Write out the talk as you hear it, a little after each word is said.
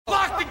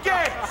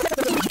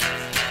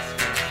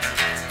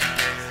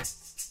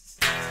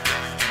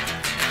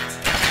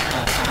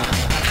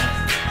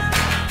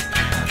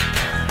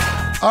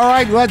All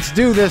right, let's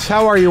do this.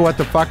 How are you, what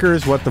the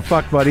fuckers, what the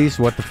fuck buddies,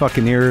 what the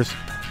fucking ears,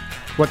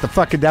 what the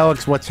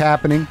fuckadelics, what's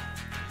happening?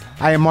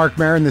 I am Marc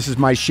Maron. This is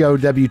my show,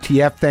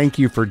 WTF. Thank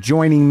you for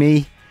joining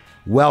me.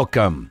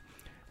 Welcome.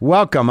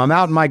 Welcome. I'm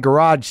out in my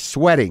garage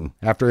sweating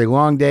after a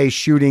long day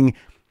shooting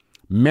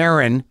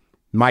Maron,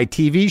 my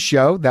TV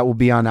show that will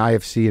be on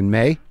IFC in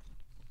May.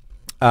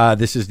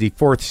 This is the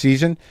 4th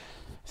season.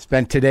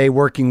 Spent today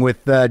working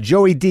with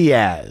Joey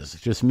Diaz,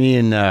 just me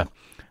and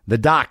the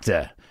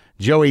doctor,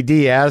 Joey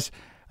Diaz.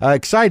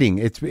 Exciting.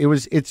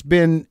 It's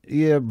been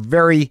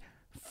very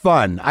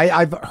fun.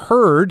 I've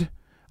heard,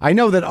 I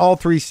know that all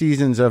 3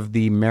 seasons of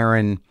the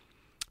Maron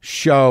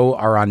show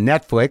are on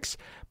Netflix,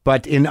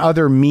 but in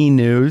other me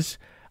news,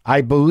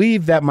 I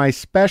believe that my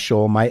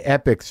special, my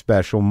epic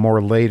special,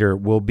 more later,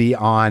 will be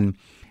on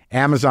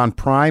Amazon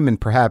Prime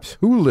and perhaps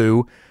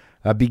Hulu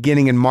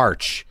beginning in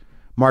March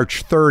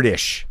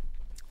 3rd-ish.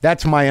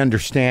 That's my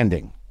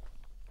understanding.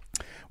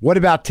 What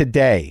about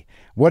today?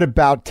 What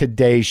about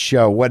today's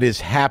show? What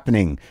is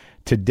happening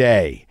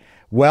today?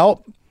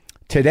 Well,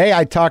 today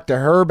I talked to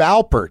Herb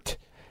Alpert.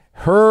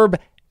 Herb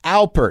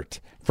Alpert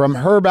from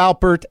Herb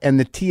Alpert and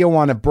the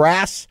Tijuana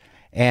Brass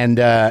and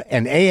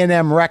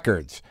A&M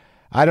Records.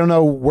 I don't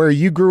know where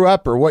you grew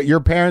up or what your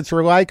parents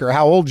were like or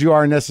how old you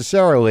are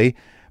necessarily,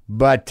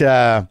 but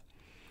my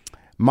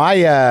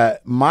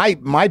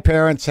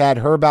parents had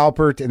Herb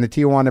Alpert and the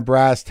Tijuana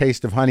Brass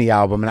Taste of Honey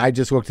album, and I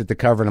just looked at the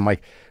cover and I'm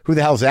like, who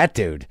the hell's that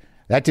dude?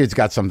 That dude's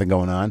got something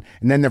going on.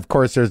 And then, of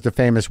course, there's the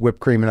famous Whipped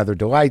Cream and Other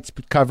Delights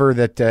cover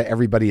that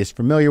everybody is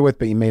familiar with,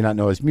 but you may not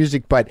know his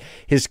music. But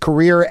his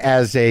career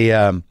as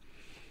the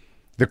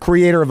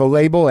creator of a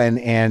label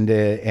and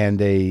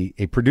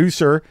a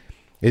producer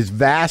is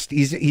vast.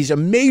 He's a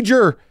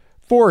major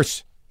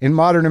force in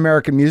modern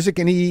American music,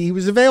 and he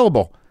was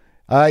available.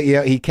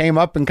 He came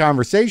up in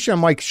conversation.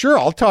 I'm like, sure,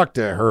 I'll talk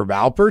to Herb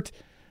Alpert.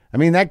 I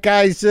mean, that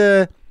guy's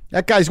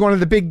one of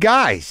the big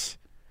guys.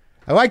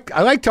 I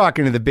like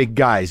talking to the big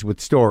guys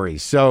with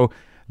stories. So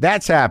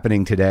that's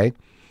happening today.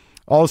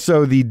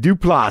 Also, the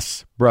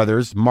Duplass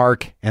brothers,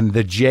 Marc and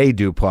the Jay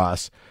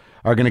Duplass,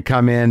 are going to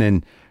come in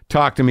and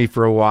talk to me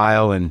for a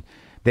while. And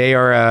they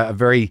are a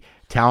very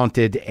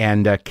talented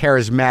and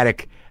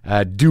charismatic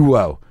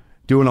duo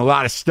doing a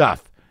lot of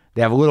stuff.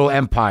 They have a little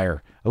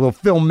empire, a little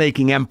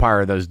filmmaking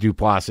empire, those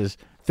Duplasses,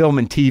 film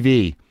and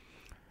TV.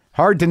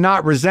 Hard to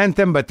not resent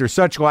them, but they're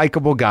such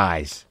likable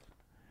guys.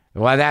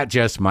 Well, that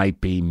just might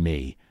be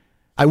me.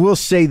 I will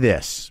say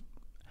this.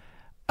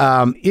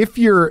 If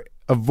you're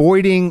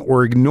avoiding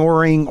or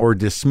ignoring or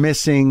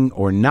dismissing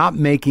or not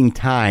making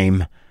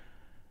time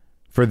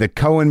for the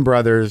Coen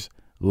brothers'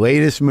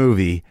 latest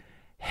movie,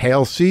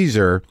 Hail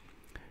Caesar,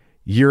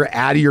 you're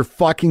out of your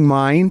fucking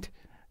mind.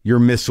 You're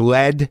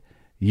misled.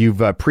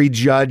 You've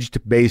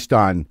prejudged based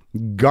on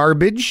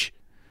garbage.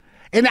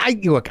 And I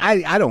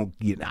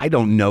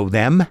don't know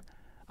them.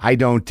 I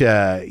don't,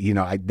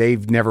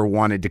 they've never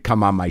wanted to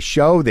come on my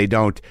show. They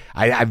don't,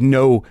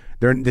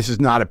 this is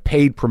not a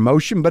paid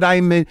promotion, but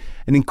I'm an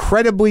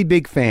incredibly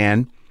big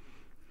fan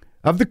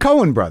of the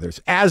Coen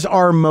brothers, as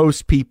are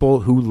most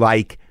people who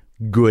like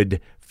good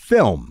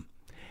film.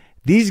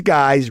 These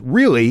guys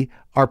really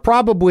are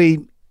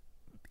probably,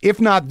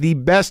 if not the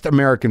best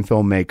American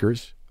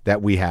filmmakers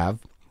that we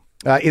have,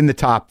 in the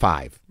top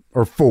 5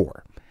 or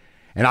 4.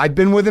 And I've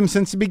been with them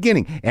since the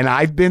beginning. And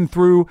I've been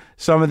through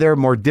some of their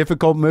more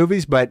difficult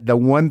movies. But the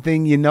one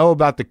thing you know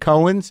about the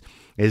Coens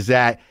is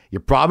that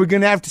you're probably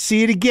going to have to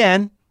see it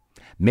again,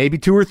 maybe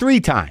 2 or 3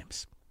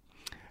 times.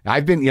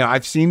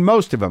 I've seen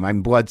most of them.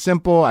 I'm Blood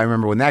Simple. I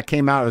remember when that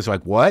came out, I was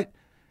like, what?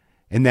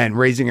 And then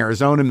Raising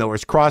Arizona,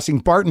 Miller's Crossing,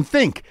 Barton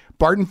Fink,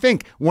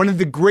 one of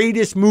the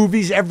greatest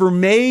movies ever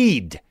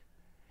made.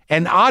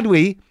 And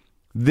oddly,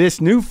 this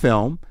new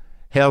film,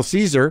 Hail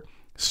Caesar,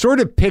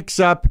 sort of picks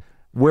up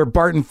where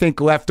Barton Fink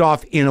left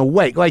off in a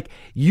way. Like,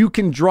 you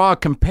can draw a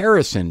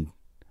comparison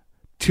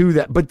to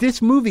that. But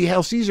this movie,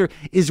 Hail Caesar,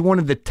 is one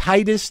of the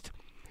tightest,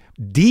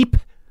 deep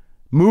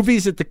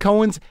movies that the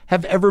Coens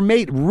have ever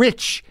made.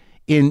 Rich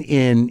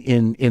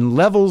in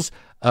levels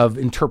of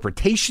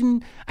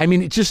interpretation. I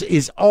mean, it just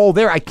is all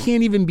there. I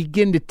can't even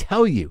begin to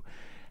tell you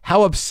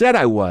how upset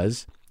I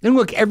was. And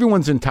look,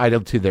 everyone's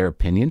entitled to their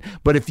opinion,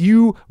 but if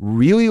you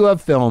really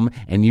love film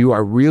and you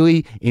are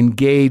really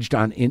engaged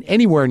in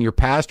anywhere in your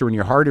past or in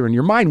your heart or in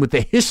your mind with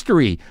the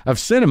history of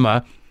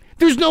cinema,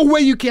 there's no way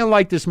you can't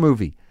like this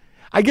movie.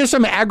 I guess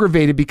I'm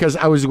aggravated because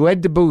I was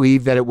led to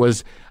believe that it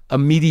was a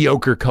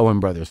mediocre Coen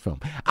Brothers film.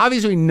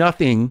 Obviously,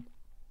 nothing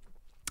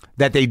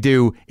that they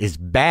do is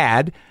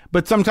bad,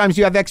 but sometimes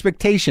you have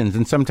expectations,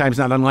 and sometimes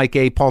not unlike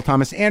a Paul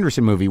Thomas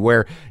Anderson movie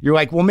where you're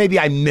like, well, maybe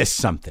I missed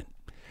something.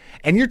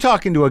 And you're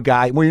talking to a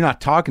guy, well, you're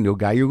not talking to a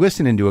guy, you're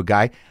listening to a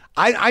guy.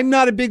 I'm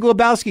not a big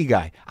Lebowski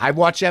guy. I've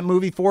watched that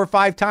movie 4 or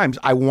 5 times.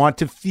 I want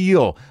to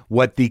feel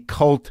what the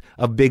cult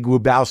of Big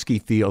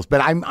Lebowski feels,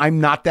 but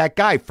I'm not that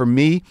guy. For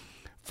me,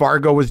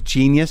 Fargo was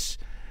genius.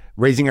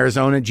 Raising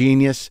Arizona,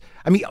 genius.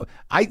 I mean,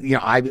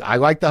 I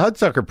like the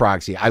Hudsucker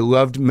Proxy. I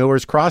loved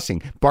Miller's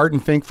Crossing. Barton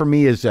Fink for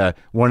me is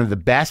one of the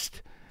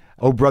best.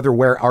 Oh, Brother,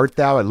 Where Art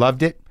Thou? I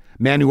loved it.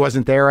 Man Who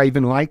Wasn't There I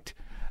even liked.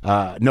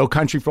 No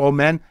Country for Old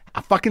Men.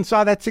 I fucking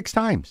saw that 6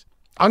 times.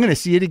 I'm going to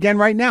see it again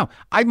right now.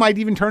 I might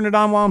even turn it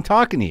on while I'm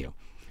talking to you.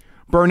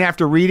 Burn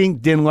After Reading,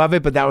 didn't love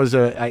it, but that was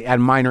I had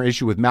a minor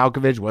issue with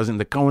Malkovich. Wasn't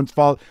the Coen's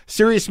fault.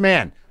 Serious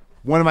Man,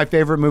 one of my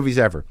favorite movies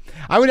ever.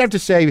 I would have to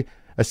say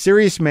A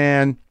Serious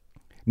Man,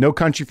 No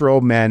Country for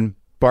Old Men,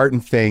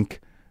 Barton Fink,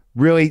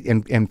 really,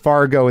 and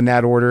Fargo in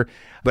that order.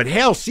 But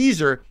Hail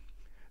Caesar,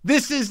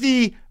 this is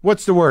the,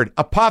 what's the word?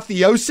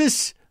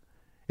 Apotheosis?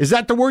 Is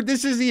that the word?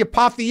 This is the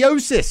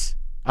apotheosis.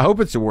 I hope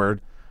it's a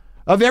word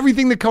of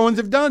everything the Coens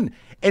have done.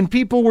 And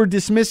people were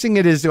dismissing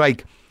it as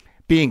like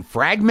being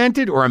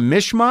fragmented or a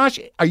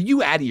mishmash. Are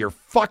you out of your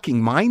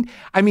fucking mind?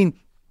 I mean,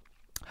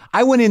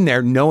 I went in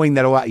there knowing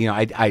that a lot,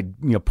 I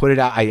put it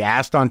out. I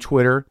asked on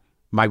Twitter,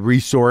 my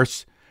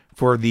resource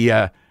for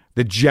the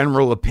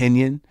general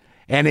opinion,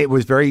 and it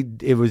was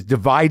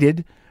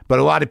divided. But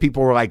a lot of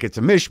people were like, it's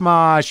a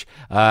mishmash,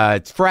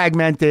 it's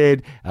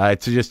fragmented,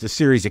 it's just a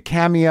series of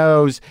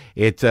cameos,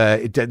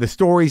 the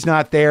story's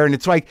not there. And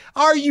it's like,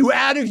 are you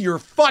out of your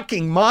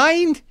fucking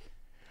mind?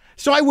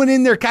 So I went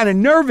in there kind of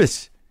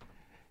nervous,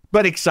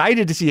 but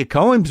excited to see a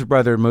Coen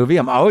Brothers movie.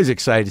 I'm always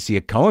excited to see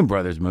a Coen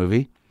Brothers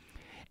movie.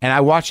 And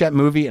I watched that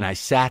movie and I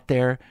sat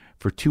there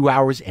for 2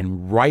 hours,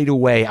 and right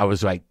away I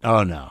was like,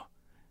 oh no,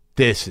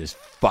 this is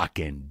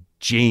fucking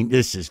genius.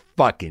 This is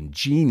fucking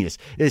genius.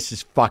 This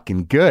is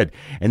fucking good.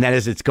 And then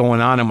as it's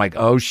going on, I'm like,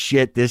 oh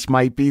shit, this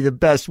might be the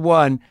best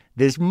one.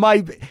 This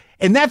might be.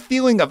 And that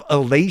feeling of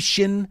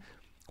elation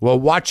while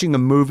watching a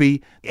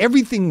movie,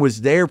 everything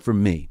was there for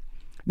me.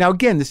 Now,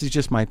 again, this is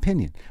just my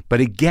opinion. But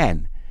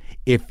again,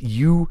 if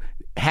you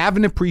have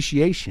an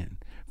appreciation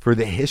for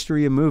the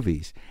history of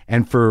movies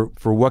and for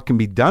what can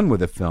be done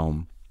with a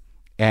film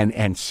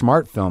and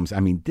smart films, I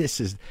mean, this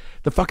is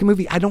the fucking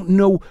movie. I don't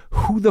know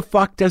who the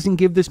fuck doesn't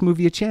give this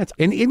movie a chance.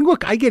 And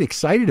look, I get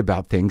excited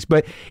about things,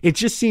 but it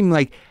just seemed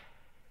like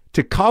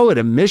to call it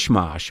a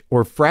mishmash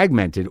or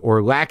fragmented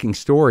or lacking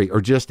story or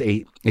just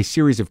a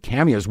series of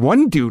cameos.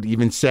 One dude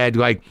even said,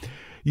 like,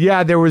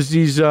 yeah, there was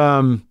these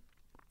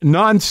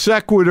non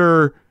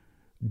sequitur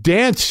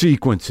dance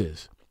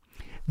sequences.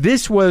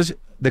 This was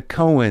the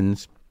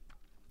Coens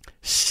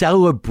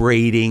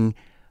celebrating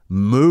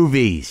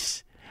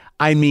movies.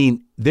 I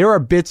mean, there are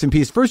bits and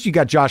pieces. First, you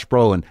got Josh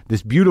Brolin,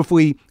 this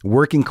beautifully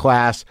working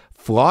class,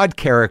 flawed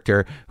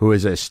character who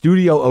is a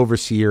studio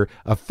overseer,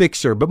 a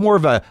fixer, but more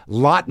of a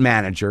lot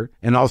manager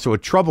and also a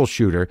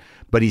troubleshooter.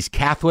 But he's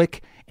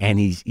Catholic and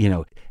he's,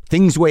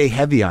 things weigh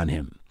heavy on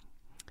him.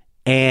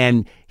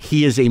 And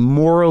he is a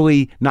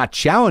morally not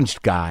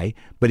challenged guy,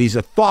 but he's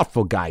a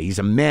thoughtful guy. He's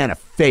a man of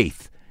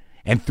faith.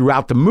 And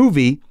throughout the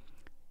movie,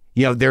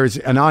 there's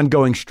an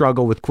ongoing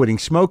struggle with quitting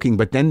smoking,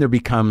 but then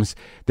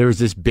there's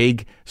this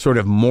big sort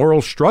of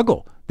moral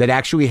struggle that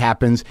actually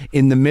happens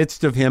in the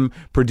midst of him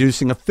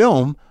producing a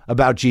film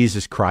about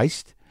Jesus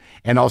Christ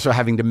and also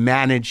having to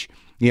manage,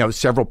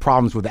 several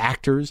problems with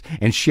actors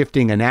and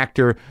shifting an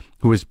actor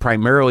who was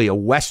primarily a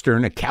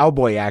Western, a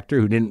cowboy actor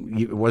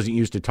who wasn't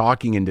used to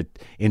talking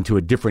into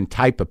a different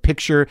type of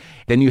picture.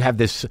 Then you have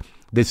this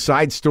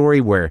side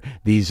story where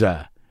these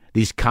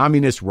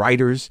communist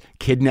writers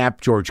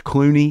kidnapped George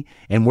Clooney,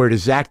 and where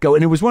does that go?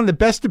 And it was one of the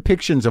best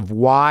depictions of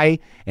why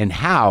and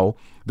how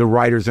the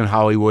writers in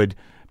Hollywood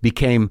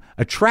became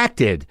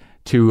attracted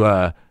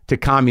to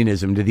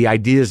communism, to the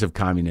ideas of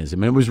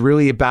communism. And it was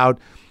really about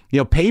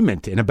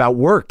payment and about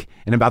work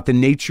and about the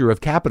nature of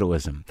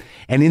capitalism.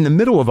 And in the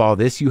middle of all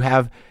this, you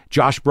have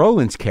Josh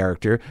Brolin's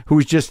character who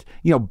is just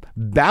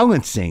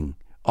balancing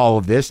all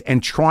of this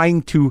and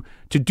trying to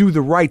do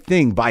the right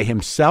thing by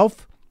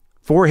himself,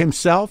 for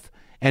himself,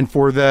 and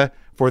for the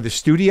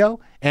studio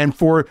and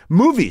for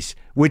movies,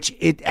 which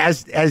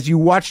as you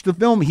watch the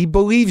film, he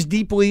believes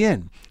deeply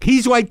in.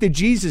 He's like the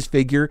Jesus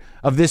figure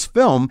of this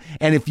film.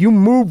 And if you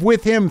move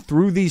with him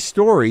through these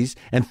stories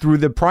and through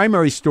the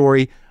primary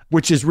story,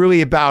 which is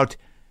really about,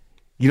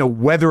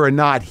 whether or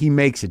not he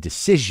makes a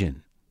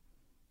decision.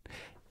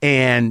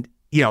 And,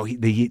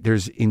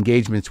 there's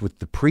engagements with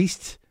the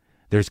priests.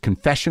 There's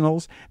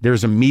confessionals.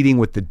 There's a meeting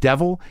with the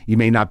devil. You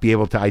may not be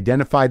able to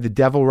identify the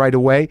devil right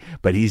away,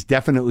 but he's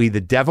definitely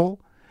the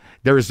devil.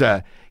 There's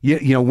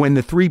when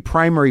the three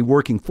primary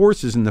working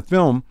forces in the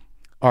film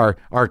are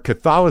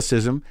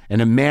Catholicism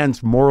and a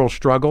man's moral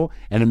struggle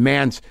and a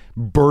man's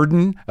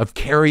burden of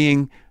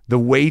carrying the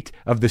weight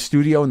of the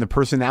studio and the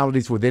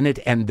personalities within it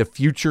and the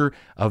future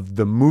of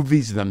the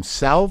movies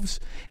themselves.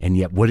 And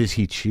yet, what does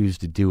he choose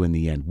to do in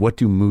the end? What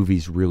do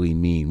movies really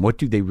mean? What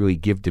do they really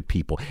give to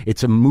people?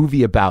 It's a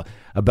movie about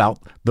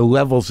the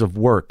levels of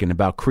work and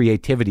about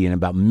creativity and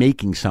about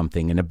making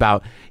something and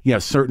about,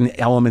 certain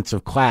elements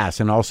of class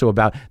and also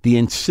about the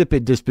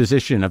insipid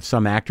disposition of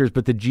some actors,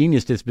 but the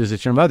genius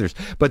disposition of others.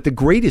 But the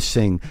greatest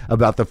thing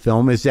about the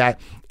film is that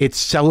it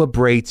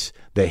celebrates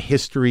the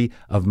history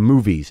of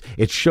movies.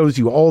 It shows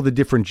you all the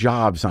different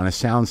jobs on a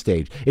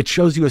soundstage. It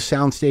shows you a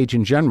soundstage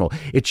in general.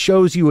 It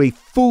shows you a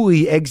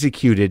fully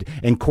executed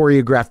and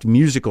choreographed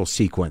musical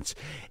sequence.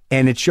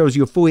 And it shows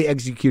you a fully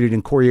executed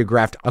and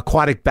choreographed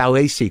aquatic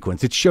ballet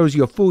sequence. It shows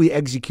you a fully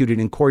executed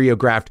and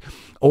choreographed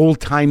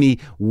old-timey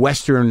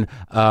Western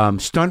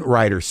stunt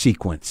rider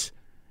sequence.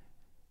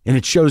 And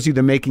it shows you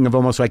the making of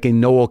almost like a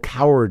Noel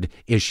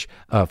Coward-ish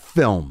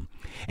film.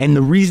 And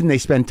the reason they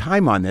spend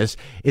time on this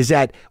is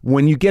that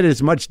when you get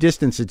as much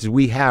distance as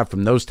we have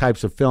from those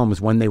types of films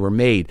when they were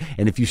made,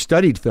 and if you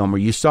studied film or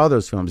you saw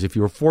those films, if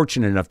you were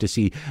fortunate enough to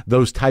see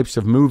those types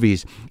of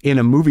movies in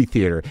a movie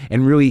theater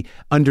and really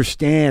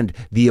understand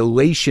the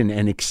elation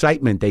and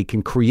excitement they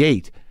can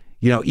create,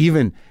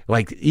 even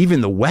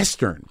the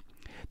Western,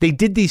 they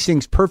did these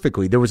things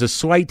perfectly. There was a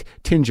slight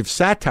tinge of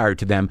satire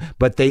to them,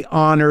 but they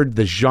honored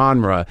the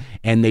genre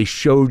and they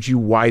showed you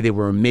why they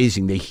were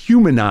amazing. They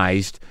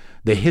humanized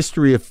the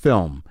history of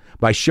film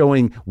by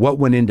showing what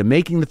went into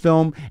making the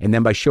film and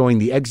then by showing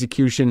the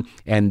execution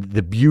and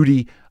the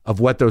beauty of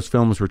what those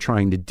films were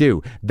trying to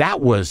do. That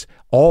was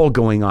all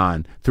going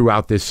on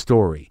throughout this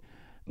story.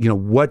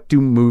 What do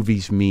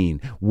movies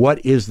mean? What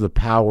is the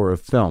power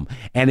of film?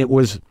 And it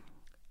was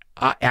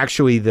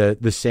actually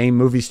the same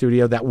movie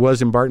studio that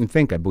was in Barton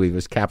Fink, I believe,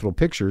 was Capitol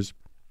Pictures.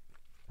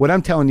 What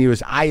I'm telling you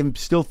is I am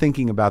still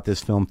thinking about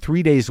this film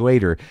 3 days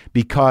later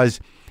because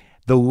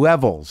the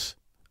levels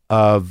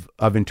of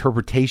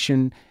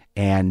interpretation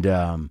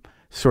and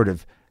sort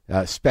of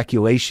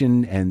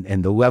speculation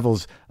and the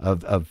levels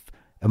of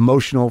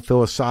emotional,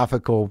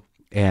 philosophical,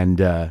 and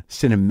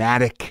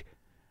cinematic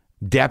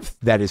depth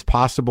that is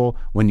possible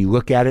when you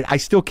look at it. I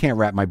still can't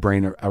wrap my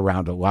brain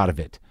around a lot of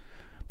it.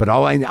 But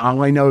all I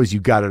know is you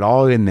got it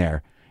all in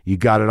there. You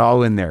got it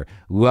all in there.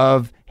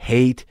 Love,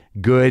 hate,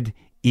 good,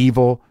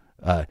 evil,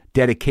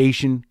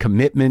 dedication,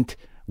 commitment,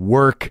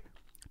 work,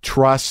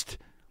 trust,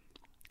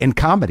 and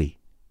comedy.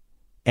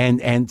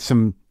 And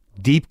some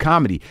deep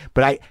comedy.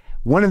 But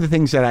one of the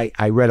things that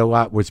I read a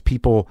lot was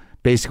people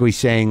basically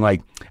saying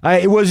like,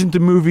 it wasn't the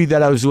movie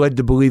that I was led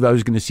to believe I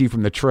was going to see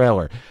from the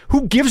trailer.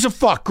 Who gives a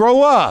fuck?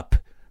 Grow up.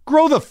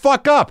 Grow the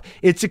fuck up.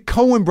 It's a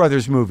Coen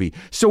Brothers movie.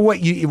 So what,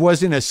 it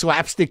wasn't a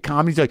slapstick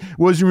comedy? It's like, it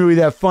wasn't really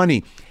that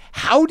funny.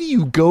 How do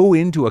you go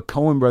into a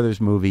Coen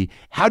Brothers movie?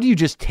 How do you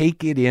just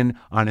take it in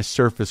on a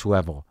surface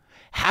level?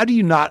 How do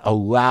you not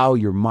allow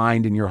your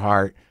mind and your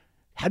heart,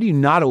 how do you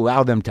not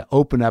allow them to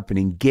open up and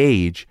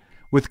engage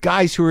with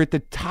guys who are at the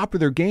top of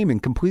their game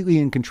and completely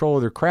in control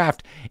of their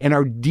craft and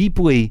are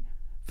deeply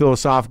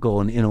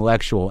philosophical and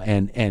intellectual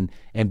and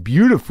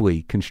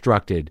beautifully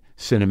constructed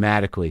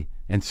cinematically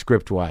and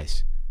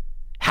script-wise?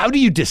 How do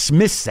you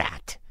dismiss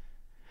that?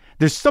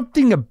 There's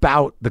something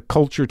about the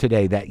culture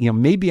today that,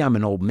 maybe I'm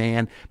an old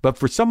man, but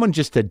for someone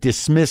just to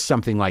dismiss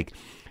something like,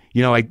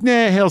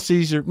 Hail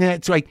Caesar,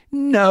 it's like,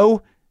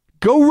 no,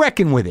 go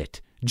reckon with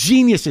it.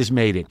 Geniuses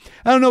made it.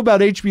 I don't know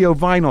about HBO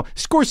vinyl.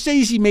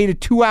 Scorsese made a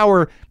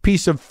 2-hour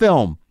piece of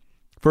film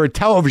for a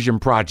television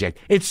project.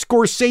 It's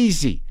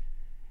Scorsese.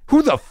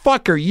 Who the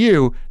fuck are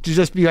you to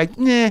just be like,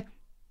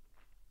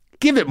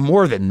 give it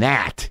more than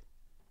that?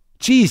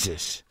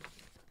 Jesus.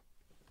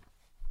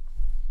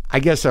 I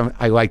guess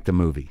I like the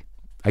movie.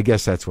 I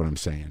guess that's what I'm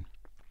saying.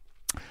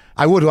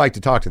 I would like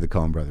to talk to the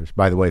Coen Brothers,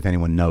 by the way, if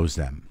anyone knows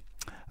them.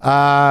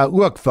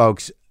 Look,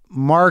 folks,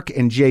 Marc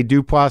and Jay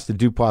Duplass, the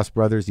Duplass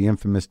brothers, the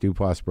infamous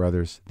Duplass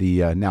brothers,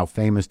 the now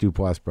famous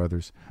Duplass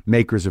brothers,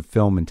 makers of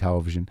film and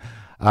television.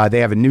 They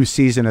have a new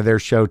season of their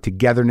show,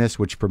 Togetherness,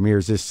 which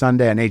premieres this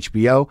Sunday on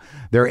HBO.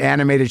 Their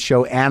animated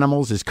show,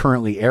 Animals, is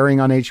currently airing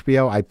on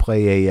HBO. I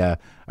play a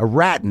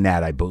rat in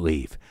that, I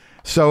believe.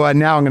 So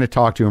now I'm going to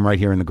talk to him right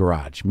here in the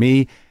garage.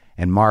 Me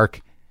and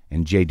Marc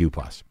and Jay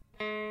Duplass.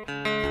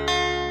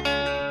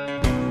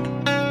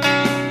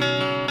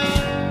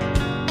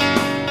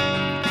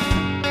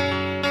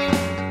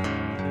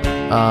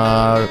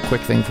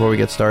 Quick thing before we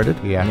get started.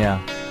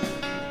 Yeah.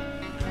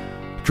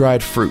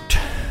 Dried fruit.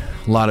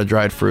 A lot of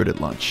dried fruit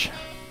at lunch.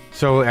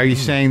 So are you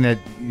saying that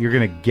you're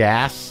going to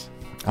gas?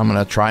 I'm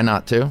going to try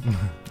not to.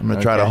 I'm going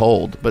to try to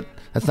hold, but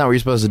that's not what you're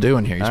supposed to do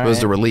in here. You're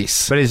supposed to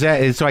release. But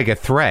it's like a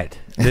threat.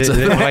 It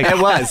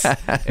was.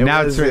 It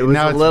was a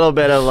little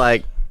bit of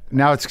like.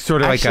 Now it's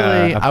sort of like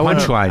a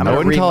punchline. I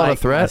wouldn't call it a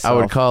threat. I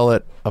would call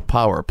it a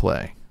power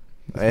play.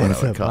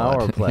 It's a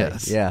power play.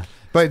 Yes. Yeah.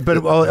 But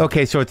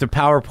okay, so it's a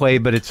power play,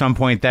 but at some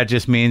point that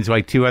just means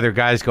like two other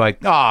guys go like,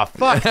 oh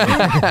fuck,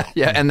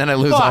 yeah, and then I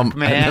lose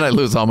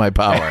all my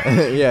power.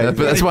 Yeah,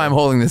 that's why I'm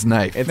holding this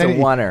knife. It's a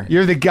oneer.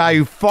 You're the guy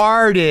who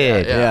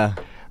farted. Yeah.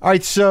 All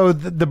right, so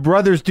the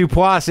brothers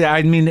Duplass.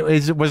 I mean,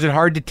 was it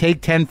hard to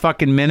take 10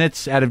 fucking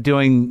minutes out of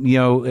doing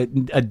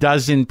a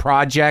dozen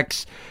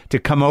projects to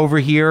come over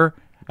here?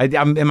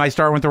 Am I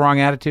starting with the wrong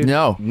attitude?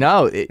 No,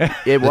 it was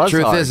The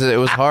truth hard. is, it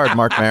was hard,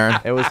 Marc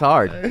Maron. It was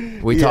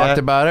hard. We talked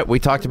about it. We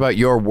taled about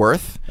your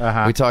worth.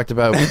 We talked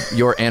about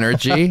your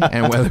energy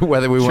and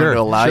whether we wanted to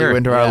allow you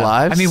into our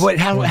lives. I mean,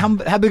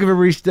 how big of a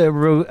reach does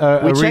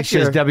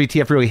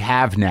WTF really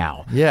have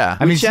now?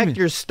 Yeah. We checked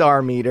your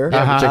star meter.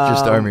 Yeah, we checked your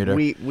star meter.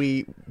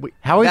 We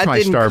How is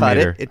my star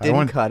meter? It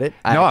didn't cut it.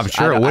 No, I'm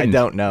sure it wouldn't. I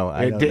don't know.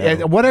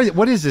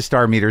 What is the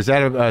star meter? Is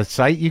that a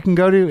site you can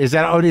go to? Is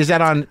that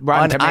on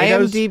Rotten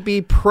Tomatoes?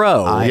 IMDb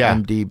Pro?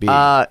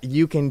 IMDb.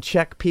 You can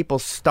check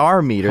people's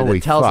star meter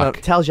that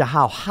tells you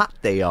how hot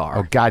they are.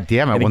 Oh, God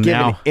damn it! Well,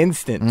 now an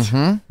instant.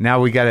 Mm-hmm.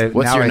 Now we got to.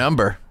 What's your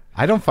number?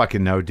 I don't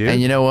fucking know, dude.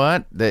 And you know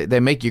what? They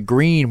make you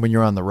green when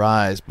you're on the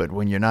rise, but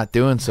when you're not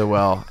doing so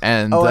well,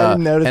 and I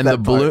didn't notice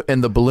that part.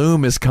 And the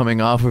bloom is coming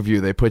off of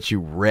you, they put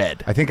you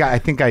red. I think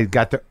I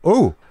got the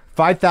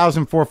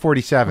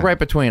 5,447. Right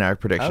between our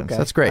predictions. Okay.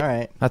 That's great. All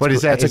right. What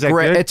is that? Is that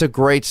good? It's a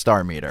great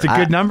star meter. It's a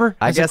good number?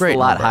 I guess a a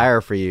lot number.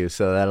 higher for you,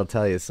 so that'll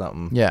tell you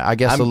something. Yeah, I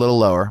guess a little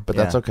lower, but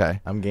that's okay.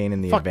 I'm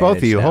gaining the Fuck advantage both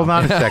of you. now. Hold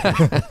on a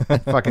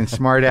second. Fucking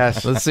smart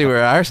ass. Let's see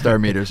where our star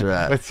meters are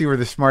at. Let's see where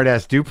the smart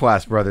ass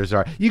Duplass brothers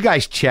are. You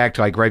guys checked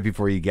like right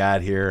before you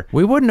got here.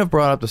 We wouldn't have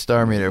brought up the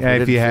star meter if we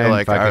didn't you feel hadn't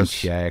like fucking ours.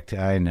 checked.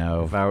 I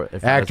know.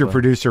 If Actor, I was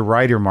producer,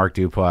 writer Marc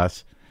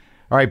Duplass.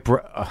 All right, bro.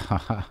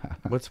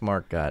 What's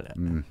Mark got?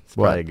 It's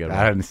probably a good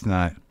one. It's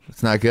not.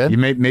 It's not good?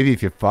 Maybe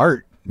if you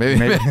fart.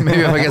 Maybe if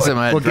I get some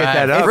We'll get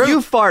that up. If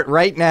you fart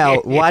right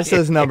now, watch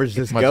those numbers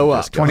just go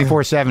up.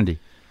 2470.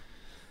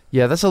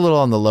 Yeah, that's a little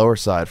on the lower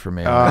side for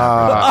me.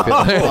 Wow.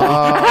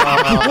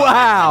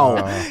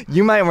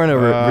 You might want to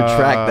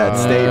retract that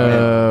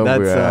statement.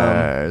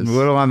 That's a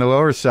little on the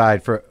lower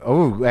side for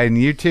and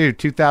you too,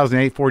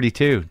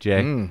 2008-42,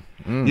 Jay.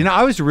 You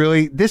know,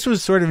 this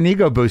was sort of an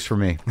ego boost for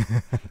me.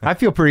 I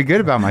feel pretty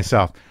good about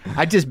myself.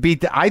 I just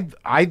beat I've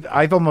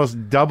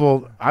almost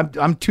doubled.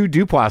 I'm two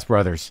Duplass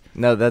brothers.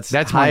 No, that's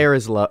higher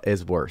is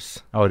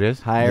worse. Oh, it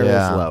is? Higher is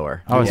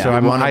lower. Oh, so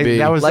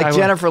that was like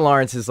Jennifer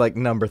Lawrence is like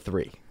number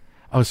 3.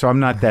 Oh, so I'm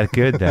not that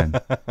good then.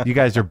 You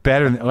guys are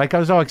better. Like I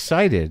was all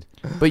excited.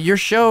 But your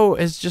show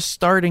is just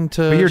starting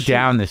to. But you're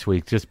down this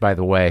week, just by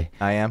the way.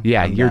 I am?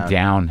 Yeah, I'm you're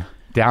down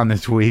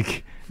this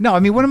week. No, I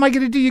mean, what am I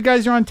going to do? You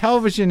guys are on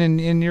television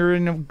and you're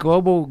in a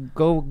Golden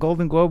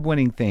Globe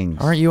winning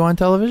things. Aren't you on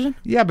television?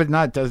 Yeah, but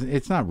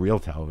it's not real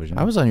television.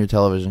 I was on your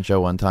television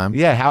show one time.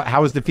 Yeah,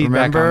 how was the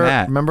feedback on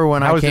that? Remember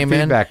when I came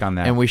in on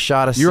that? And we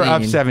shot a scene? You're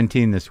up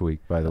 17 this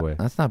week, by the way.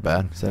 That's not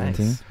bad.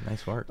 17.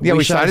 Nice work. Yeah,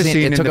 we shot a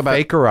scene in the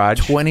fake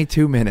garage.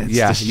 22 minutes.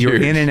 Yeah, you're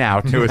in and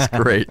out. It was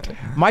great.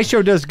 My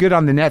show does good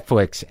on the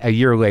Netflix a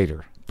year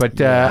later. But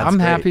I'm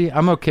happy.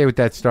 I'm okay with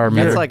that star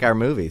meter. That's like our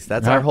movies.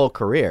 That's our whole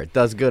career. It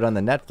does good on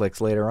the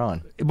Netflix later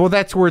on. Well,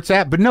 that's where it's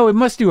at. But no, it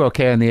must do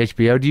okay on the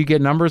HBO. Do you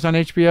get numbers on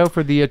HBO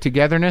for the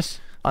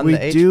Togetherness?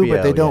 We do,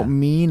 but they don't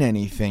mean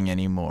anything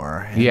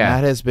anymore. And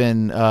that has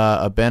been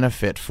a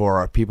benefit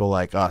for people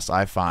like us,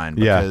 I find.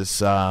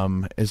 Because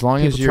as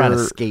long as you're trying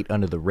to skate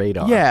under the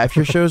radar. Yeah, if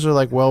your shows are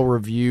like well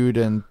reviewed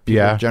and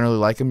people generally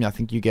like them, I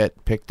think you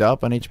get picked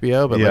up on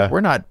HBO. But like, we're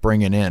not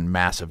bringing in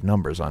massive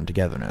numbers on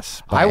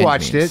Togetherness. I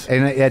watched it,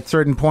 and at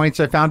certain points,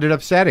 I found it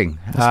upsetting.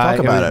 Let's talk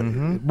about it.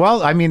 Mm-hmm.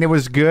 Well, I mean, it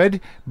was good,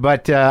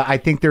 but I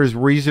think there's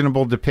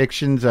reasonable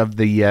depictions of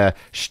the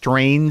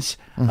strains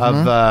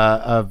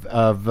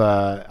of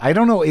I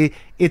don't know.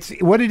 It's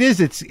what it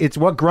is. It's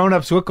what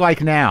grown-ups look like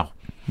now.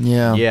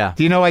 Yeah.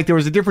 Do you know, like there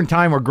was a different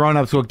time where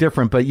grown-ups look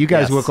different, but you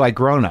guys look like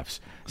grown-ups.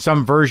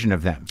 Some version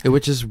of them.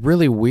 Which is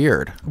really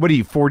weird. What are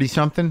you,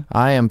 40-something?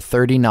 I am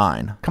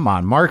 39. Come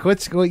on, Mark.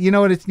 You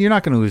know what? You're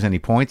not going to lose any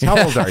points.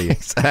 How old are you?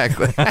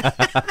 Exactly.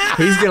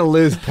 He's going to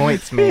lose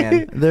points,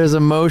 man. There's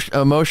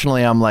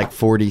emotionally, I'm like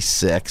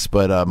 46,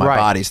 but my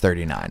body's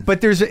 39. But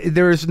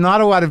there's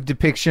not a lot of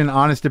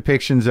honest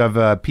depictions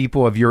of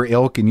people of your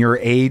ilk and your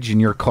age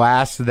and your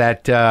class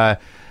that are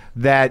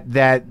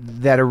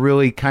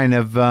really kind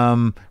of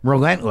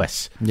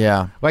relentless.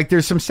 Yeah. Like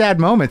there's some sad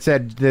moments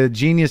that the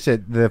genius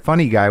at the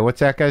funny guy, what's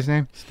that guy's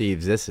name? Steve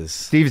Zissis.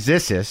 Steve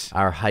Zissis.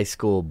 Our high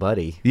school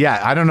buddy.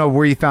 Yeah, I don't know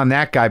where you found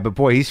that guy, but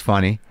boy, he's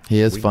funny. He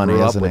is funny,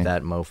 grew up isn't with he?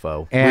 that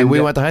mofo. And we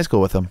went to high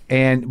school with him.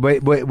 And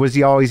was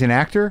he always an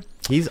actor?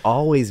 He's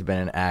always been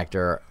an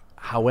actor.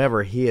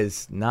 However, he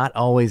has not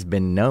always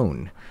been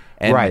known.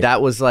 And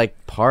that was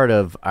like part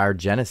of our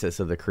genesis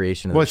of the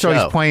creation of the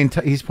show.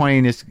 So he's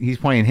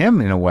playing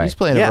him in a way. He's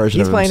playing a version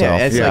of himself.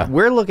 Him. It's like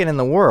we're looking in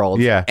the world,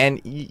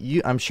 and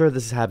I'm sure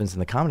this happens in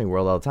the comedy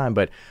world all the time,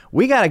 but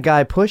we got a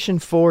guy pushing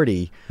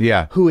 40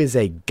 who is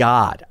a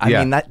god. I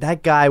mean,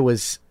 that guy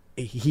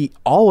he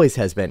always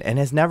has been and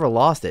has never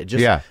lost it.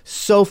 Just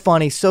so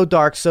funny, so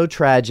dark, so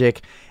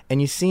tragic, and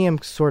you see him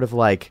sort of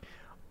like,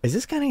 is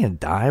this guy going to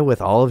die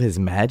with all of his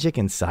magic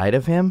inside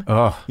of him?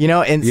 Oh, you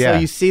know, and so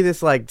you see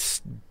this like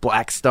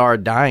black star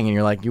dying, and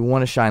you're like, you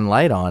want to shine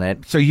light on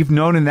it. So you've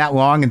known him that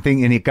long, and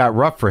it got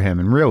rough for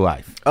him in real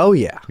life. Oh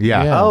yeah,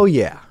 oh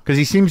yeah. Because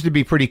he seems to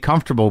be pretty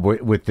comfortable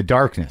with the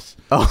darkness.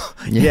 Oh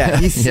yeah,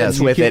 he sits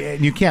with it.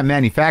 You can't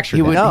manufacture.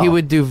 He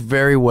would do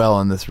very well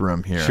in this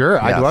room here. Sure,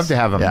 yes. I'd love to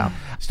have him. Yeah.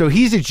 So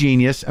he's a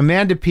genius.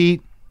 Amanda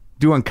Peet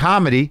doing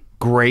comedy,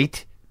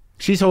 great.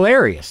 She's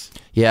hilarious.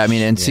 Yeah, I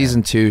mean, in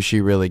season 2,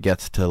 she really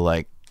gets to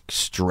like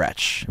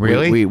stretch.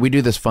 Really? We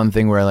do this fun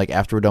thing where like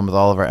after we're done with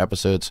all of our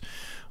episodes,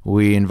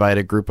 we invite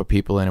a group of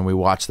people in and we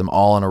watch them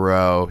all in a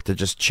row to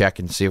just check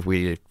and see if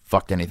we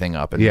fucked anything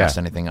up and messed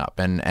anything up.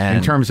 And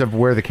in terms of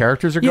where the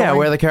characters are going? Yeah,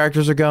 where the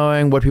characters are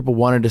going, what people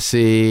wanted to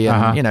see.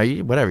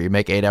 And, whatever. You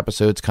make 8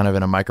 episodes kind of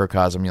in a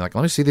microcosm. You're like,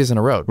 let me see these in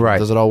a row. Right.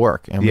 Does it all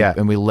work?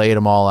 And we laid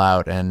them all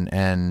out,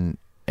 and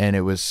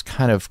it was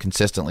kind of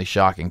consistently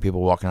shocking.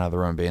 People walking out of the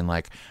room being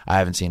like, I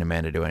haven't seen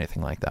Amanda do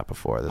anything like that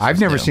before. I've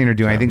never seen her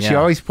do anything. She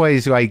always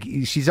plays like,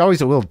 she's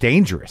always a little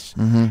dangerous.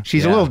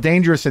 She's a little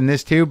dangerous in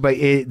this too, but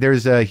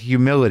there's a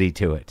humility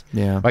to it.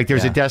 Yeah. Like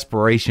there's a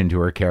desperation to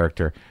her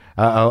character,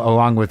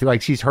 along with,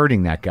 like, she's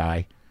hurting that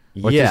guy.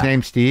 What's his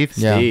name? Steve?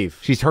 Steve.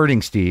 She's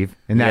hurting Steve,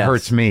 and that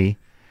hurts me.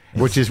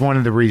 Which is one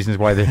of the reasons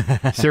why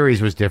the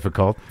series was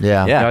difficult.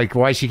 Yeah. Like,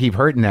 why she keep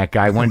hurting that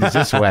guy? When does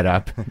this let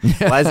up?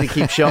 Why does he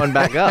keep showing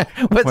back up?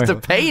 What's the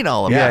pain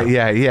all about?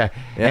 Yeah.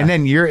 And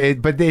then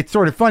but it's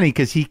sort of funny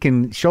because he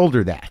can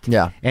shoulder that.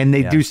 Yeah. And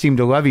they do seem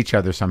to love each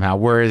other somehow.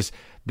 Whereas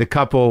the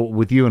couple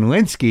with you and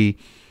Linsky,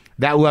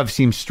 that love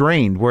seems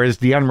strained. Whereas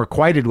the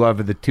unrequited love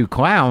of the 2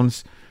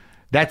 clowns,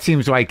 that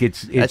seems like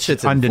it's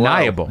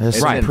undeniable. There's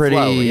some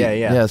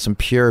pretty, some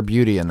pure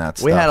beauty in that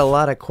stuff. We had a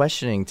lot of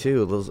questioning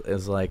too. It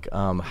was like,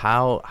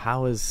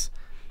 how's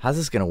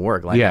this gonna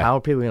work? Like, how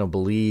are people gonna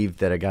believe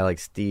that a guy like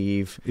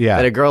Steve,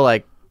 that a girl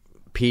like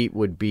Pete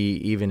would be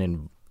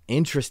even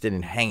interested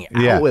in hanging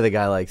out with a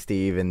guy like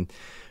Steve, and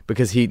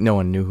because no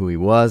one knew who he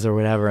was or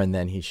whatever, and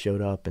then he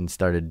showed up and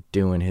started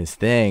doing his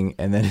thing,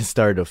 and then it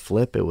started to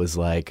flip. It was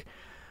like,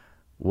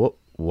 what?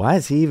 Why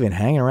is he even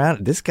hanging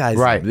around? This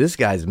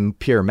guy's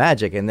pure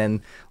magic. And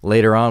then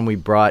later on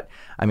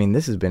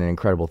this has been an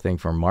incredible thing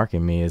for Marc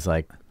and me, is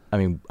like,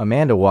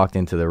 Amanda walked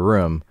into the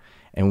room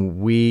and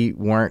we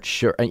weren't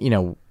sure,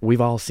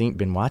 we've all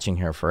been watching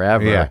her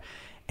forever. Yeah.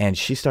 And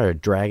she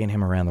started dragging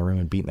him around the room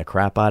and beating the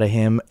crap out of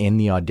him in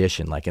the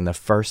audition, like in the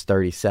first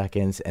 30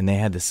 seconds. And they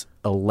had this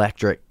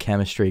electric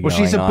chemistry going on.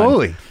 Well, she's a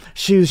bully.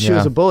 She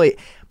was a bully.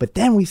 But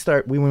then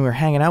when we were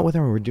hanging out with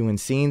her and we were doing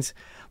scenes,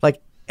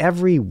 like,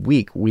 every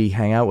week we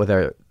hang out with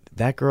her,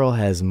 that girl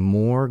has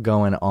more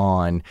going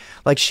on.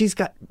 Like, she's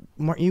got,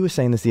 you were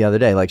saying this the other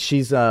day, like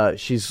she's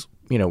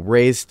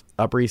raised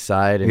Upper East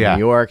Side in New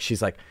York.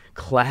 She's like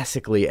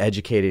classically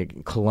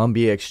educated,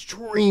 Columbia,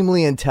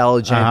 extremely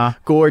intelligent,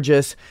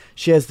 gorgeous.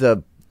 She has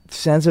the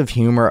sense of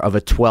humor of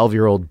a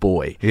 12-year-old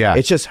boy. Yeah.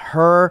 It's just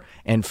her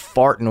and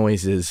fart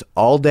noises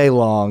all day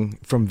long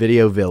from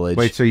Video Village.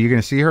 Wait, so you're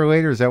going to see her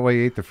later? Is that why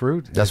you ate the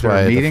fruit? That's why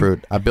I ate the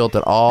fruit. I built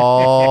it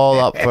all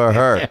up for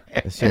her.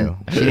 It's you.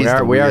 We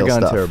are going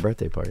to her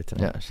birthday party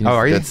tonight. Yeah, she's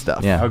are good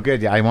stuff. Yeah. Oh,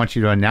 good. I want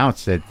you to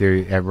announce that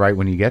right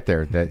when you get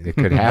there that it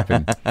could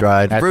happen.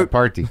 Dried fruit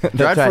party.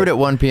 Dried fruit at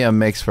 1 p.m.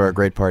 makes for a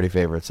great party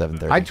favor at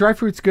 7:30. Dry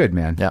fruit's good,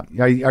 man. Yeah.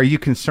 Are you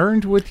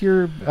concerned with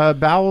your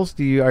bowels?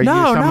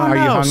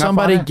 No.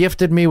 Somebody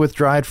gifted me with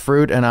dried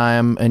fruit, and I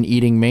am an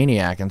eating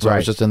maniac, and so I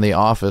was just in the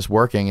office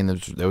working, and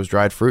there was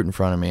dried fruit in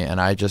front of me, and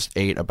I just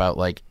ate about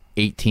like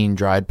 18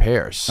 dried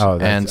pears. We'll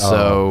just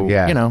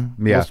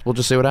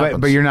see what happens.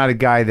 But you're not a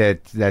guy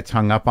that's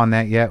hung up on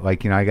that yet.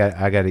 Like, I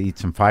got to eat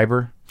some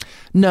fiber.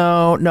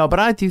 No, but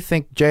I do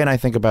think, Jay and I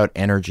think about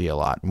energy a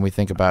lot. And we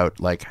think about,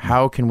 like,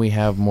 how can we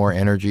have more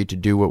energy to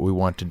do what we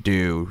want to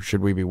do?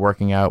 Should we be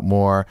working out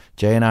more?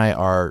 Jay and I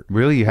are...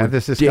 Really? You had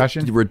this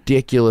discussion?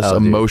 Ridiculous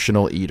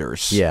emotional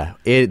eaters. Yeah.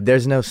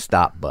 There's no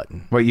stop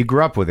button. Well, you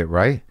grew up with it,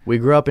 right? We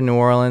grew up in New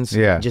Orleans.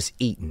 Just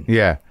eating.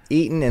 Yeah.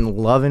 Eating and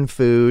loving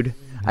food.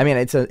 I mean,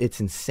 it's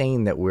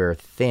insane that we're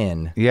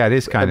thin. Yeah, it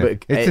is kind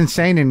of. It's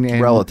insane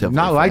and relatively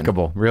not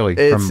likable, really.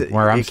 From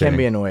where I'm sitting, it can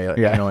be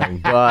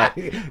annoying, but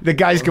the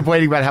guys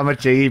complaining about how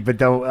much they eat,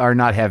 but are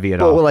not heavy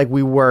at all. But like,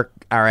 we work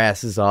our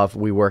asses off.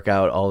 We work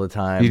out all the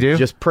time. You do?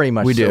 Just pretty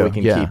much so we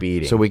can keep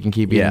eating. So we can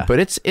keep eating. But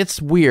it's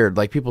weird.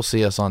 Like, people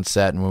see us on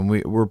set, and when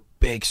we're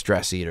big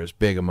stress eaters,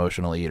 big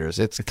emotional eaters.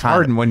 It's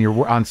hard when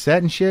you're on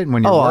set and shit, and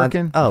when you're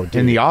working.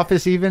 In the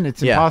office even,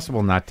 it's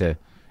impossible not to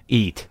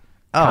eat.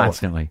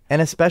 Constantly.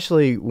 And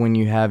especially when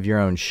you have your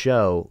own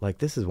show, like,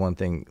 this is one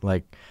thing,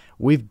 like,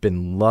 we've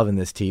been loving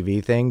this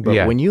TV thing,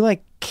 but when you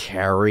like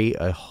carry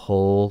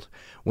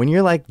when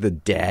you're like the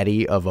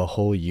daddy of a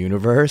whole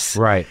universe,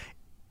 right?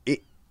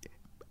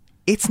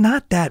 It's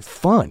not that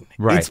fun,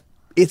 right?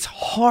 It's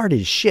hard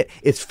as shit.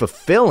 It's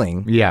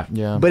fulfilling, yeah.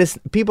 But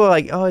people are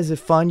like, oh, is it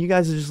fun? You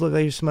guys just look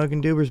like you're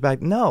smoking doobers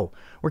back. No,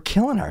 we're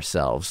killing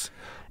ourselves.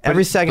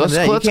 Every second of the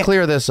day. Let's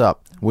clear this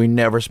up. We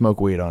never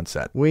smoke weed on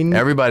set.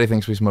 Everybody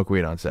thinks we smoke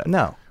weed on set.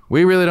 No.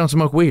 We really don't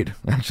smoke weed.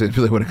 Actually, it's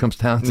really what it comes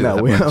down to. No,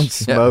 we don't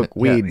smoke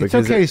weed. It's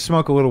okay to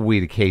smoke a little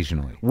weed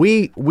occasionally.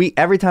 We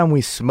every time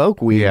we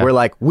smoke weed, we're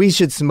like, we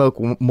should smoke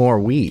more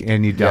weed.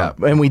 And you don't.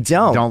 And we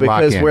don't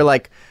because we're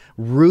like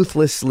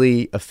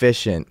ruthlessly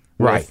efficient.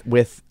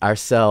 With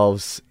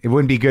ourselves. It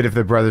wouldn't be good if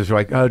the brothers were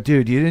like, oh,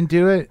 dude, you didn't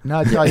do it? No,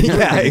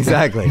 yeah,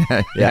 exactly.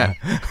 Yeah.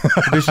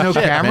 There's no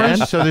cameras,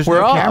 man. So there's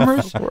no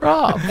cameras? We're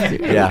off.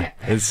 Yeah,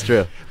 it's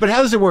true. But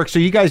how does it work? So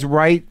you guys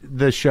write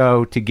the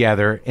show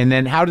together, and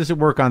then how does it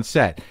work on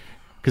set?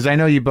 Because I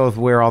know you both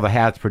wear all the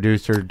hats,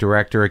 producer,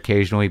 director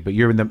occasionally, but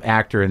you're the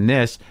actor in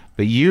this.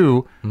 But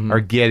you are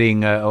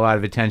getting a lot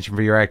of attention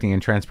for your acting in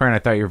Transparent. I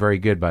thought you were very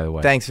good, by the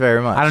way. Thanks very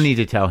much. I don't need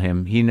to tell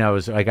him. He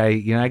knows. Like I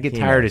get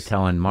tired of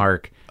telling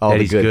Marc that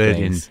he's good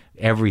in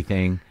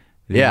everything.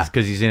 Yeah,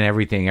 because he's in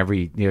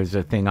everything. There's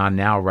a thing on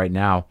right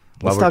now.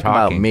 Let's talk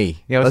about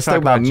me. Yeah, let's talk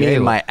about me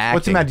and my acting.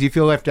 What's the matter? Do you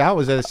feel left out?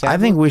 Was that a sad I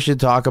think we should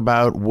talk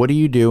about what do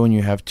you do when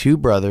you have two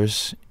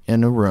brothers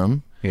in a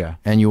room. Yeah.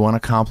 And you want to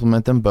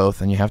compliment them both,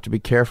 and you have to be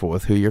careful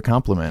with who you're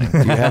complimenting.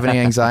 Do you have any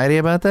anxiety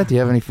about that? Do you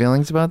have any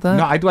feelings about that?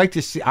 No, I'd like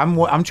to see.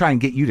 I'm trying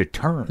to get you to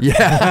turn.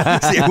 Yeah.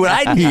 See, what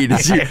I need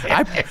is you.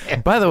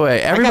 By the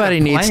way,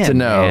 everybody needs to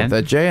know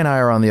that Jay and I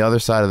are on the other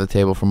side of the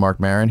table from Marc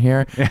Maron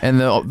here,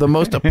 and the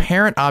most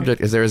apparent object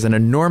is there is an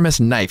enormous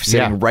knife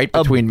sitting right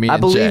between me and Jay. I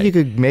believe you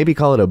could maybe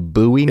call it a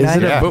Bowie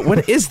knife. But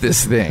what is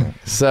this thing?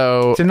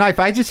 So it's a knife.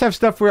 I just have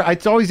stuff where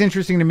it's always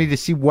interesting to me to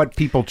see what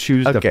people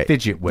choose to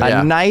fidget with.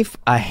 A knife,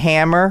 a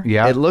hammer.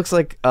 Yeah. It looks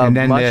like a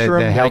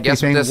mushroom. The healthy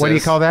thing. What do you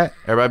call that?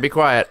 Everybody be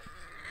quiet.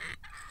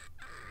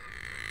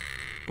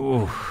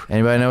 Ooh.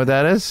 Anybody know what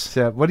that is?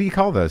 What do you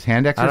call those?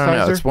 Hand exerciser? I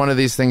don't know. It's one of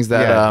these things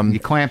that you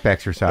clamp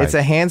exercise. It's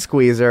a hand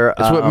squeezer.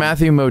 It's what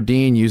Matthew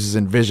Modine uses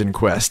in Vision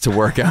Quest to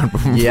work out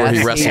before he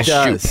wrestles.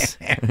 Does.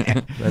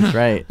 That's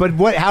right.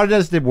 But how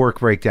does the work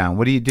break down?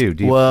 What do you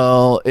do?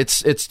 Well,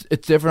 it's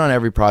different on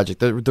every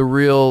project. The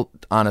real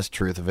honest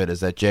truth of it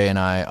is that Jay and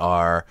I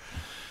are.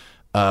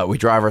 We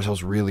drive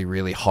ourselves really,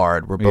 really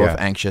hard. We're both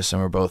anxious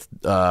and we're both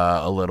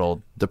a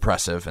little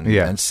depressive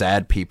and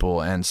sad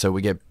people, and so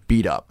we get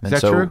beat up. Is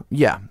that true?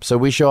 Yeah. So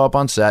we show up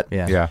on set.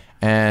 Yeah.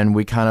 And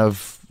we kind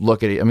of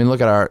look at it. I mean,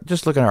 look at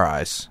our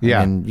eyes.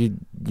 Yeah. And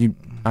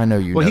I know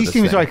you. Well, know he this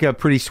seems thing. like a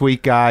pretty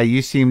sweet guy.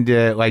 You seem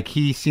to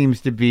he seems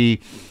to be.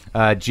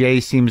 Jay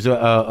seems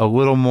a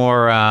little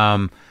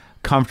more.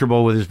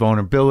 Comfortable with his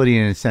vulnerability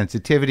and his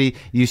sensitivity.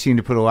 You seem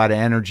to put a lot of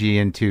energy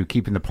into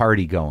keeping the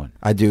party going.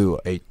 I do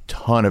a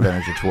ton of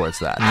energy towards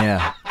that.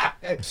 Yeah,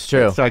 it's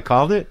true. So I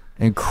called it?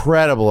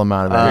 Incredible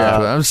amount of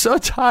energy. I'm so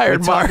tired,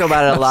 We Marc. talk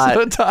about it a lot.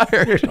 I'm so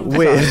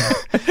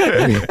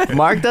tired.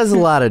 Marc does a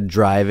lot of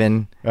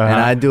driving,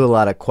 and I do a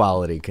lot of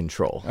quality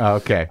control. Oh,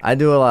 okay. I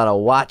do a lot of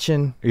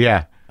watching.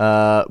 Yeah.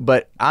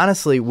 But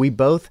honestly, we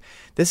both,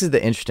 this is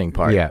the interesting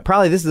part. Yeah.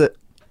 Probably this is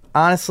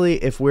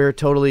honestly, if we're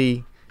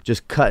totally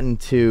just cutting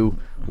to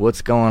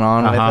what's going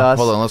on with us.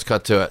 Hold on, let's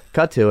cut to it.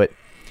 Cut to it.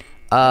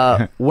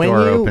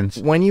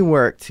 When you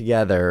work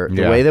together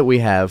the way that we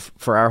have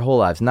for our whole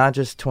lives, not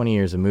just 20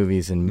 years of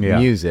movies and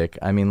music,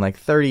 I mean like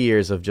 30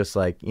 years of just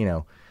like,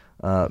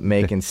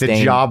 making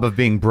the job of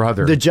being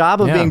brothers. The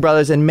job of being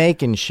brothers and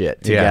making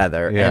shit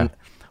together. Yeah. And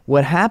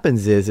what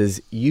happens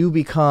is you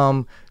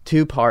become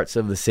two parts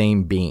of the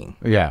same being.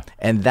 Yeah.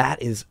 And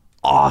that is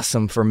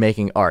awesome for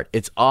making art.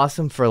 It's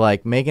awesome for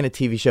like making a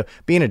TV show.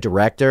 Being a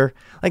director,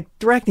 like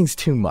directing's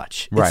too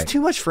much. Right. It's too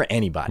much for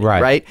anybody,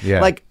 right? Right?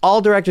 Yeah. Like all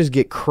directors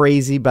get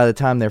crazy by the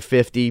time they're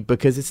 50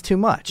 because it's too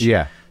much.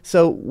 Yeah.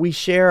 So we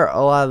share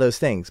a lot of those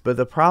things. But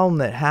the problem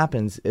that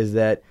happens is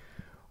that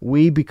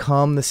we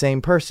become the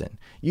same person.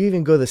 You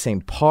even go to the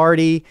same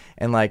party,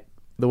 and like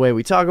the way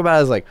we talk about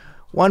it is like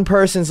one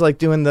person's like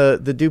doing the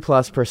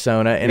Duplass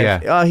persona, and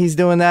if he's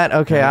doing that,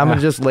 okay, I'm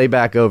gonna just lay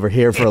back over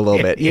here for a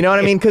little bit. You know what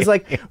I mean? Because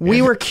like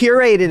we were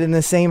curated in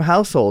the same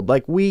household.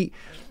 Like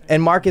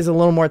and Marc is a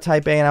little more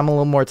type A and I'm a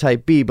little more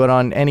type B, but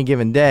on any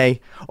given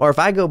day, or if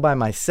I go by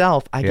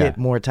myself, I get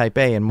more type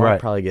A and Marc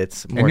probably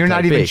gets more. And you're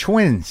not type even B.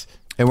 twins.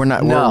 And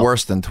we're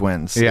worse than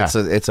twins. Yeah.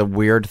 It's a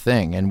weird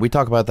thing, and we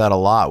talk about that a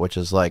lot, which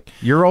is like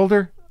you're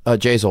older.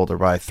 Jay's older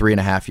by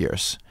 3.5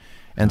 years,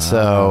 and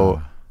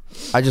so.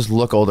 I just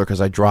look older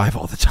because I drive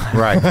all the time.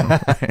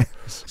 Right.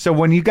 So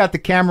when you got the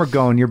camera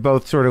going, you're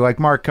both sort of like,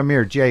 Marc, come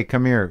here. Jay,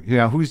 come here.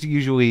 Who's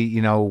usually,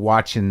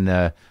 watching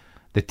the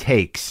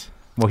takes?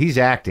 Well, he's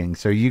acting,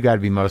 so you got to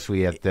be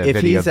mostly at the If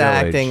video he's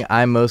village. acting,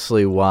 I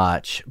mostly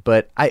watch.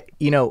 But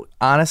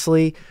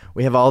honestly,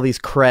 we have all these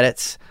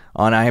credits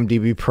on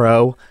IMDb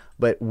Pro,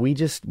 but we're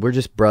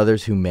just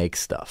brothers who make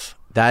stuff.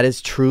 That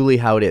is truly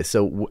how it is.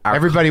 So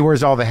everybody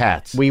wears all the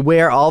hats. We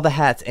wear all the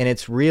hats, and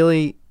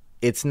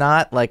it's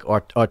not like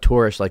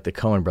auteurish like the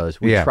Coen brothers.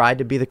 We tried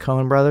to be the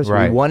Coen brothers.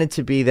 Right. We wanted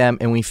to be them,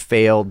 and we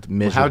failed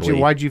miserably.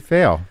 Why'd you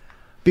fail?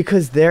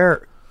 Because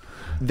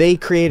they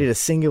created a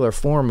singular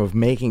form of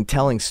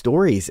telling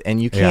stories,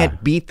 and you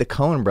can't beat the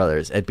Coen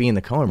brothers at being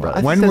the Coen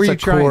brothers. When were you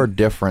core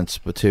difference,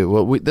 but too?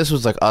 Well, this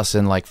was like us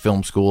in like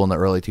film school in the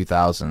early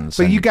 2000s.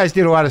 But you guys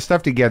did a lot of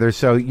stuff together,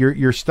 so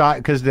your style,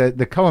 because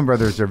the Coen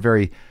brothers are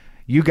very.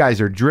 You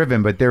guys are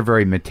driven, but they're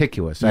very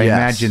meticulous. I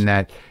imagine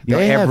that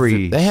they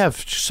have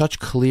such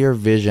clear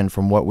vision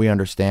from what we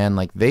understand.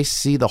 Like they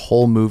see the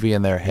whole movie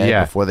in their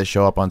head before they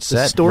show up on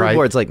set. The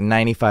storyboard's like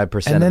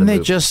 95%. And then of the they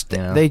movie, just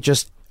they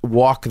just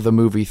walk the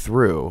movie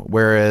through.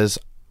 Whereas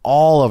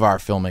all of our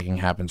filmmaking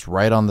happens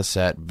right on the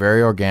set,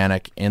 very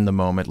organic, in the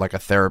moment, like a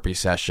therapy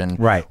session.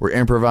 Right. We're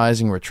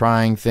improvising, we're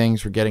trying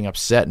things, we're getting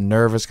upset and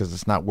nervous because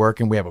it's not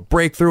working. We have a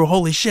breakthrough.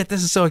 Holy shit,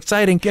 this is so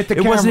exciting.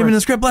 It wasn't even in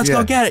the script. Let's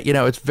go get it.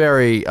 It's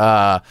very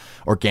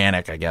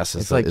organic, I guess.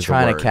 It's like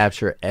trying to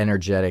capture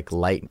energetic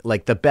light,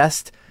 like the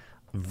best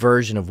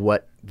version of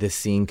what this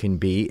scene can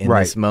be in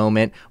this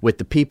moment with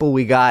the people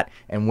we got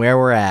and where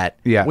we're at.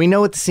 Yeah. We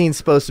know what the scene's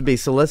supposed to be,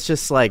 so let's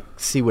just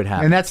see what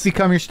happens. And that's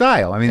become your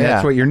style. I mean,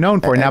 that's what you're known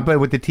for. Now, but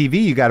with the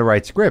TV, you got to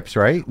write scripts,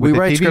 right? We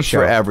write scripts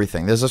for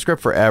everything. There's a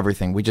script for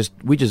everything. We just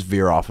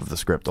veer off of the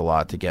script a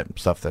lot to get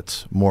stuff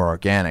that's more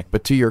organic.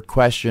 But to your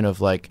question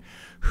of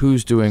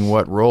who's doing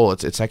what role,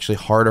 it's actually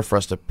harder for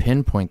us to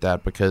pinpoint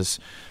that because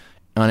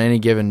on any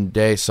given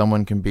day,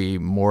 someone can be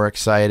more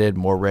excited,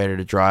 more ready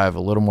to drive,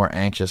 a little more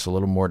anxious, a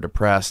little more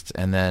depressed.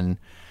 And then,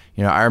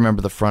 I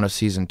remember the front of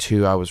season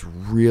 2, I was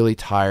really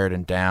tired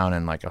and down.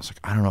 And I was like,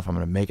 I don't know if I'm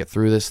going to make it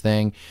through this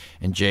thing.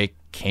 And Jake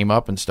came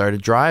up and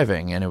started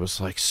driving. And it was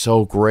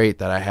so great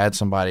that I had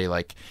somebody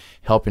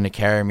helping to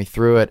carry me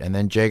through it. And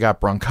then Jay got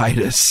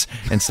bronchitis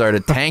and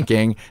started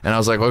tanking. And I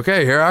was like,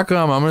 okay, here I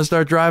come. I'm going to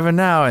start driving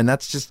now. And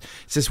that's it's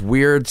this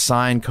weird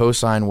sine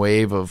cosine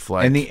wave of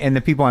And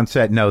the people on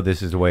set know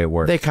this is the way it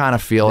works. They kind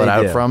of feel it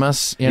out from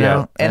us, you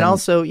know? And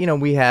also,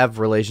 we have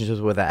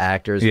relationships with the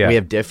actors. Yeah. We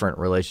have different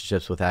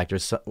relationships with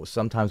actors.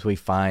 Sometimes we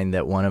find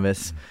that one of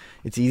us,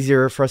 it's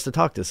easier for us to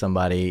talk to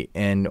somebody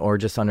or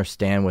just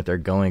understand what they're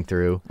going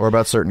through. Or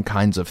about certain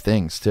kinds of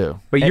things, too.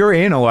 But you're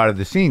in a lot of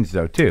the scenes,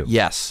 though, too.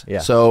 Yes. Yeah.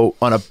 So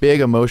on a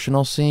big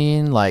emotional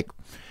scene, in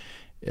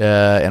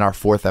our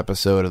 4th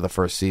episode of the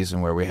first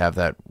season where we have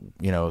that,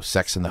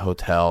 sex in the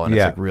hotel and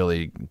it's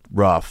really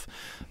rough,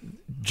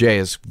 Jay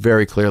is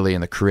very clearly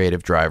in the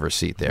creative driver's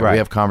seat there. Right. We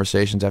have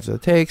conversations after the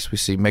takes.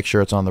 We make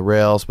sure it's on the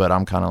rails, but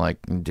I'm kind of like,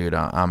 dude,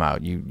 I'm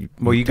out. You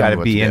got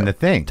to be in the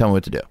thing. Tell me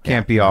what to do.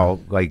 Can't be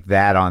all like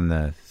that on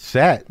the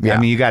set. Yeah. I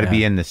mean, you got to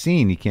be in the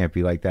scene. You can't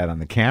be like that on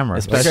the camera.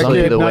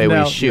 Especially the way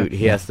we shoot.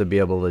 He has to be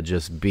able to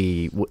just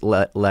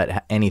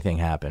let anything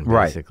happen,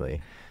 basically.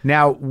 Right.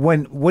 Now,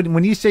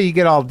 when you say you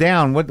get all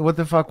down, what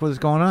the fuck was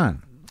going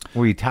on?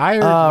 Were you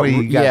tired?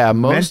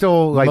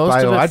 Mental,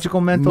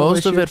 biological mental Most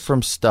issues? of it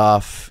from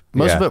stuff.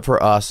 Most of it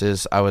for us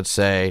is, I would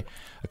say,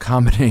 a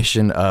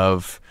combination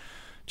of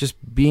just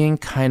being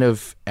kind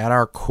of at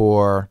our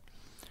core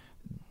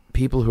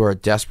people who are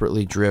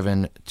desperately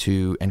driven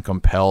to and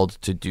compelled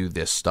to do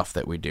this stuff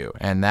that we do.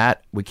 And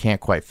that we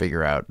can't quite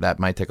figure out. That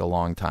might take a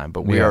long time.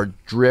 But we are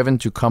driven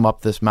to come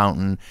up this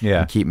mountain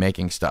and keep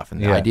making stuff.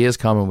 And the ideas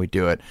come and we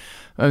do it.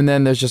 And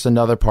then there's just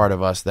another part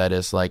of us that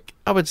is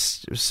I would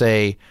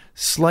say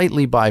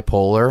slightly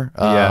bipolar.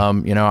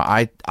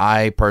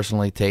 I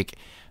personally take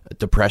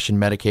depression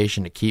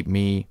medication to keep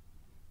me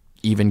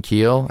even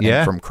keel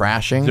and from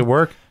crashing. Does it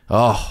work?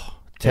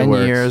 10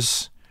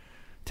 years.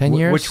 10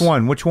 years?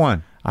 Which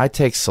one? I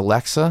take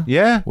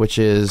Celexa, which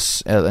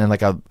is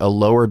a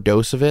lower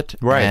dose of it.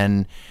 Right.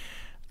 And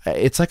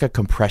it's like a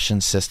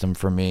compression system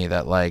for me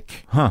that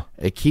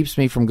it keeps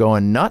me from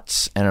going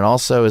nuts, and it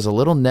also is a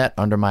little net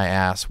under my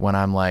ass when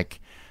I'm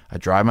I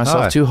drive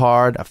myself too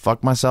hard, I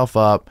fuck myself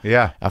up,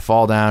 I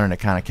fall down, and it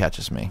kind of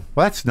catches me.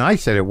 Well, that's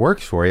nice that it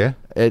works for you.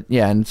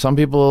 And some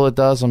people it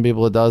does, some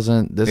people it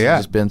doesn't. This has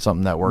just been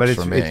something that works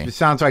for me. It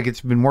sounds like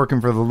it's been working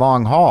for the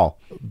long haul.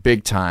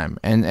 Big time.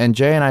 And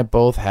Jay and I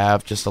both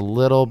have just a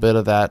little bit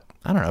of that.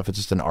 I don't know if it's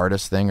just an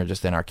artist thing or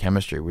just in our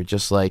chemistry. We're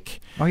just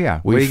what are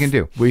you can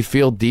do? We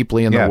feel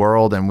deeply in the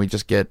world, and we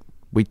just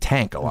we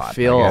tank a lot.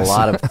 Feel a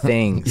lot of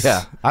things.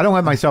 I don't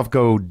let myself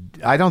go.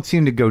 I don't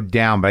seem to go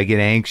down, but I get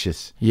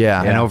anxious.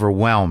 And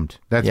overwhelmed.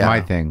 That's my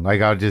thing.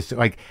 I'll just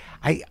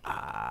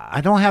I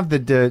don't have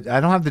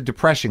the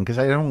depression because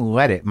I don't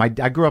let it.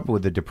 I grew up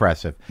with a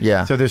depressive.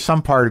 So there's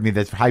some part of me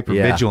that's hyper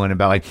vigilant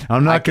about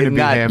I'm not going to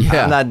be him.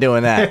 I'm not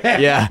doing that.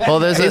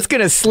 Well, it's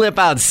going to slip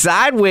out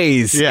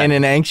sideways in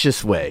an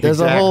anxious way.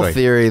 There's a whole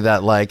theory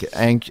that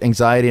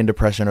anxiety and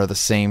depression are the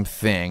same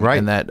thing, right?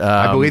 And that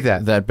I believe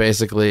that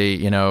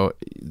basically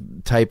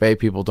type A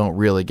people don't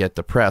really get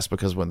depressed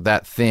because when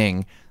that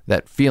feeling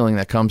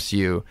that comes to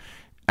you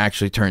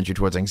actually turns you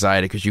towards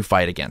anxiety because you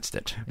fight against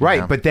it.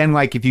 Right. But then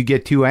if you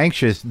get too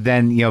anxious,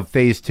 then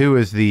phase 2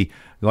 is the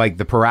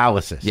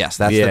paralysis. Yes,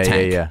 that's the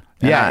tank.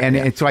 And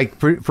it's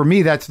for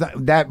me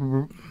that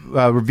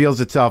reveals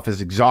itself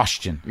as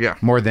exhaustion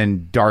more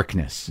than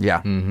darkness.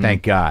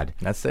 Thank God.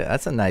 That's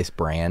a nice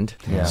brand.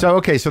 So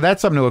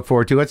that's something to look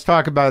forward to. Let's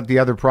talk about the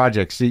other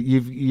projects.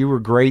 You were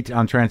great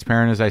on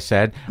Transparent, as I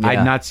said.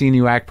 I'd not seen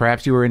you act.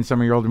 Perhaps you were in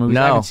some of your older movies.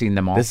 No, I haven't seen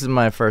them all. This is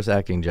my first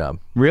acting job.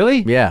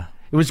 Really? Yeah.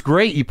 It was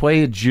great. You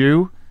play a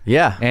Jew.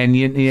 Yeah. And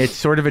it's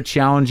sort of a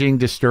challenging,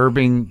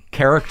 disturbing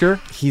character.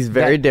 He's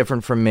very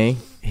different from me.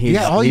 You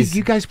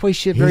guys play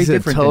shit very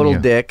different than you. He's a total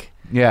dick.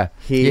 Yeah.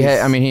 He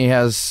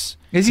has...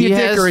 Is he a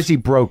dick or is he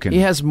broken?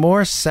 He has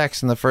more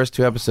sex in the first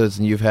 2 episodes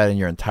than you've had in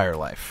your entire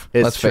life.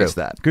 Let's face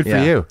that. Good for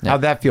you. Yeah.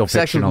 How'd that feel?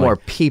 Sex with more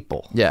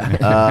people.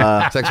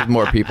 Yeah. Sex with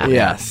more people.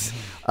 Yes.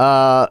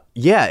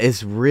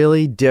 It's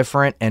really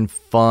different and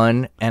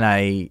fun,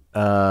 and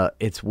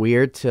it's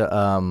weird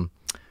to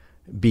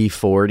be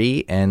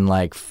 40 and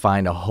like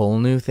find a whole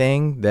new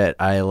thing that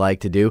I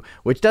like to do,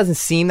 which doesn't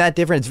seem that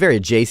different. It's very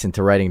adjacent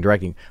to writing and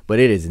directing, but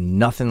it is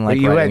nothing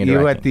like writing and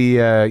directing.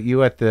 You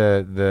let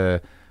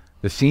the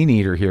scene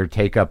eater here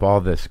take up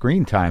all the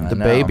screen time. The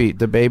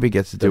baby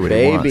gets to do what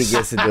he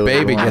wants. The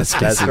baby gets to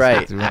do That's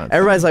right.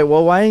 Everybody's like,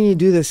 well, why didn't you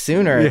do this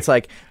sooner? It's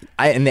like,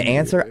 and the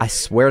answer, I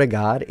swear to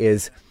God,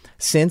 is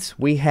since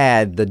we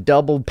had the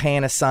double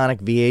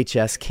Panasonic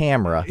VHS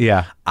camera,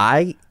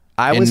 I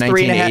was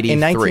 3.5 in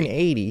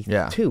 1980.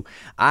 Yeah. Too.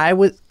 I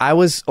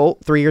was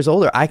 3 years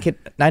older. I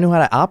knew how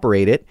to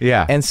operate it.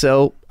 Yeah. And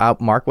so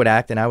Marc would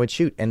act and I would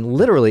shoot. And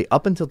literally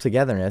up until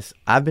Togetherness,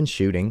 I've been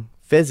shooting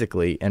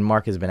physically, and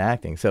Marc has been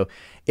acting. So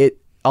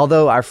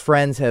although our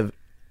friends have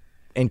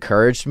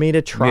encouraged me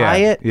to try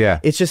it,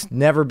 it's just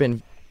never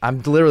been.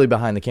 I'm literally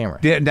behind the camera.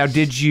 Now,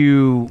 did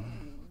you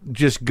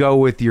just go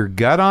with your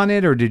gut on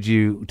it, or did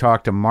you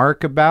talk to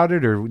Marc about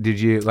it, or did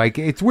you like?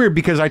 It's weird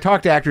because I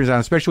talk to actors, and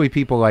especially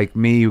people like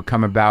me who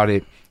come about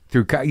it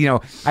through.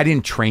 I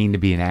didn't train to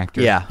be an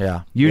actor.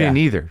 Yeah. You didn't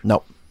either.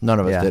 Nope. None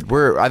of us did.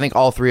 I think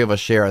all three of us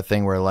share a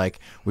thing where like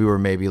we were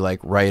maybe like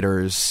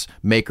writers,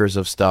 makers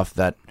of stuff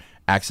that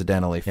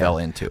accidentally fell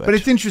into it. But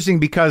it's interesting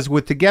because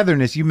with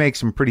Togetherness, you make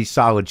some pretty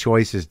solid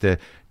choices to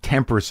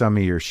temper some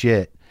of your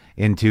shit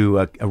into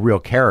a real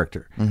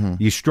character. Mm-hmm.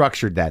 You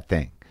structured that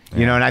thing.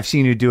 And I've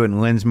seen you do it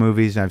in Lynn's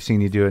movies, and I've seen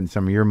you do it in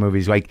some of your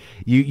movies. Like,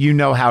 you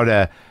know how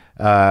to,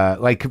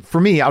 like, for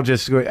me, I'll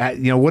just,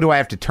 what do I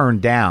have to turn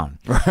down?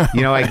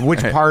 Like,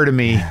 which part of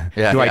me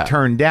do I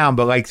turn down?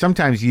 But, like,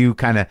 sometimes you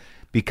kind of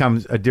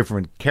becomes a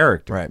different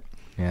character. Right.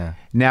 Yeah.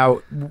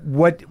 Now,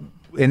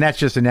 and that's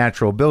just a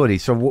natural ability.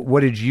 So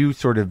what did you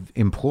sort of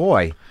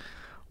employ?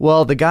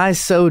 Well, the guy's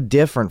so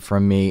different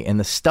from me, and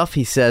the stuff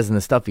he says and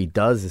the stuff he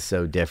does is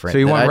so different. So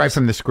you went right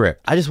from the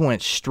script. I just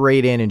went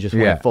straight in and just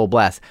went full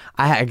blast.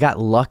 I got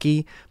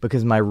lucky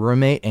because my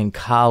roommate in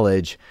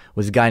college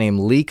was a guy named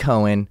Lee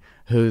Cohen,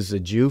 who's a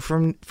Jew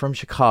from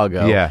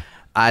Chicago. Yeah.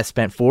 I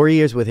spent 4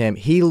 years with him.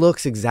 He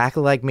looks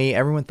exactly like me.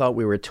 Everyone thought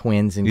we were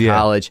twins in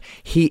college.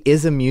 He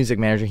is a music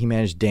manager. He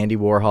managed Dandy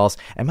Warhol's.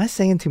 Am I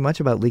saying too much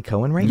about Lee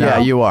Cohen right now? Yeah,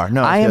 you are.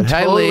 No, I am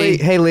totally.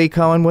 Hey, Lee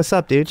Cohen, what's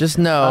up, dude? Just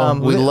know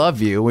we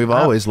love you. We've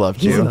always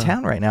loved you. He's in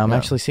town right now. I'm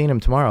actually seeing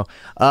him tomorrow.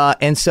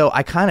 And so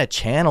I kind of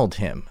channeled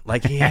him.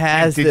 Like he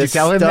has did this you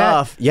tell him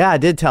stuff. that? Yeah, I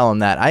did tell him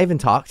that. I even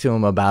talked to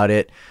him about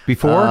it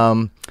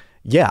before.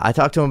 Yeah, I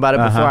talked to him about it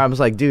before. I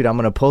was like, dude, I'm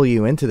going to pull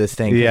you into this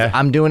thing. Yeah.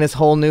 I'm doing this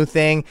whole new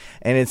thing,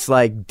 and it's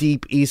like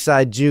deep East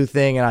Side Jew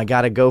thing, and I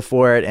got to go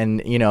for it.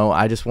 And,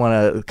 I just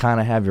want to kind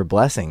of have your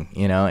blessing,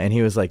 And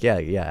he was like, yeah,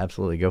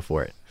 absolutely, go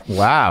for it.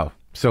 Wow.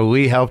 So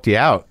Lee helped you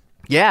out.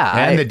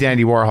 Yeah. And the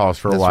Dandy Warhols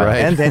for a while. Right.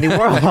 And Dandy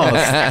Warhols.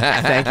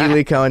 Thank you,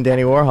 Lee Cohen,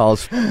 Dandy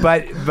Warhols.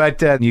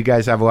 But you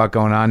guys have a lot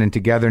going on, and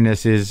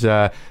Togetherness is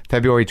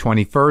February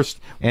 21st.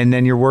 And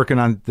then you're working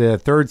on the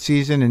third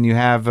season, and you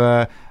have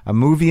a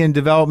movie in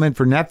development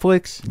for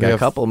Netflix. Got a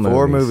couple movies.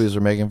 4 movies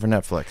we're making for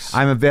Netflix.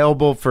 I'm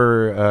available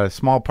for a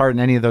small part in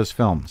any of those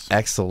films.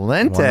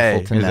 Excellent. Is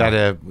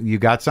that you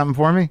got something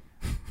for me?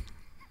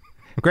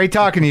 Great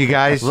talking to you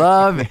guys.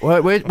 Love it.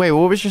 Wait,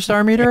 what was your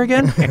star meter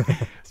again?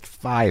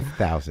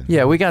 5,000.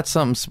 Yeah, we got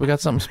something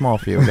small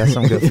for you. We got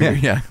something good for you.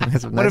 Yeah.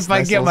 What if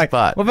I get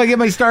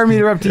my star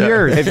meter up to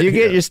yours? If you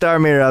get your star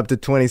meter up to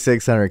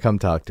 2,600, come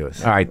talk to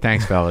us. All right,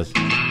 thanks, fellas.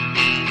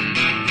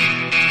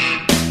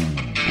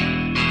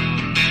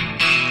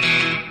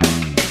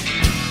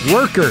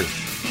 Workers.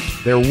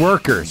 They're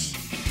workers.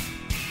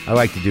 I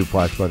like the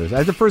Duplass brothers.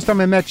 That's the first time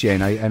I met Jay,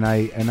 and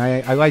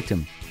I liked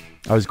him.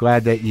 I was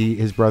glad that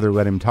his brother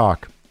let him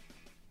talk.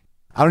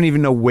 I don't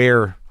even know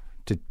where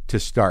to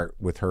start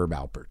with Herb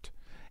Alpert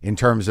in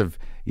terms of,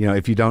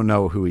 if you don't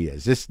know who he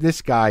is.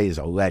 This guy is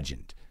a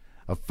legend,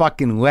 a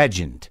fucking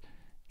legend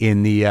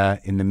in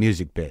the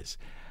music biz.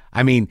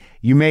 I mean,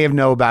 you may have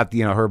known about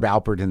Herb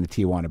Alpert and the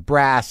Tijuana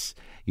Brass.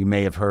 You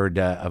may have heard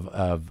of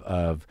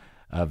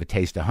A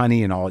Taste of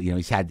Honey and all.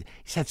 He's had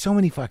so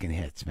many fucking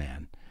hits,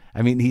 man.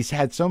 I mean, he's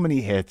had so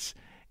many hits,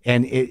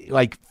 and it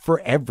like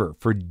forever,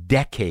 for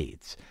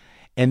decades.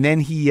 And then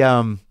he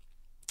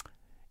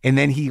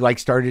like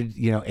started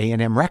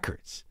A&M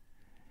Records,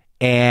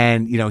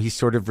 and he's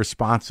sort of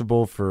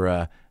responsible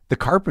for the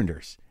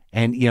Carpenters,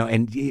 and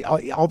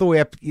all the way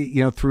up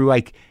through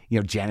like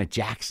Janet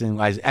Jackson.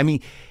 I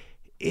mean,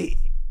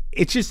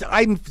 it's just,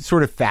 I'm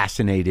sort of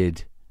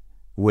fascinated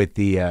with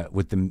the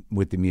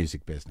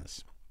music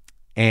business,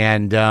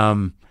 and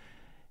I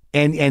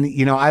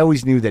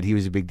always knew that he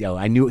was a big deal.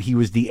 I knew he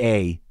was the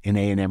A in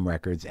A&M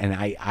Records, and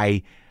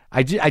I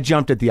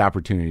jumped at the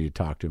opportunity to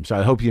talk to him. So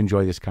I hope you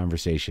enjoy this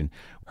conversation.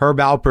 Herb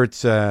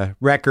Alpert's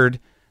record,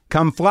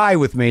 Come Fly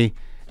With Me,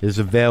 is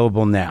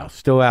available now.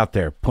 Still out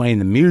there, playing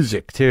the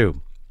music,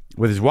 too,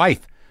 with his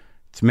wife.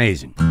 It's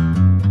amazing.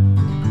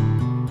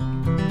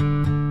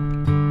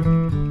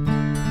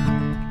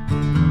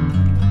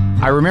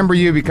 I remember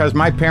you because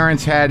my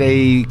parents had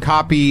a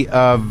copy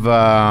of...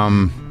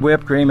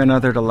 Whipped Cream and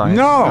Other Delights.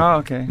 No. Oh,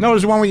 okay. No, it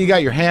was the one where you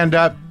got your hand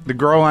up, the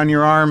girl on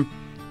your arm,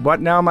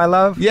 What now, my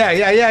love?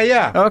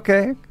 Yeah.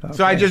 Okay.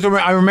 So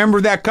I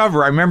remember that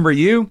cover. I remember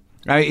you.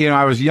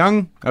 I was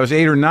young. I was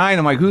 8 or 9.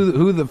 I'm like,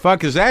 who the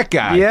fuck is that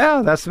guy?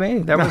 Yeah, that's me.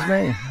 That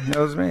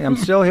was me. I'm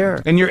still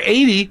here. And you're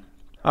 80.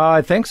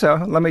 I think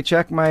so. Let me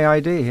check my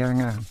ID.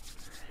 Hang on.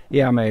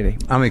 Yeah, I'm 80.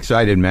 I'm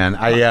excited, man.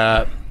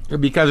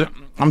 Because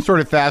I'm sort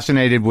of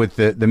fascinated with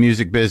the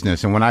music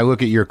business, and when I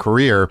look at your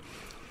career,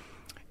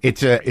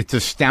 it's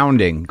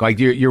astounding. Like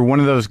you're one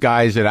of those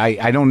guys that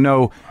I don't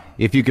know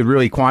if you could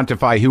really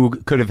quantify who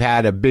could have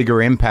had a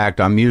bigger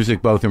impact on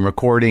music, both in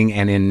recording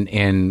and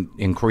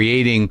in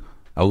creating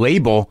a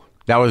label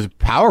that was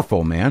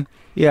powerful, man.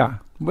 Yeah.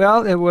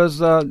 Well, it was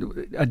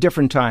a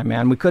different time,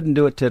 man. We couldn't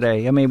do it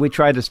today. I mean, if we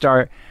tried to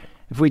start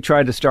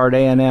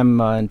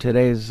A&M in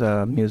today's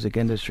music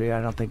industry,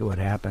 I don't think it would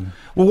happen.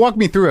 Well, walk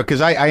me through it,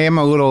 because I am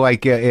a little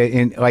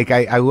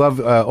I love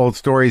old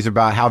stories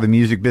about how the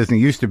music business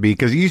used to be,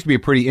 because it used to be a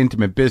pretty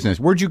intimate business.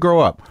 Where'd you grow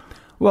up?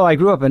 Well, I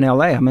grew up in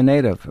L.A. I'm a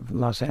native of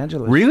Los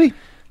Angeles. Really?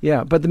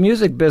 Yeah, but the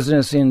music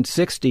business in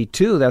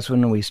 '62, that's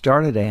when we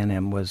started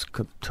A&M, was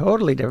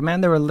totally different.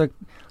 Man, there were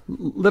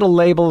little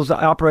labels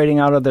operating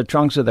out of the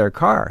trunks of their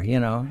car,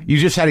 You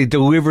just had to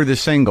deliver the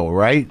single,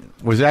 right?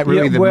 Was that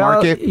really the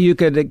market? You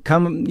could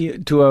come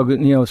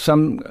to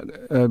some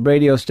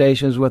radio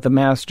stations with a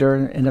master,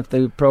 and if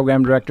the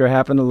program director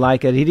happened to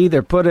like it, he'd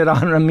either put it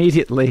on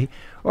immediately,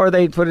 or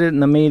they'd put it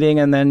in the meeting,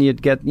 and then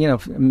you'd get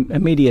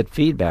immediate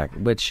feedback,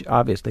 which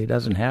obviously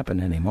doesn't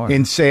happen anymore.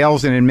 In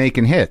sales and in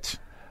making hits.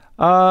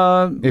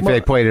 If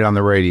they played it on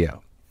the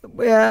radio.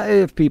 Yeah,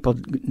 if people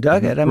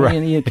dug it. I mean,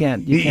 right. you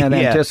can't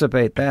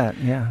anticipate that.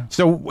 Yeah.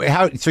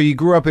 So you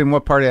grew up in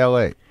what part of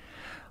L.A.?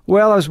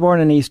 Well, I was born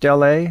in East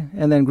L.A.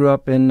 and then grew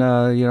up in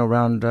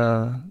around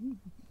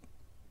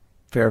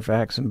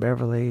Fairfax and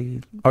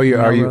Beverly. Are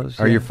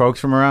your folks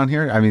from around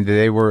here? I mean,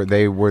 were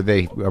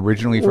they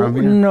originally from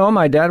here? No,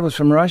 my dad was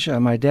from Russia.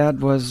 My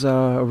dad was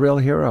a real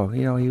hero.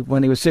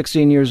 When he was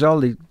 16 years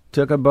old, he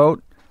took a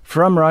boat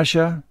from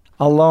Russia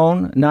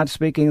alone, not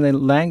speaking the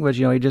language.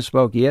 He just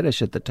spoke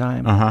Yiddish at the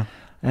time,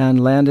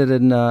 and landed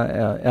in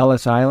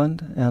Ellis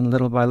Island, and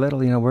little by little,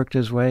 worked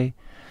his way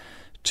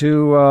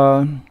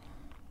to,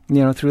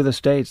 through the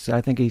States.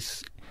 I think he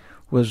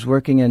was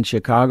working in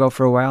Chicago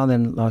for a while,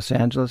 then Los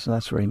Angeles, and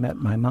that's where he met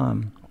my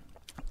mom.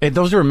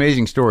 Those are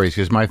amazing stories,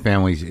 because my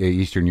family's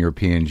Eastern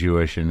European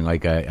Jewish, and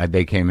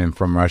they came in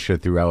from Russia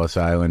through Ellis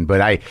Island.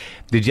 But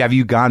have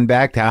you gone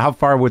back to how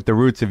far with the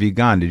roots have you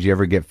gone? Did you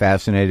ever get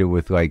fascinated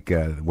with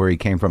where he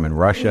came from in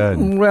Russia?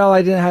 Well,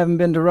 I haven't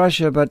been to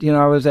Russia, but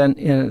I was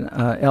in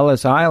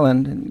Ellis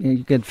Island. And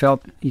you can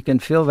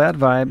feel that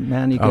vibe,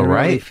 man. You can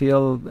really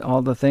feel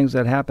all the things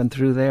that happened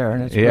through there,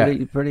 and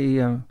it's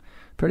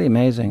pretty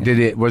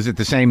amazing. Was it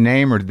the same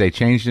name, or did they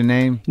change the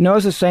name? No,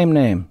 it's the same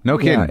name. No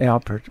kidding. Yeah,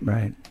 Alpert,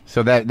 right.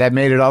 So that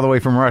made it all the way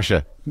from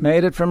Russia.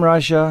 Made it from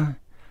Russia,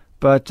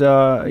 but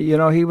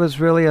he was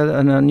really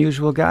an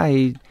unusual guy.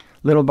 He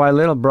little by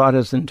little brought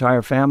his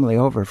entire family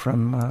over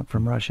from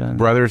Russia.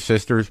 Brothers,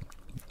 sisters.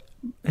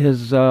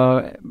 His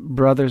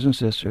brothers and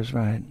sisters,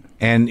 right.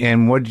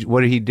 And what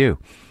did he do?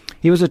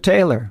 He was a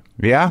tailor.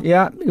 Yeah.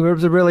 Yeah, he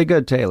was a really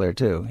good tailor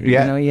too.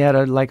 Yeah. He had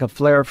a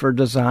flair for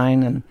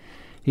design, and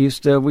we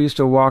used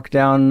to walk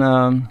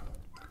down.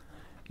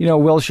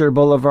 Wilshire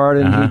Boulevard,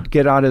 and he'd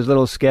get out his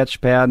little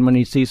sketch pad, and when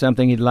he'd see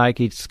something he'd like,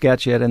 he'd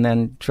sketch it and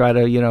then try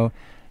to,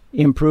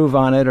 improve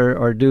on it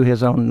or do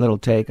his own little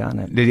take on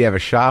it. Did he have a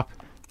shop?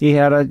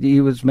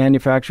 He was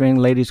manufacturing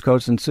ladies'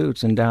 coats and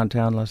suits in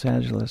downtown Los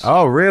Angeles.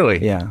 Oh,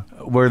 really? Yeah.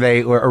 Were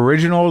they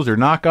originals or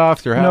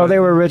knockoffs or how? No, they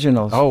were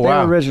originals. Oh, wow.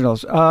 They were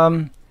originals.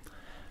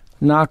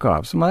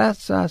 Knockoffs. Well,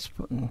 that's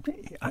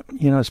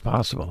it's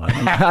possible.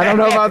 I don't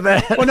know about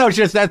that. Well, no, it's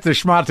just that's the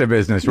schmata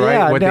business, right?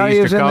 Yeah, what now they he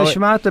used was to call in the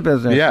schmata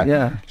business.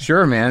 Yeah,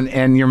 sure, man.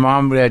 And your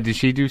mom, did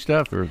she do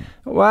stuff? Or?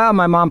 Well,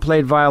 my mom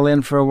played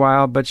violin for a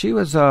while, but she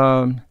was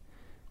a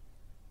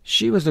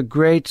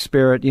great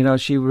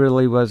spirit. She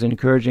really was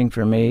encouraging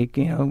for me.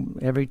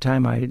 Every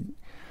time I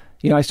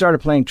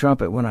started playing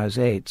trumpet when I was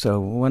 8.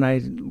 So when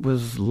I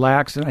was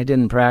lax and I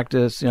didn't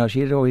practice,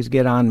 she'd always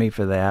get on me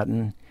for that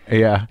and.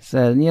 Yeah.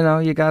 Said,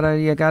 you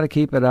gotta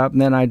keep it up.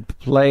 And then I'd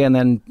play, and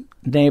then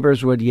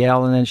neighbors would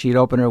yell, and then she'd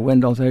open her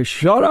window and say,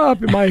 "Shut up!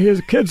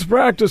 His kid's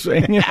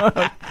practicing."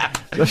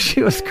 So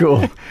she was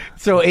cool.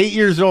 So 8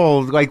 years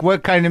old,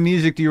 what kind of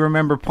music do you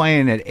remember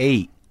playing at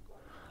 8?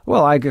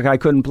 Well, I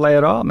couldn't play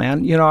at all,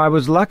 man. I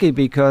was lucky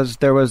because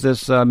there was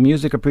this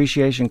music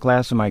appreciation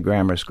class in my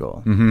grammar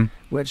school,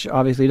 which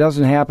obviously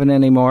doesn't happen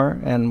anymore,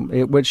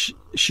 and which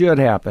should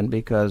happen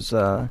because.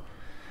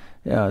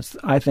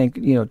 I think,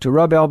 to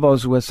rub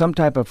elbows with some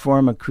type of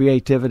form of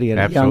creativity at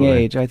Absolutely. a young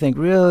age, I think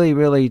really,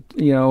 really,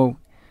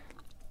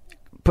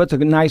 puts a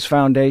nice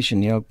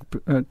foundation.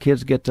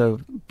 Kids get to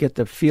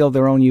feel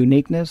their own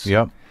uniqueness.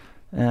 Yep.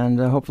 And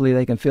hopefully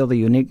they can feel the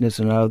uniqueness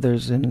in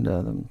others,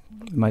 and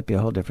it might be a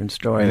whole different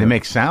story. And they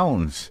make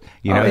sounds,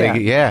 you know.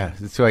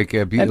 It's like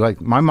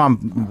like my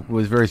mom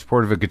was very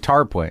supportive of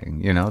guitar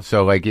playing, you know.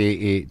 So like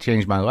it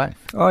changed my life.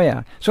 Oh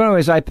yeah. So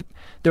anyways,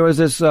 there was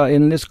this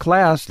in this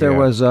class. There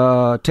was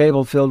a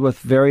table filled with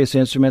various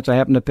instruments. I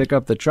happened to pick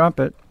up the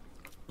trumpet.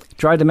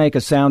 Tried to make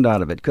a sound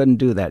out of it. Couldn't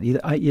do that.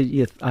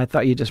 I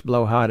thought you just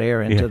blow hot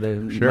air into the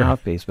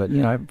mouthpiece, but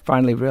I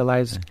finally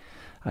realized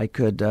I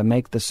could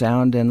make the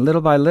sound, and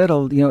little by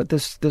little,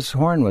 this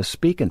horn was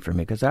speaking for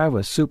me because I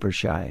was super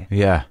shy.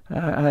 Yeah,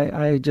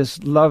 I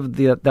just loved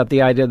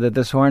the idea that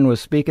this horn was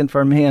speaking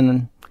for me,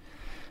 and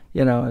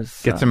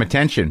get some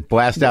attention,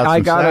 blast out. I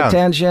some got sound.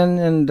 attention,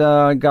 and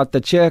got the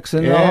chicks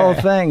and the whole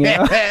thing.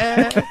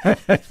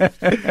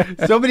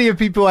 So many of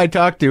people I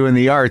talk to in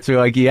the arts are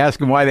like, you ask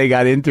them why they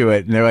got into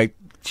it, and they're like,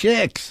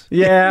 chicks.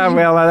 Yeah,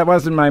 well, that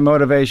wasn't my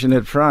motivation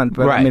at front,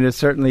 but I mean, it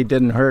certainly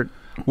didn't hurt.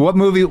 What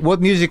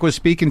music was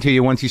speaking to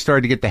you once you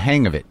started to get the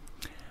hang of it?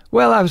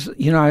 Well, I was,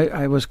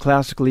 I was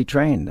classically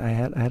trained. I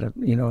had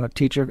a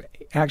teacher.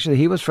 Actually,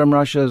 he was from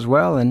Russia as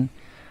well, and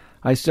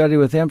I studied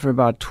with him for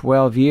about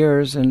 12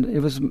 years, and it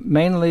was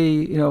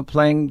mainly,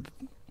 playing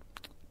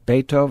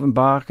Beethoven,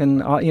 Bach, and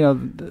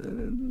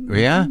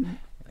yeah.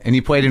 And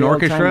you played in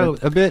orchestra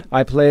a bit?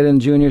 I played in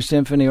junior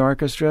symphony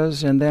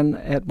orchestras, and then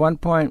at one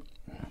point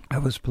I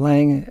was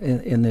playing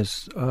in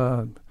this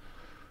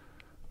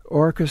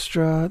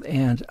orchestra,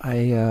 and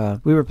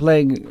we were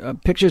playing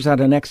pictures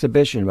at an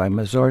exhibition by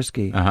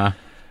Mussorgsky. Uh-huh.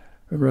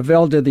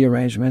 Ravel did the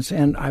arrangements,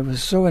 and I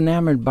was so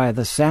enamored by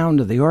the sound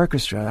of the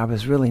orchestra. I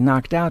was really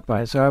knocked out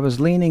by it. So I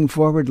was leaning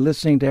forward,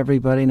 listening to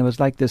everybody, and it was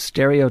like this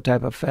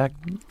stereotype effect.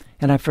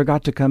 And I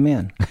forgot to come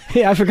in.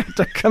 I forgot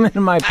to come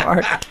into my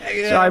part.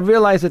 Yeah. So I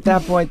realized at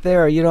that point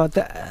there,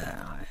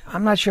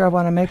 I'm not sure I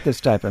want to make this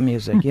type of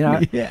music,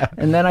 Yeah.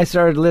 And then I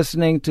started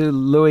listening to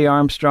Louis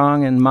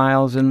Armstrong and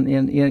Miles and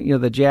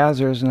the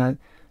jazzers, and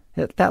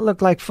that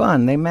looked like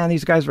fun.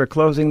 These guys were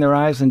closing their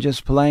eyes and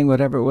just playing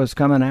whatever was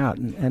coming out.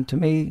 And to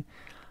me,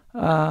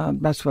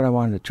 that's what I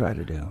wanted to try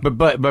to do.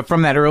 But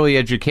from that early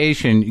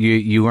education,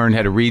 you learned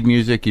how to read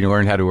music, you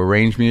learned how to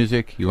arrange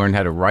music, you learned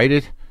how to write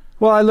it.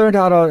 Well, I learned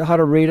how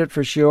to read it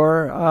for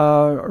sure.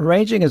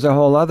 Arranging is a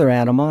whole other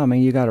animal. I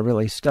mean, you got to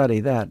really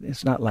study that.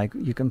 It's not like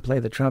you can play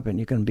the trumpet and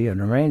you can be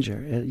an arranger.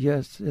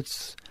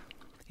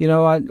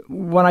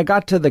 When I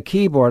got to the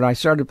keyboard, I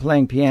started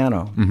playing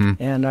piano,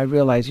 and I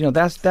realized,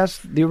 that's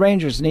the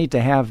arrangers need to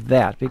have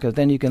that, because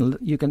then you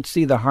can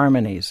see the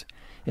harmonies.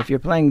 If you're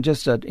playing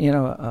just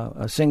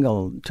a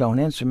single tone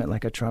instrument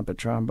like a trumpet,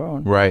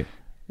 trombone, right?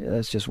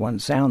 That's just one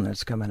sound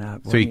that's coming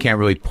out. So you can't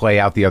really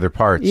play out the other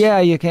parts. Yeah,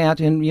 you can't.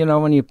 And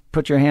when you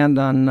put your hand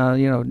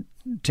on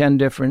 10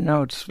 different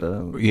notes,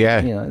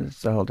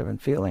 it's a whole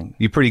different feeling.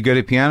 You pretty good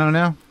at piano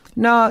now?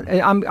 No,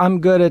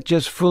 I'm good at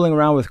just fooling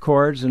around with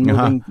chords and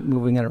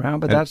moving it around.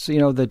 But that's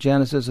the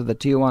genesis of the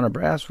Tijuana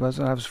Brass was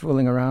I was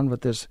fooling around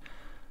with this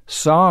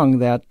song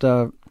that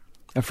a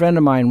friend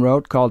of mine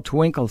wrote called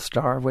Twinkle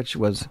Star, which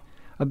was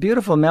a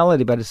beautiful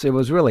melody, but it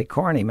was really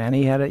corny, man.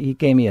 He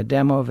gave me a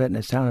demo of it, and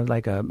it sounded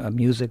like a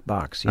music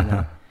box,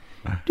 do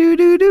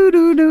do do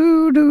do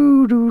do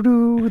do do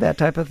do, that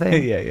type of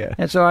thing. Yeah.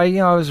 And so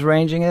I was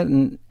arranging it,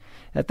 and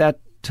at that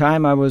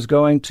time I was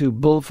going to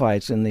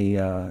bullfights in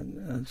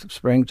the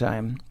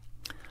springtime.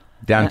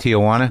 Down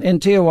Tijuana? In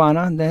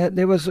Tijuana,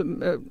 there was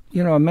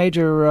a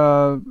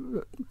major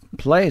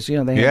place. They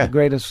had the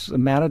greatest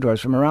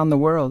matadors from around the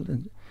world.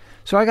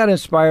 So I got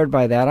inspired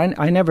by that.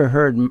 I never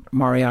heard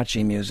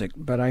mariachi music,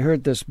 but I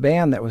heard this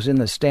band that was in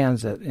the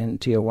stands in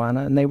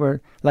Tijuana, and they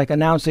were like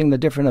announcing the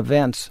different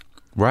events.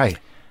 Right.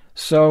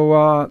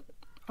 So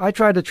I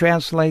tried to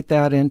translate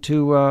that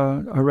into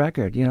a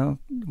record.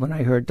 When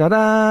I heard da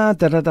da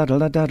da da da da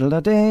da da da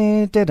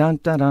da da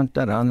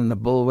da da, and the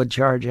bull would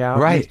charge out.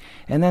 Right.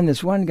 And then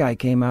this one guy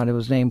came out. It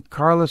was named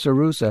Carlos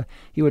Arusa.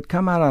 He would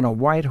come out on a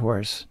white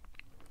horse.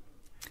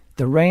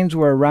 The reins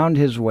were around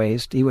his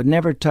waist. He would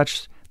never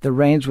touch the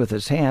reins with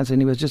his hands,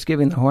 and he was just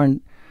giving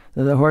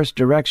the horse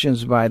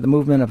directions by the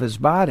movement of his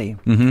body.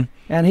 Mm-hmm.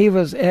 And it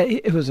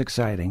was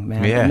exciting,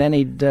 man. Yeah. And then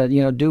he'd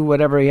do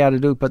whatever he had to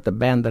do, put the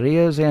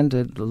banderillas in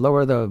to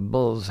lower the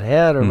bull's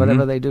head or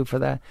whatever they do for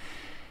that.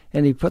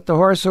 And he put the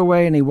horse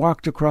away, and he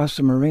walked across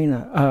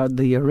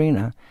the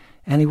arena,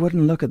 and he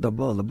wouldn't look at the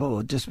bull. The bull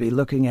would just be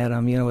looking at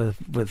him,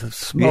 with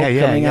smoke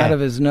coming out of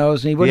his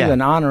nose, and he wouldn't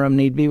even honor him.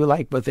 And he'd be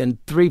like within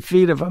 3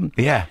 feet of him,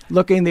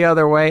 looking the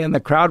other way, and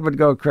the crowd would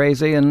go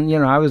crazy. And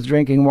I was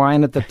drinking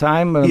wine at the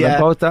time, the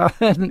bota,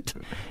 and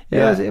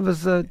it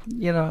was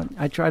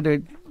I tried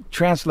to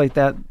translate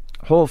that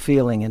whole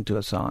feeling into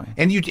a song.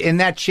 And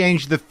that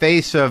changed the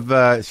face of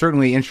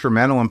certainly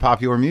instrumental and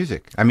popular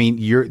music. I mean,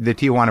 the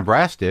Tijuana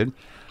Brass did.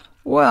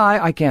 Well,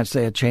 I can't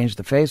say it changed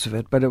the face of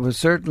it, but it was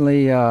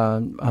certainly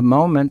a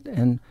moment,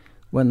 and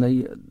when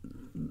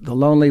the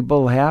Lonely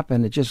Bull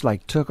happened, it just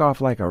took off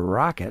like a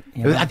rocket.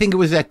 I think it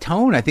was that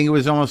tone. I think it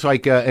was almost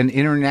like an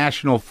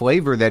international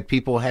flavor that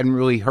people hadn't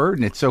really heard,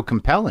 and it's so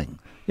compelling.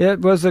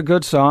 It was a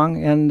good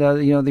song, and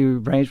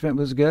the arrangement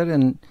was good,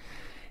 and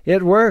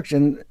it worked.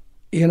 And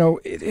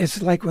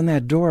it's like when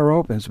that door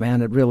opens,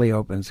 man, it really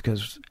opens,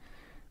 because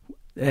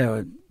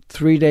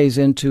 3 days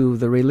into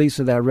the release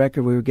of that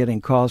record, we were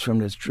getting calls from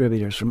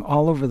distributors from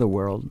all over the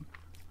world.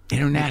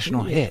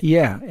 International hit.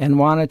 Yeah, and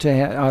wanted to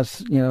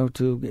us,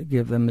 to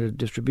give them the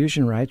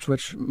distribution rights,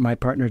 which my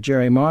partner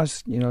Jerry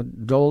Moss,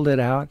 doled it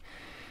out.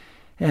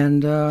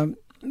 And the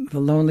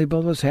Lonely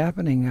Bull was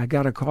happening. I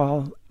got a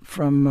call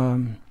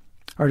from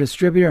our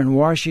distributor in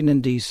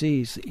Washington,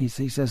 D.C. He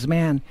says,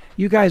 man,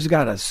 you guys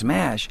got a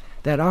smash.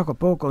 That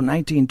Acapulco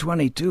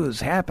 1922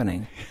 is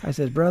happening. I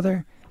said,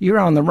 brother, you're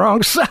on the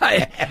wrong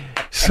side.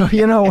 So,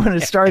 when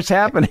it starts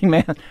happening,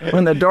 man,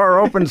 when the door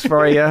opens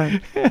for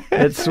you,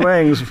 it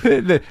swings.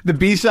 The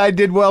B-side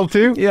did well,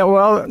 too? Yeah,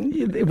 well,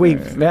 we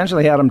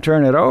eventually had them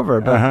turn it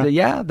over. But,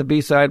 the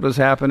B-side was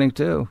happening,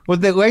 too. Well,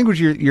 the language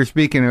you're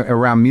speaking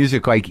around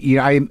music, like,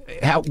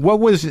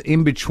 what was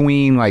in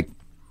between, like,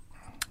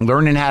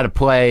 learning how to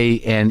play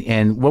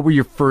and what were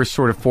your first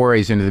sort of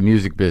forays into the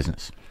music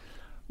business?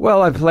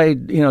 Well, I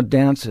played,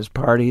 dances,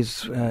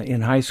 parties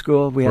in high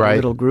school. We had a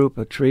little group,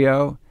 a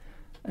trio.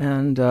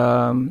 And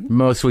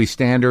mostly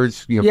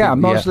standards.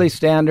 Mostly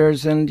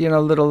standards, and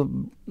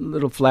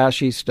little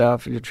flashy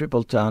stuff. Your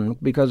triple ton,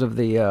 because of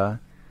the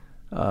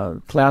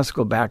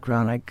classical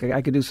background.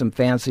 I could do some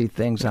fancy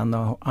things on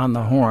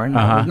the horn. It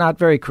was not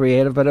very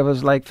creative, but it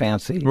was like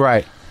fancy.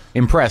 Right,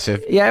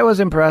 impressive. Yeah, it was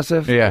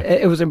impressive. Yeah,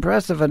 it was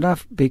impressive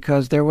enough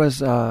because there was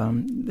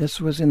this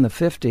was in the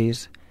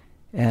 50s.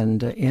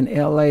 And in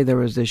L.A., there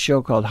was this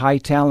show called High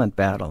Talent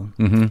Battle,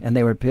 and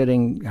they were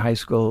pitting high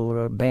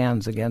school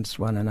bands against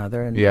one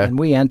another. And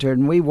we entered,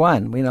 and we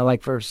won.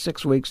 Like for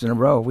 6 weeks in a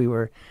row, we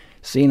were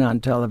seen on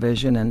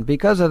television. And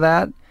because of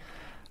that,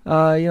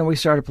 we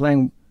started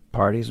playing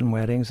parties and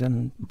weddings.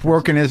 And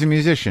working as a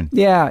musician.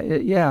 Yeah,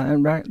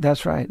 and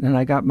that's right. And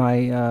I got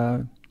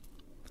my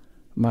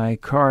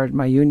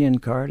my union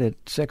card at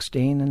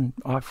 16, and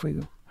off we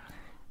go.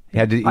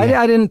 I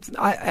didn't.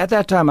 At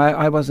that time,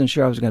 I wasn't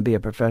sure I was going to be a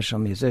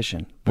professional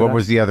musician. What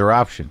was the other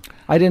option?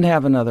 I didn't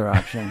have another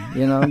option.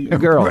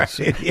 Girls.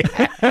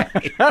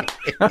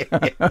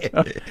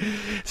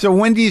 So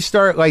when do you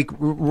start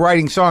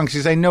writing songs?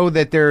 Because I know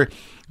that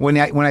when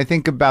I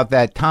think about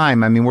that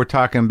time, I mean, we're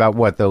talking about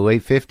what, the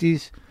late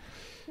 50s?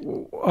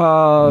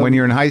 When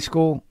you're in high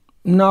school.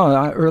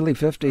 No, early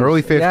 50s.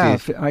 Early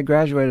 50s. Yeah, I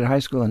graduated high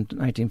school in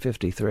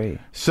 1953.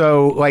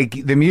 So,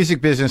 the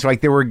music business,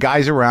 there were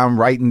guys around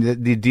writing.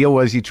 The deal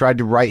was you tried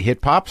to write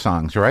hip hop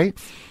songs, right?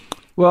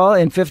 Well,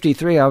 in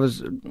 53, I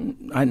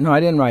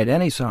didn't write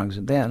any songs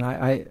then.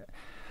 I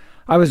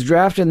was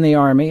drafted in the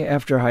Army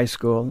after high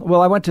school. Well,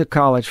 I went to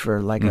college for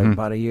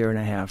about a year and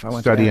a half.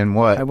 Studying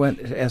what? I went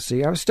to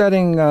SC. I was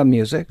studying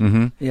music.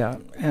 Yeah,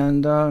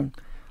 and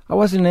I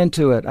wasn't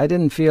into it. I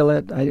didn't feel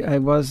it. I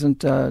wasn't.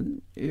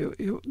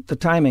 The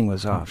timing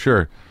was off.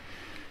 Sure.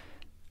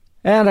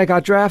 And I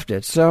got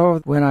drafted.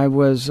 So when I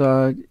was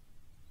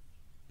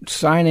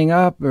signing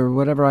up or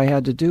whatever I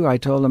had to do, I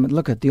told them,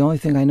 "Look, the only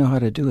thing I know how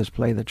to do is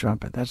play the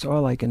trumpet. That's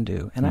all I can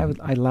do." And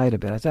I lied a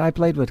bit. I said, "I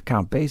played with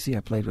Count Basie. I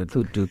played with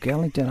Duke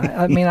Ellington.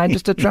 I'm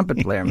just a trumpet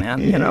player,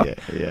 man.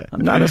 Yeah.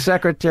 I'm not a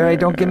secretary.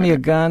 Don't give me a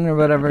gun or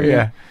whatever."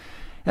 Yeah.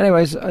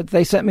 Anyways,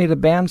 they sent me to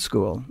band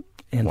school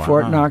in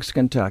Fort Knox,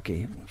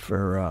 Kentucky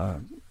for,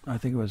 I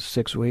think it was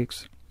 6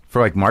 weeks.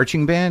 For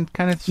marching band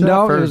kind of stuff?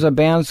 No, it was a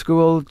band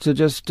school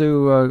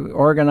to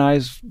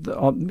organize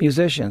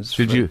musicians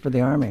for the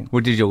Army.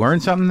 Well, did you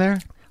learn something there?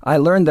 I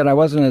learned that I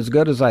wasn't as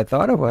good as I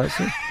thought I was.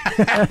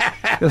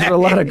 There's a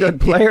lot of good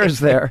players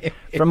there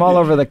from all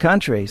over the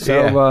country.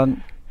 So,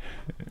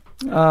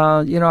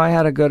 I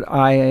had a good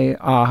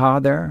aha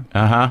there.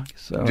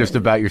 So, just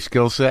about your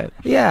skill set?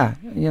 Yeah.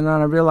 And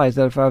I realized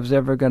that if I was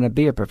ever going to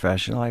be a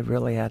professional, I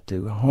really had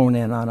to hone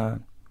in on a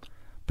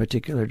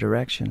particular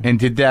direction. And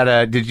did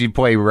you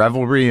play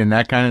revelry and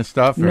that kind of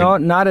stuff? Or? No,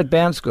 not at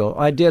band school.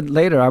 I did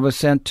later. I was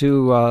sent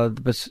to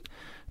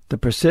the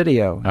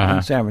Presidio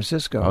in San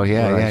Francisco. Oh,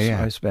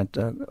 yeah. I spent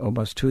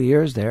almost 2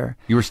 years there.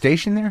 You were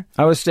stationed there?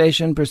 I was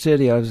stationed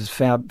Presidio. It was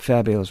a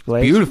fabulous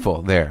place.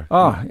 Beautiful there.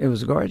 Oh, it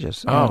was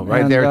gorgeous. Oh,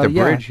 right there at the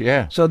bridge,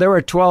 yeah. So there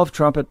were 12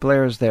 trumpet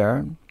players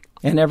there,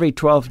 and every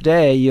 12th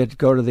day you'd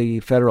go to the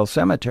Federal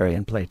Cemetery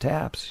and play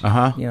taps.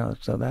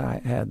 So that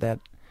I had that.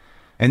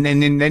 And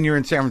then you're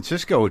in San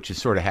Francisco, which is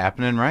sort of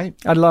happening, right?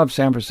 I love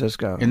San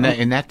Francisco. In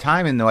that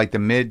time, in the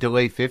mid to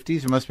late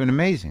 50s, it must have been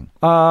amazing.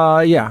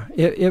 Yeah,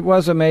 it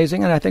was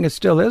amazing, and I think it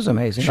still is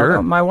amazing. Sure.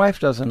 Although my wife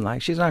doesn't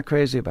she's not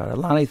crazy about it.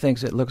 Lonnie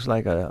thinks it looks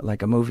like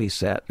a movie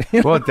set.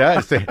 Well, it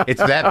does.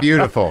 It's that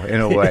beautiful in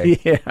a way.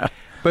 Yeah.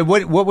 But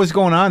what was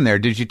going on there?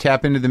 Did you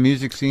tap into the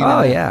music scene?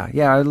 Oh, yeah.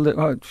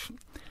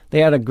 They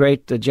had a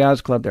great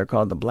jazz club there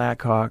called the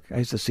Black Hawk. I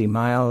used to see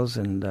Miles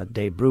and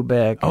Dave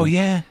Brubeck. Oh,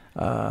 yeah.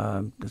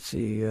 Let's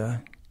see,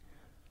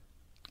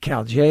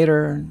 Cal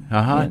Jader.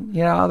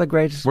 All the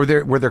greatest. Were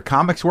there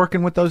comics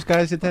working with those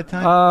guys at that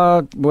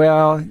time?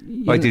 Well,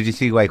 did you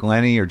see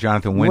Lenny or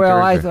Jonathan Winters?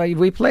 Well, I thought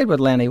we played with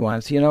Lenny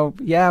once. This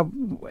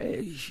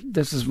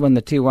is when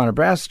the Tijuana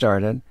Brass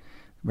started.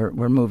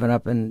 We're moving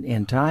up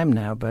in time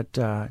now, but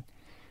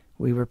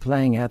we were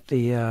playing at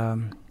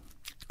the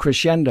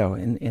Crescendo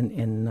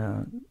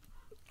in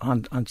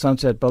on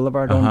Sunset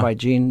Boulevard, owned by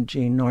Gene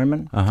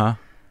Norman.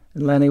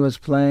 Lenny was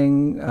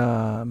playing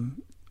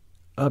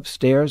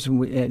upstairs,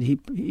 and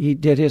he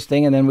did his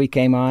thing, and then we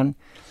came on.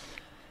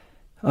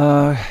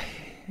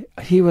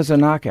 He was a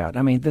knockout.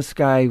 I mean, this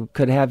guy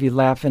could have you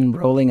laughing,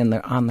 rolling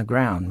on the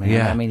ground, man.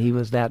 Yeah. I mean, he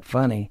was that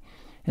funny.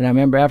 And I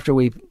remember after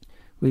we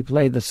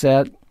played the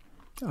set,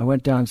 I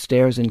went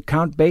downstairs, and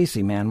Count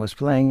Basie, man, was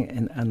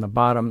playing in the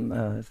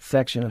bottom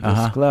section of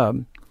this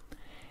club.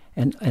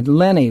 And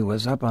Lenny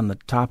was up on the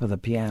top of the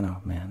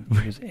piano, man.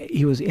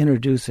 He was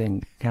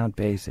introducing Count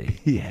Basie.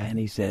 Yeah. And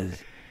he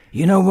says,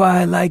 "You know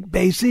why I like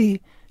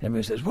Basie?" And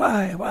everybody says,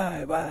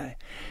 why?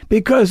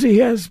 Because he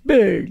has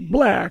big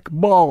black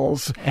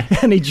balls.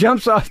 And he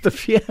jumps off the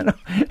piano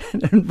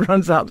and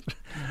runs out.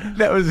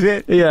 That was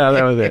it? Yeah,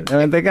 that was it. I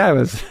mean, the guy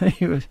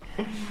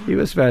he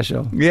was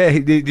special. Yeah,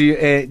 did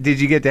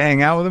you get to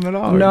hang out with him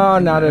at all? No,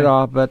 not at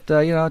all. But,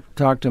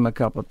 talked to him a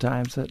couple of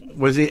times.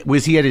 Was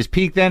he at his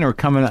peak then or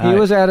coming? He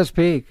was at his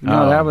peak.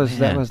 No, that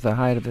was the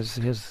height of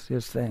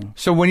his thing.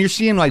 So when you're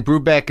seeing like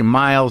Brubeck and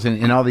Miles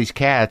and all these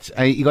cats,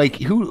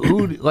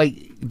 who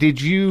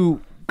did you...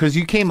 Because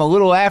you came a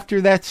little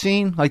after that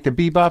scene, like the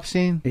bebop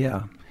scene?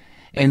 Yeah.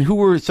 And who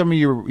were some of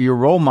your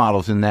role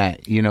models in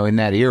that, in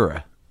that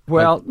era?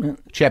 Well...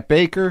 Chet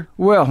Baker?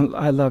 Well,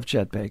 I love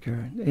Chet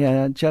Baker.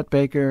 Yeah, Chet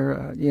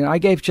Baker, I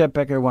gave Chet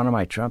Baker one of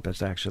my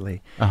trumpets,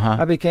 actually.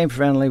 I became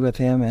friendly with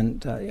him,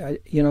 and,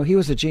 he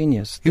was a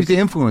genius. He was the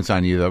influence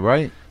on you, though,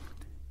 right?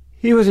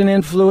 He was an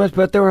influence,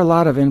 but there were a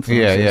lot of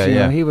influences.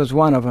 Yeah. He was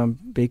one of them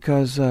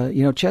because,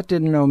 Chet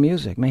didn't know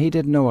music. Man, he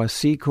didn't know a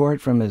C chord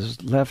from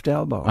his left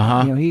elbow.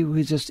 He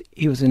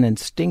was an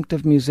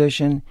instinctive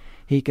musician.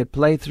 He could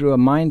play through a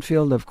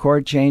minefield of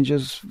chord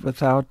changes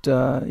without,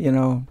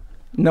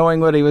 knowing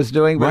what he was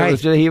doing,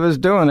 but he was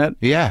doing it.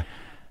 Yeah.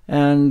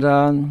 And...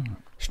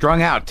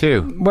 strung out,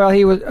 too. Well,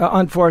 he was,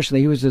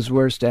 unfortunately, he was his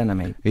worst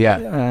enemy. Yeah.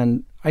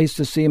 And I used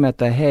to see him at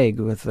The Hague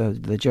with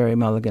the Jerry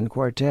Mulligan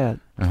Quartet.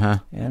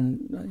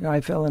 And I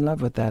fell in love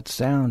with that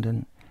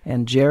sound,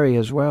 and Jerry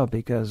as well,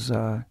 because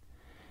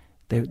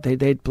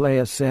they'd play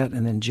a set,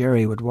 and then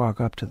Jerry would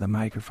walk up to the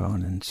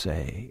microphone and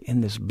say,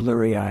 in this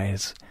blurry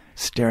eyes,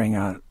 staring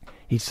out,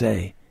 he'd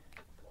say,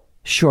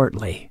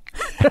 "Shortly."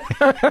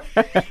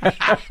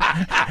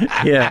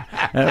 Yeah,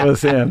 that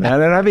was him.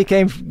 And then I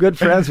became good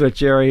friends with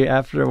Jerry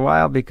after a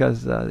while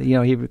because,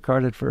 he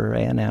recorded for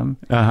A&M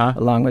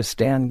along with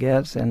Stan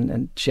Getz,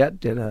 and Chet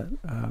did a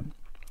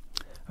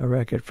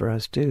record for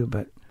us too.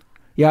 But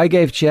yeah, I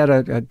gave Chet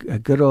a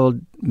good old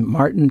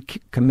Martin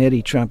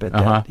committee trumpet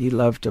that he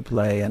loved to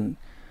play, and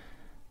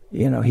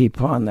he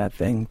pawned that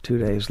thing 2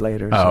 days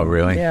later. Oh,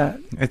 really? Yeah.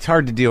 It's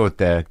hard to deal with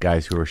the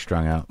guys who are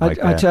strung out like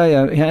that. I tell you,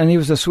 and he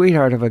was a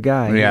sweetheart of a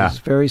guy. Yeah. He was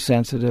very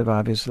sensitive,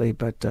 obviously,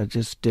 but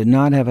just did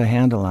not have a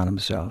handle on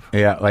himself.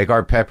 Yeah, like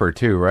Art Pepper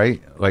too,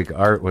 right? Like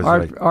Art was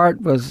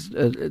Art was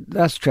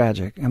that's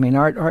tragic. I mean,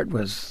 Art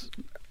was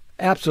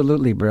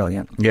absolutely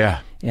brilliant. Yeah.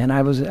 And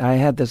I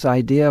had this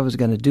idea I was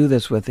going to do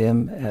this with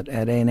him at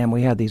A&M.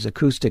 We had these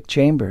acoustic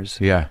chambers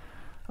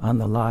on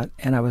the lot,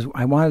 and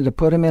I wanted to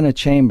put him in a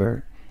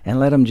chamber and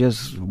let him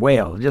just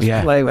wail,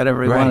 play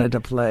whatever he wanted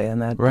to play.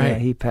 And that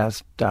he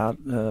passed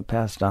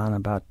on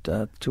about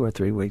 2 or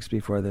 3 weeks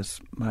before this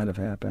might have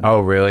happened.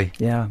 Oh, really?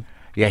 Yeah.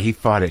 Yeah, he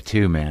fought it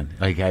too, man.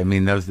 Like, I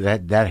mean,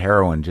 that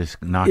heroin just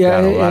knocked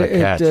out a lot of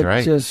cats,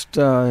 right?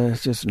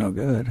 It's just no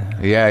good.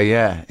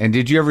 Yeah. And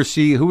did you ever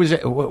see who was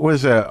it? What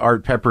was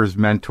Art Pepper's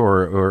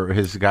mentor or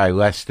his guy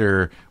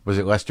Lester? Was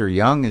it Lester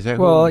Young? Is that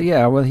well?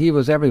 Yeah. Well, he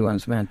was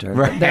everyone's mentor.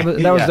 Right. That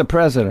was the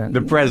president.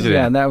 The president.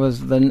 Yeah, that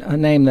was a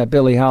name that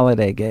Billie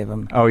Holiday gave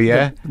him. Oh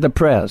yeah. The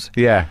Prez.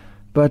 Yeah.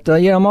 But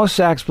most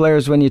sax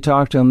players, when you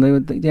talk to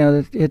them,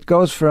 it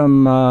goes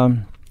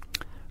from.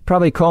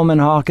 Probably Coleman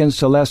Hawkins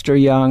to Lester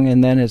Young,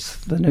 and then it's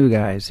the new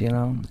guys,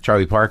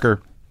 Charlie Parker?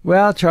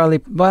 Well, Charlie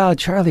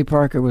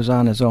Parker was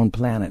on his own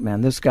planet, man.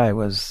 This guy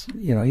was,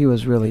 he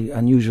was really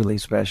unusually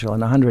special.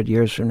 And 100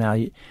 years from now,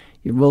 you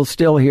will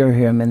still hear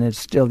him, and it's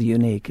still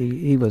unique.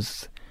 He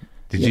was...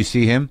 Did you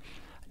see him?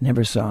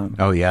 Never saw him.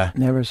 Oh, yeah?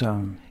 Never saw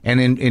him. And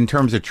in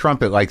terms of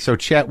trumpet, so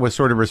Chet was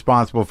sort of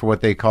responsible for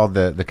what they called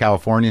the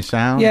California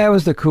sound? Yeah, it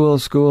was the cool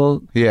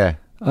school. Yeah.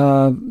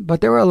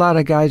 But there were a lot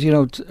of guys,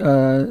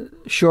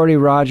 Shorty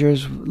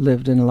Rogers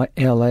lived in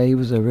L.A.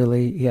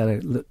 He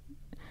had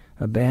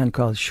a band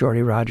called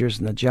Shorty Rogers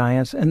and the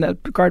Giants, and that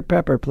Art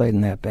Pepper played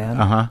in that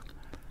band.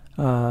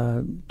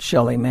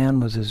 Shelly Mann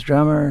was his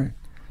drummer.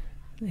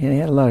 He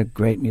had a lot of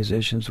great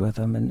musicians with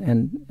him,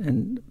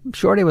 and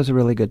Shorty was a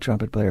really good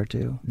trumpet player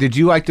too. Did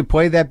you like to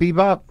play that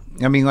bebop?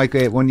 I mean, like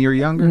when you were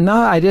younger? No,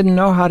 I didn't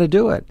know how to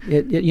do it.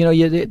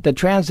 The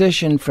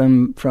transition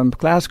from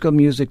classical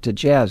music to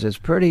jazz is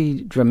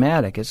pretty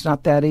dramatic. It's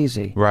not that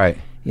easy. Right.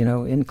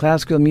 In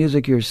classical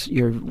music,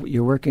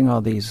 you're working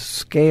all these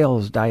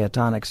scales,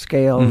 diatonic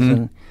scales,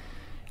 and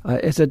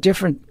it's a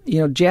different.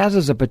 Jazz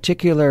is a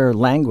particular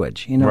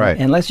language. Right.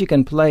 Unless you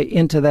can play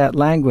into that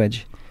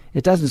language,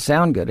 it doesn't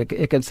sound good.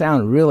 It can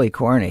sound really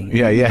corny.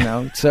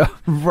 Yeah. So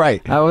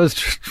right. I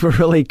was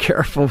really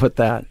careful with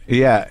that.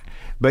 Yeah.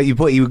 But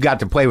you got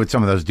to play with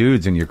some of those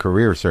dudes in your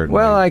career, certainly.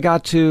 Well, I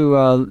got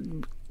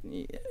to.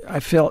 I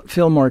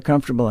feel more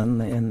comfortable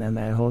in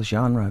that whole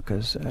genre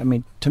because I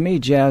mean, to me,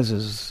 jazz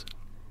is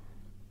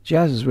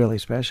really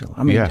special.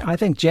 I mean, I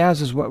think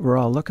jazz is what we're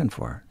all looking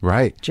for.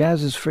 Right.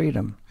 Jazz is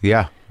freedom.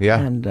 Yeah.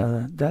 And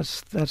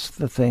that's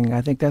the thing.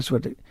 I think that's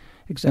what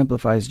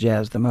exemplifies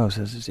jazz the most.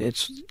 Is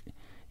it's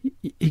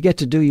you get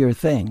to do your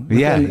thing.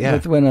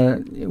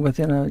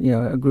 Within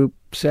a group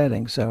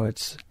setting. So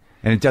it's.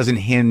 And it doesn't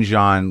hinge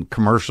on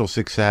commercial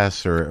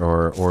success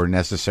or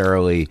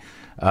necessarily,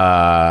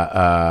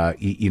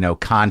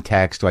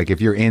 context. Like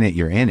if you're in it,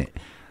 you're in it.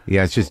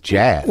 Yeah, it's just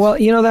jazz.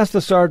 Well, that's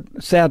the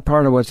sad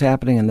part of what's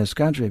happening in this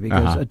country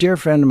because a dear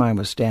friend of mine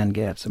was Stan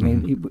Getz. I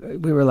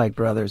mean, we were like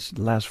brothers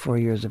the last 4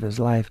 years of his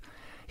life.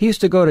 He used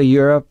to go to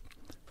Europe,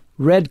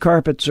 red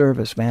carpet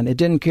service, man. It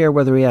didn't care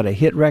whether he had a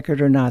hit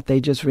record or not.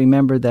 They just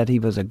remembered that he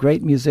was a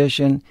great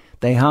musician.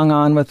 They hung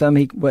on with him,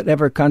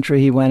 whatever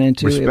country he went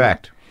into.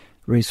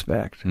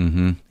 Respect.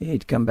 Mm-hmm.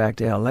 He'd come back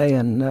to L.A.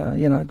 and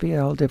it'd be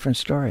a whole different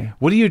story.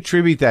 What do you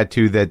attribute that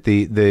to? That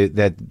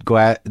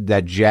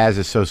jazz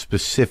is so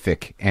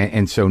specific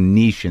and so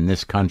niche in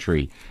this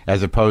country,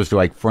 as opposed to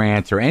like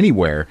France or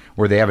anywhere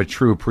where they have a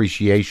true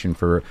appreciation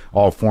for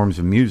all forms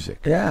of music.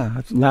 Yeah,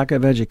 it's lack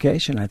of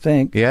education, I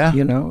think. Yeah,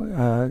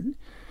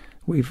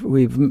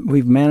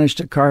 we've managed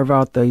to carve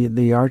out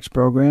the arts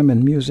program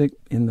and music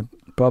in the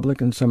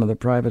public and some of the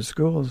private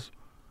schools.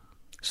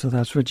 So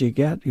that's what you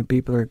get.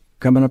 People are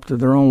coming up to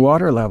their own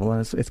water level,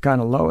 and it's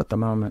kind of low at the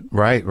moment.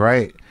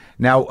 Right.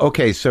 Now,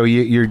 okay, so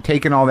you're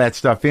taking all that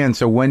stuff in.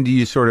 So when do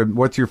you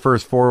what's your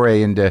first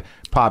foray into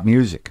pop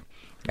music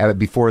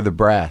before the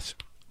brass?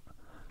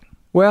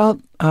 Well,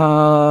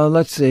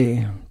 let's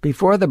see.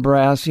 Before the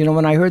brass,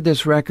 when I heard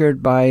this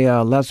record by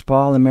Les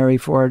Paul and Mary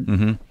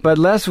Ford, but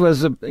Les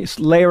was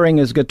layering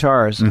his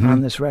guitars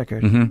on this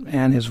record,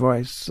 and his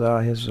voice,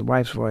 his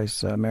wife's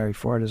voice, Mary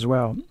Ford as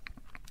well.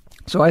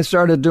 So I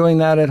started doing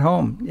that at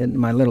home in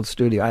my little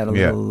studio. I had a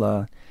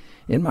little,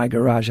 in my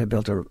garage, I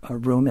built a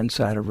room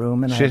inside a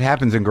room. And Shit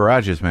happens in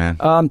garages, man.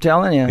 I'm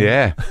telling you.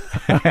 Yeah.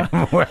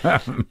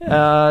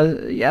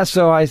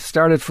 So I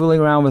started fooling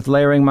around with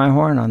layering my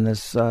horn on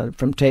this,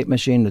 from tape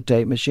machine to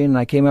tape machine, and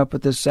I came up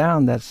with this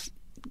sound that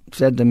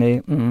said to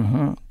me,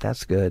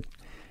 that's good.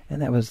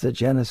 And that was the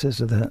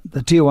genesis of the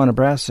Tijuana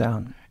brass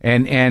sound.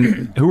 And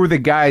who were the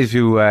guys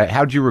who,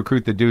 how'd you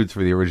recruit the dudes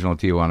for the original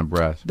Tijuana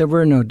brass? There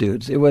were no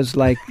dudes. It was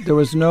like, there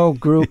was no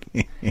group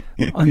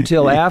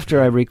until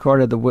after I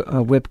recorded the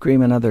Whipped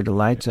Cream and Other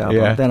Delights album.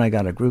 Yeah. Then I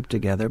got a group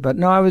together. But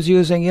no, I was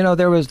using,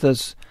 there was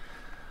this,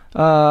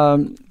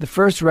 the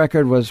first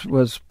record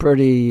was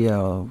pretty,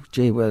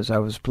 I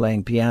was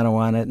playing piano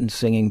on it and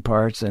singing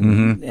parts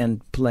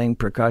and playing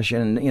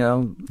percussion,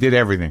 Did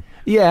everything.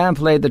 Yeah, and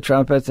played the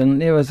trumpets,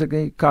 and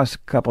it cost a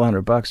couple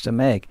 $100 to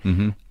make.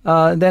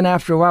 Then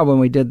after a while, when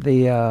we did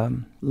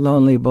the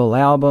Lonely Bull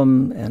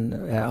album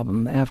and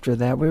album after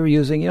that, we were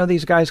using,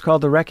 these guys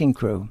called the Wrecking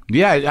Crew.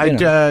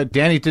 Yeah,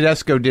 Danny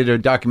Tedesco did a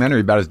documentary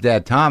about his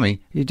dad,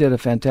 Tommy. He did a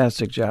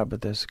fantastic job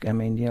with this. I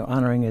mean,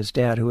 honoring his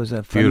dad, who was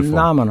a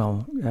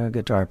phenomenal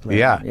guitar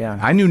player. Yeah.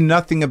 I knew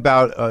nothing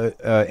about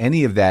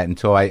any of that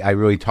until I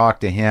really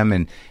talked to him,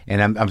 and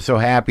I'm so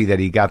happy that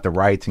he got the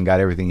rights and got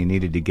everything he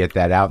needed to get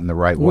that out in the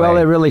right way. Well,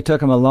 it really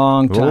took him a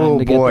long time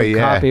to get the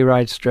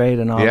copyright straight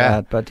and all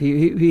that, but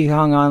he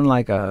hung on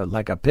like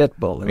a pit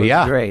bull. It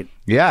was great.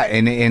 Yeah,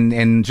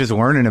 and just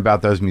learning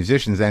about those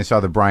musicians. Then I saw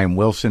the Brian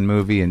Wilson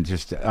movie, and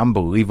just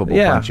unbelievable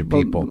bunch of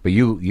people. But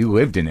you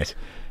lived in it.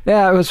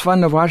 Yeah, it was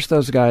fun to watch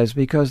those guys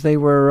because they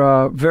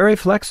were very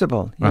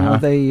flexible.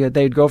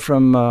 They'd go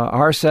from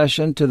our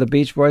session to the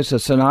Beach Boys to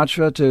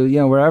Sinatra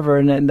to wherever,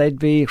 and they'd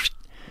be,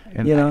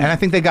 And I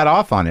think they got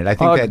off on it. I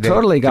think that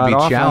totally they, got to be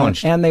off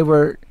challenged. on it, and they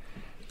were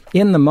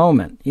in the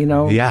moment.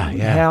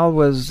 Hal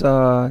was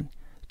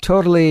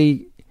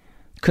totally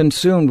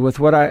consumed with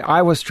what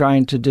I was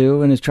trying to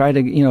do, and is trying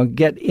to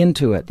get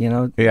into it.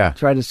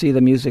 Try to see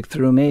the music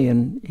through me,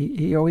 and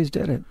he always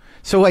did it.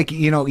 So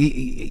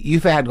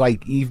you've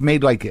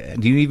made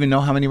do you even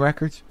know how many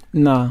records?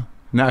 No,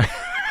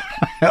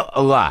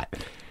 a lot.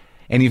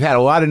 And you've had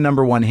a lot of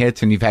number one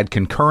hits, and you've had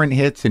concurrent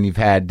hits, and you've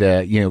had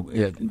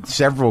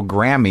several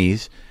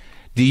Grammys.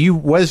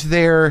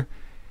 I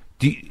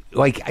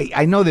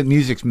know that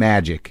music's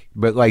magic,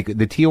 but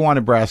the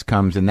Tijuana Brass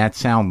comes and that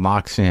sound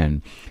locks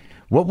in.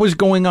 What was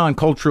going on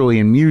culturally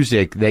in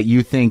music that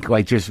you think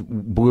just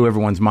blew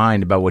everyone's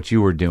mind about what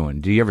you were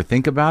doing? Do you ever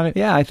think about it?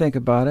 Yeah, I think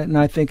about it, and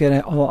I think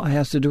it all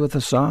has to do with the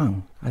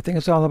song. I think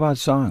it's all about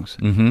songs.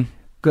 Mm-hmm.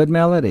 Good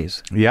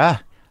melodies. Yeah.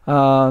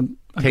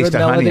 Taste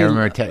of Honey. I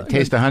remember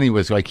Taste of Honey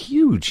was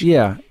huge.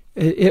 Yeah.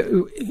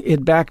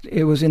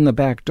 It was in the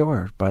back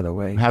door, by the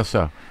way. How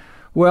so?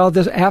 Well,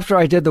 after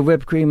I did the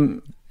Whipped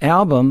Cream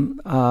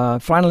album,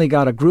 finally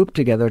got a group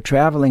together, a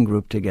traveling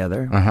group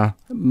together. Uh-huh.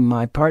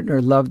 My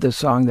partner loved this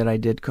song that I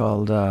did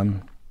called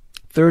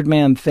Third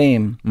Man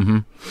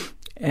Theme,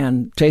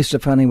 and Taste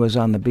of Honey was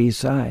on the B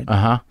side.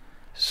 Uh-huh.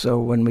 So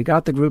when we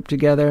got the group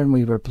together and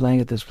we were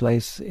playing at this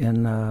place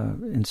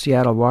in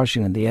Seattle,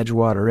 Washington, the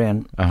Edgewater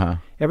Inn,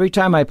 every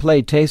time I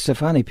played Taste of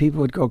Honey,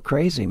 people would go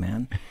crazy,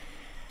 man.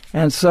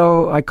 And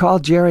so I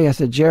called Jerry. I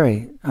said,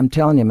 Jerry, I'm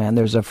telling you, man,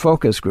 there's a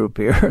focus group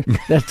here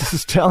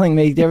that's telling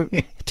me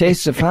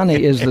Taste of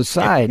Honey is the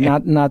side,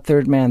 not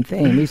third man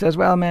theme. He says,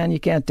 well, man, you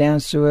can't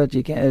dance to it.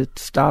 You can't. It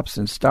stops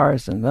and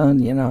starts and then,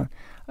 you know.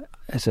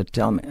 I said,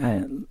 tell me,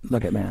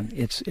 look at, man,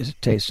 it's a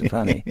Taste of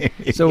Honey.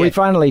 So we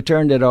finally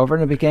turned it over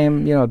and it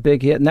became, you know, a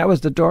big hit. And that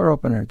was the door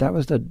opener. That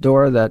was the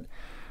door that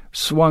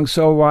swung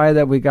so wide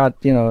that we got,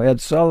 you know, Ed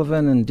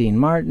Sullivan and Dean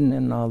Martin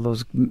and all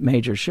those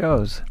major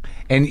shows.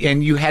 And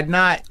you had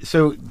not,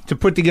 so to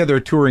put together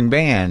a touring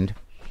band,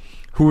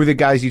 who were the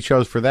guys you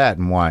chose for that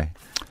and why?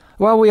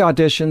 Well, we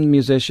auditioned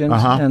musicians,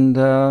 and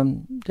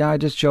I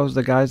just chose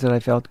the guys that I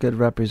felt could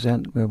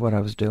represent what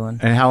I was doing.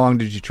 And how long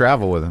did you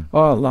travel with them?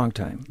 Oh, a long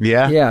time.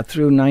 Yeah? Yeah,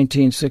 through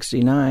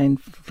 1969,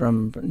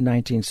 from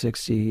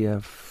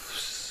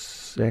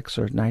 1966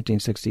 or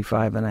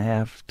 1965 and a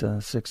half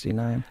to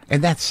 69.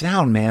 And that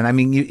sound, man, I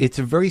mean, it's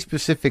a very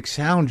specific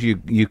sound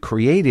you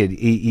created.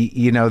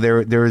 You know,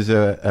 there's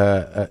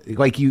a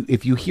like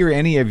if you hear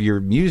any of your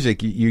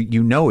music,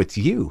 you know it's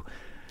you.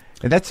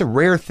 And that's a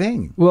rare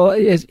thing. Well,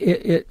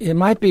 it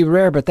might be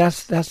rare, but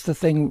that's the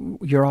thing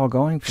you're all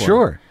going for.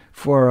 Sure.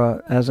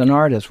 For as an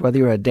artist, whether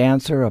you're a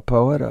dancer, a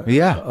poet,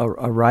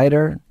 a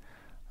writer,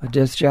 a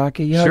disc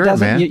jockey, you know, sure,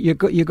 man. You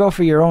go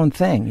for your own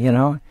thing, you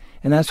know,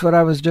 and that's what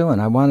I was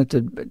doing. I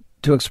wanted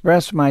to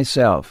express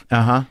myself.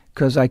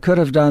 Because I could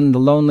have done the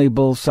Lonely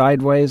Bull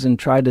sideways and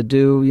tried to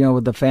do, you know,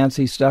 with the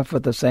fancy stuff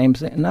with the same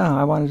thing. No,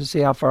 I wanted to see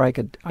how far I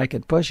could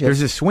push it.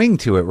 There's a swing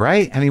to it,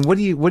 right? I mean, what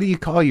do you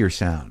call your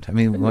sound? I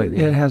mean,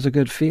 it has a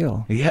good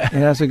feel. Yeah, it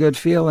has a good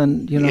feel,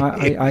 and you know,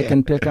 I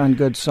can pick on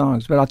good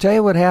songs. But I'll tell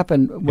you what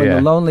happened when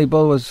the Lonely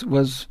Bull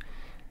was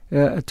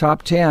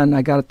top 10.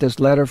 I got this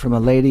letter from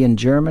a lady in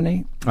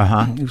Germany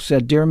who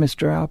said, "Dear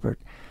Mr. Alpert,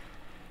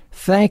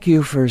 thank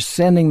you for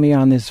sending me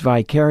on this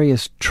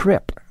vicarious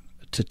trip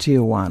to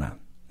Tijuana."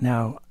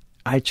 Now,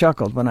 I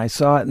chuckled when I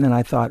saw it, and then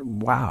I thought,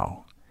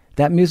 wow,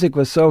 that music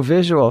was so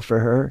visual for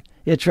her.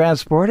 It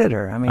transported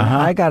her. I mean,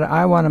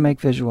 I want to make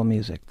visual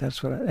music.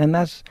 That's and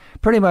that's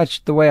pretty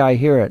much the way I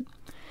hear it.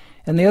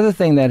 And the other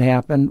thing that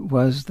happened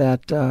was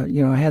that,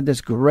 you know, I had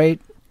this great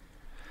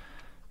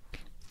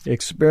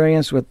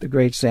experience with the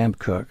great Sam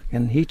Cooke,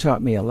 and he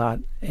taught me a lot.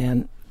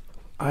 And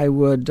I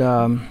would,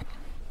 I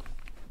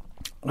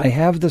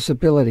have this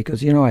ability,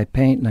 because, you know, I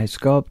paint and I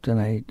sculpt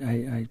and I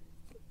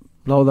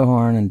blow the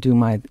horn and do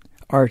my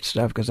art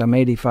stuff because I'm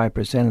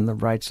 85% in the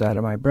right side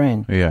of my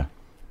brain. Yeah.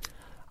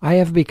 I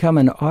have become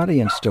an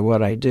audience to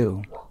what I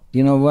do.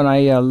 You know, when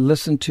I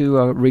listen to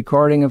a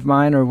recording of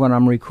mine or when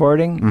I'm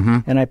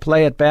recording and I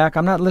play it back,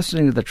 I'm not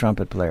listening to the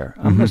trumpet player.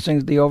 I'm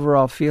listening to the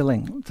overall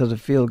feeling. Does it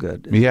feel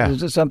good? Yeah.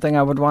 Is it something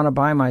I would want to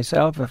buy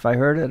myself if I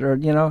heard it? Or,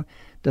 you know,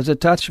 does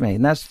it touch me?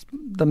 And that's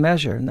the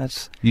measure. And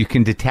that's you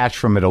can detach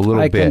from it a little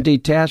bit. I can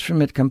detach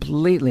from it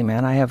completely,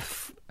 man. I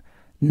have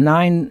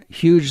 9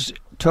 huge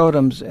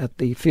totems at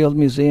the Field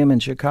Museum in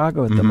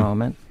Chicago at the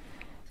moment,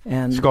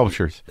 and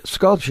sculptures,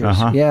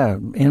 yeah,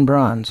 in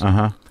bronze,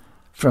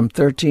 from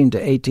 13 to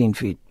 18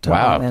 feet tall.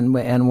 Wow!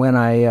 And when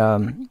I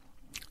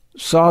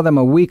saw them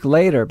a week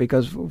later,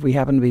 because we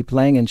happened to be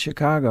playing in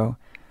Chicago,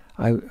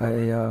 I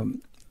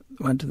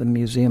went to the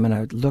museum and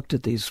I looked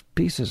at these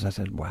pieces. I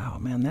said, "Wow,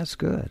 man, that's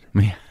good."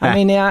 I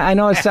mean, yeah, I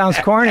know it sounds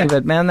corny,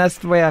 but man, that's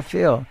the way I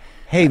feel.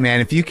 Hey, man,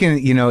 if you can,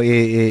 you know,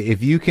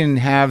 if you can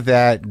have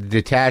that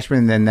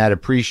detachment and then that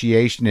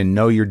appreciation and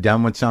know you're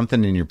done with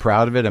something and you're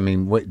proud of it, I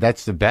mean,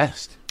 that's the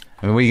best.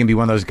 I mean, you can be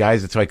one of those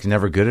guys that's like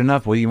never good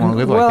enough. What do you want to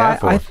live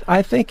like that for?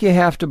 I think you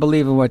have to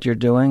believe in what you're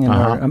doing. And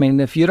I mean,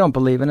 if you don't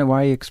believe in it,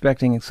 why are you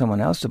expecting someone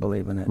else to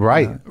believe in it?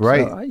 Right,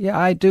 right. So, yeah,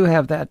 I do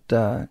have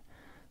that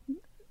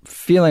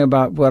feeling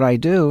about what I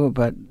do,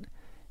 but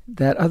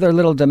that other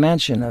little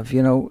dimension of,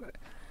 you know,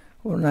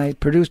 when I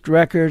produced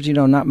records, you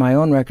know, not my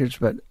own records,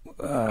 but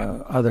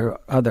other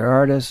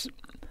artists,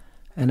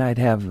 and I'd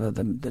have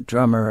the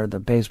drummer or the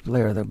bass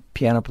player or the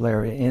piano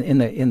player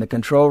in the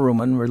control room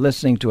when we're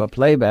listening to a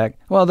playback.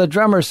 Well, the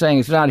drummer's saying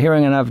he's not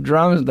hearing enough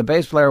drums. The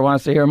bass player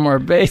wants to hear more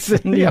bass.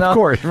 And, you know, of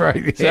course,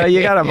 right. So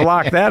you got to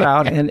block that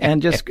out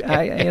and just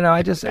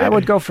I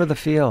would go for the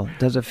feel.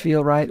 Does it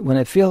feel right? When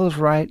it feels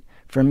right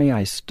for me,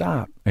 I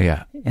stop.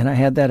 Yeah. And I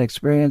had that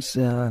experience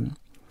in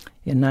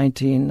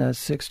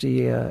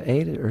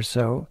 1968 or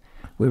so.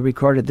 We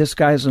recorded "This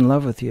Guy's in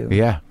Love with You."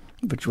 Yeah.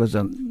 Which was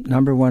a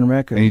 #1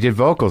 record. And you did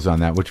vocals on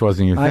that, which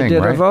wasn't your thing, I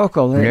did right? a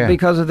vocal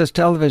because of this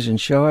television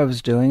show I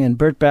was doing, and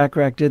Burt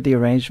Bacharach did the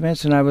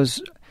arrangements, and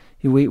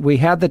we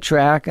had the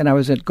track, and I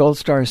was at Gold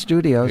Star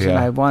Studios, and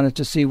I wanted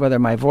to see whether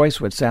my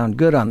voice would sound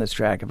good on this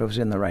track, if it was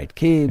in the right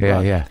key.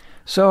 Yeah.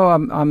 So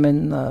I'm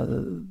in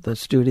the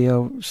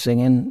studio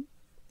singing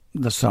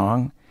the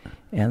song,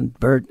 and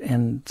Burt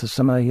and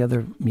some of the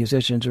other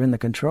musicians are in the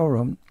control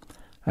room.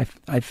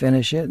 I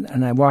finish it,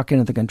 and I walk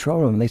into the control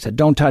room, and they said,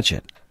 "Don't touch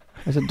it."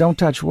 I said, "Don't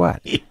touch what?"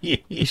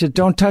 He said,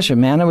 "Don't touch it,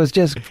 man. It was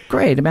just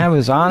great. Man, it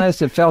was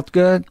honest. It felt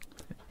good."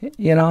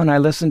 You know, and I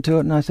listened to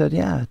it and I said,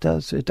 yeah, it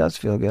does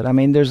feel good. I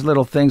mean, there's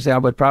little things that I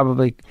would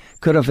probably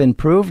could have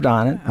improved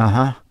on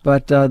it.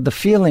 But the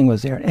feeling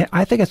was there.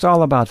 I think it's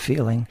all about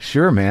feeling.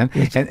 Sure, man.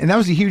 And that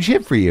was a huge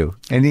hit for you.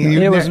 And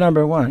it was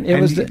number one.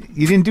 You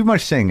didn't do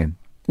much singing.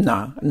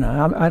 No,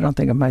 I don't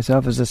think of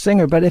myself as a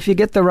singer. But if you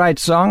get the right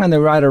song and the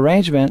right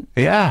arrangement,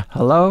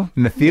 hello,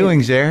 and the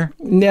feeling's there.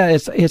 Yeah,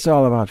 it's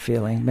all about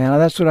feeling, man.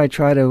 That's what I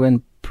try to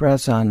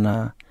impress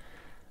on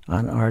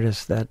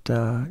artists that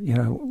you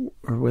know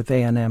are with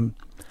A&M.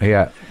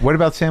 Yeah. What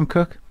about Sam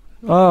Cooke?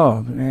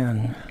 Oh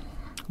man.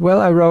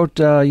 Well, I wrote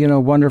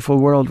 "Wonderful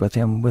World" with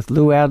him. With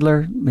Lou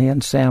Adler, me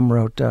and Sam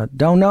wrote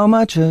 "Don't Know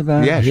Much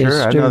About History."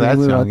 Sure, I know that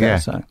we song. wrote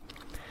that song.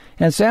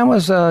 And Sam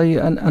was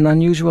an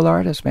unusual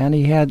artist, man.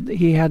 He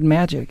had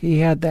magic. He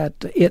had that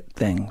it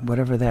thing,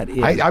 whatever that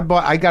is.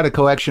 I got a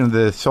collection of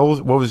the Soul.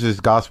 What was his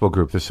gospel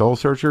group? The Soul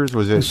Searchers?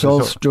 Was it the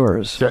Soul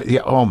Stirrers?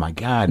 Yeah. Oh my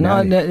God.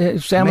 No,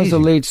 Sam was the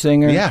lead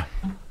singer. Yeah.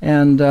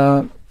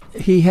 And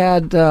he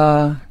had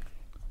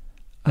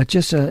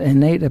just an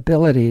innate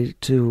ability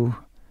to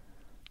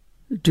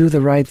do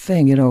the right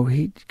thing. You know,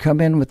 he'd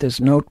come in with this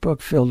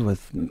notebook filled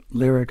with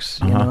lyrics,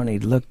 you know, and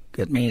he'd look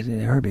at me and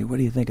say, Herbie, what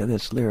do you think of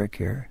this lyric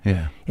here?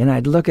 Yeah. And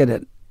I'd look at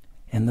it,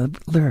 and the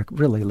lyric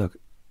really looked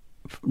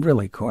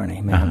really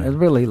corny, man. It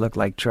really looked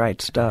like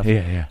trite stuff.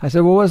 Yeah. I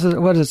said, well,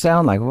 what does it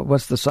sound like?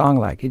 What's the song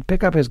like? He'd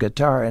pick up his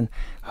guitar, and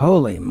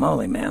holy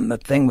moly, man, the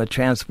thing would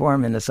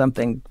transform into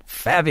something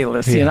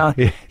fabulous, you know?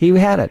 Yeah. He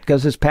had it,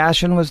 because his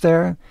passion was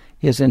there,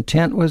 his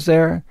intent was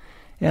there,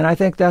 and I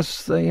think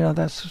that's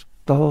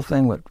the whole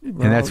thing. And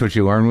that's what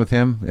you learned with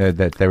him?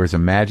 That there was a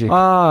magic? Oh,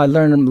 I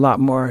learned a lot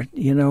more.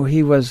 You know,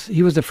 he was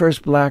the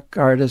first black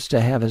artist to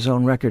have his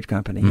own record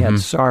company. He had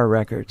SAR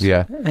Records.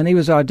 Yeah. And he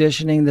was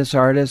auditioning this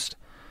artist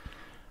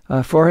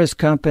for his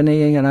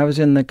company, and I was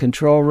in the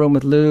control room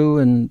with Lou,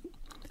 and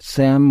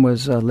Sam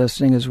was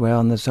listening as well,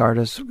 and this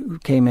artist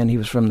came in. He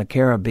was from the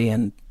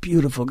Caribbean.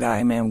 Beautiful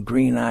guy, man,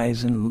 green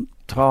eyes and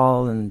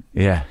tall and...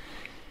 Yeah.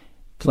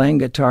 Playing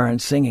guitar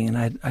and singing,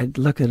 and I'd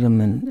look at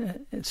him,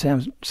 and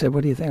Sam said,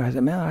 what do you think? I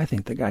said, man, I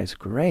think the guy's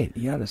great.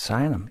 You ought to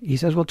sign him. He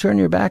says, well, turn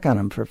your back on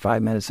him for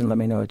 5 minutes and let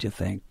me know what you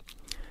think.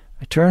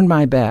 I turned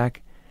my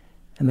back,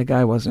 and the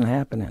guy wasn't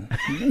happening.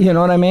 You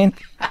know what I mean?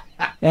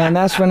 And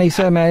that's when he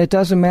said, man, it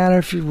doesn't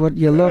matter what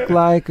you look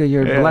like, or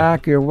you're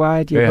black, you're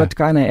white, what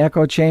kind of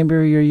echo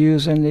chamber you're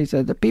using. He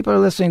said, the people are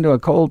listening to a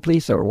cold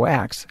piece of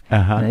wax,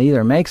 and it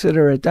either makes it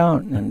or it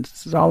don't, and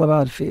it's all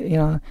about, you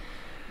know.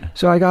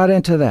 So I got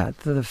into that,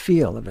 to the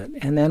feel of it.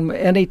 And then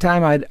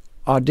anytime I'd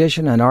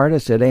audition an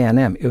artist at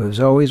A&M, it was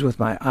always with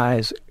my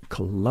eyes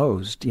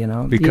closed, you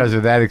know. Because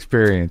of that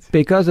experience.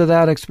 Because of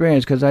that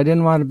experience, because I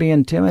didn't want to be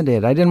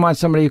intimidated. I didn't want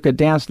somebody who could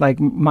dance like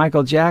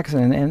Michael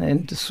Jackson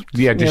and just,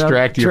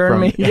 distract you turn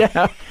from me.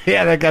 Yeah.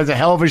 Yeah, that guy's a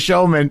hell of a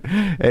showman,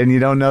 and you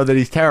don't know that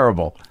he's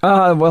terrible.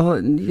 Well,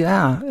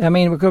 yeah. I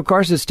mean, of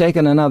course, it's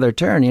taken another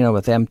turn, you know,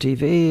 with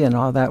MTV and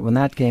all that. When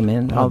that came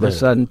in, all of a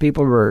sudden,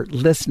 people were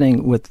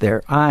listening with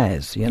their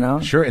eyes, you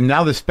know. Sure, and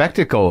now the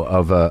spectacle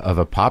of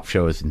a pop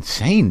show is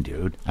insane,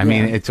 dude. I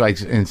mean, it's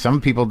like, and some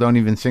people don't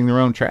even sing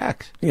their own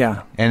tracks.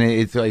 Yeah. And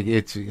it's like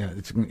it's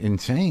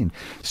insane.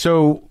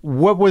 So,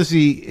 what was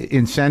the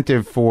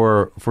incentive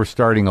for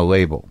starting a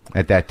label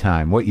at that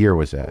time? What year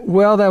was that?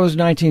 Well, that was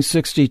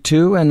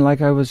 1962, and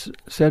like I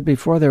said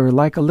before, there were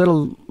like a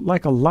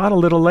lot of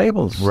little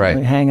labels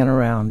hanging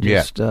around,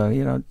 just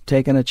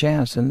taking a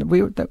chance. And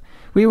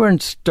we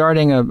weren't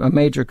starting a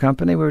major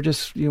company. We were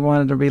just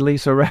wanted to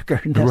release a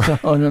record.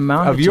 That's all it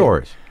amounted of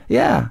yours.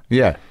 Yeah.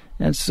 Yeah.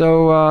 And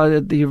so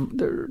the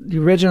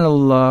original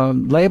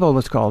label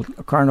was called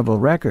Carnival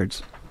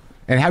Records.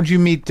 And how'd you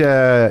meet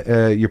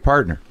your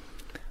partner?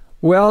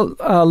 Well,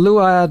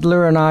 Lou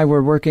Adler and I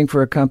were working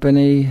for a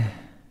company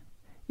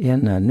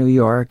in New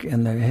York,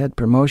 and the head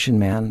promotion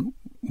man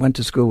went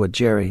to school with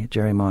Jerry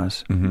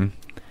Moss. Mm-hmm.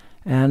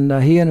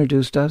 And he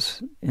introduced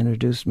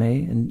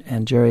me,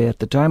 and Jerry at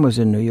the time was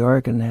in New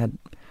York and had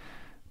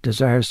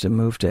desires to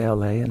move to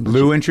L.A. And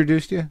Lou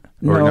introduced you?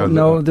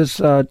 No, this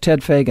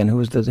Ted Fagan, who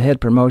was the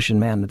head promotion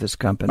man of this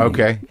company.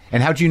 Okay.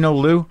 And how'd you know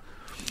Lou?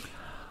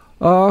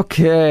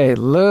 Okay,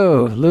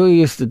 Lou. Lou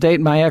used to date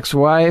my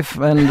ex-wife,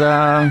 and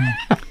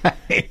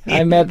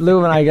I met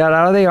Lou when I got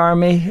out of the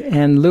Army,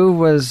 and Lou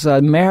was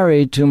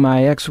married to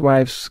my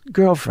ex-wife's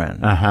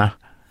girlfriend. Uh-huh.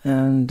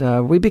 And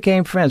we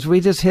became friends.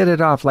 We just hit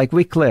it off, like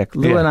we clicked.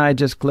 Lou and I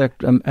just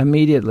clicked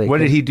immediately. What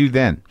did he do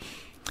then?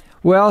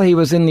 Well, he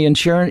was in the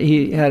insurance.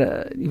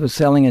 He was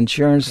selling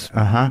insurance,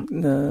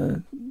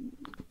 whatever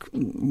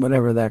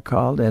that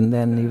called, and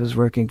then he was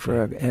working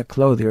for a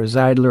clothier,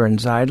 Zeidler and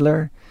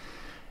Zeidler,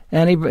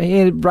 and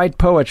he'd write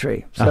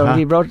poetry. So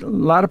he wrote a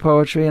lot of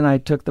poetry, and I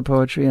took the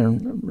poetry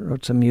and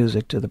wrote some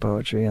music to the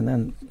poetry, and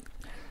then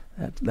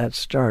that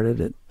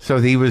started it. So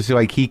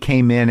he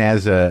came in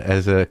as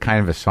a kind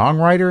of a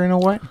songwriter in a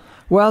way?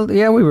 Well,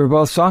 yeah, we were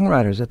both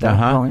songwriters at that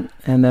point.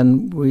 And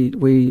then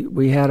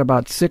we had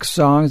about 6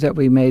 songs that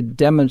we made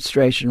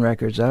demonstration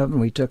records of, and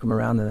we took them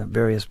around to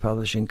various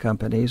publishing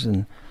companies,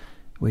 and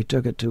we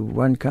took it to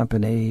one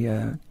company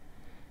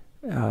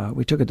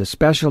we took it to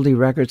Specialty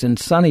Records, and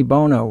Sonny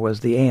Bono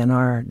was the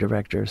A&R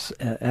director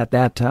at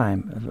that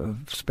time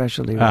of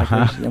Specialty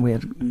Records. And we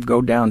had to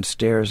go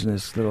downstairs in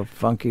this little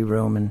funky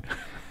room, and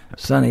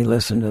Sonny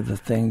listened to the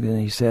thing, and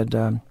he said,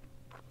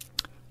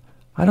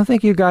 I don't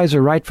think you guys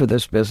are right for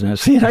this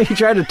business. He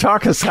tried to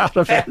talk us out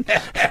of it.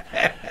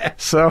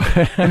 So,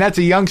 and that's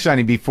a young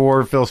Sonny,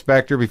 before Phil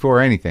Spector, before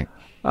anything.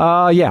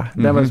 Yeah,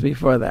 that was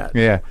before that.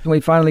 Yeah.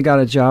 We finally got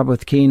a job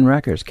with Keen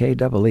Records,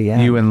 K-E-E-N.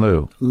 You and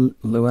Lou.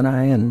 Lou and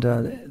I, and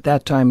at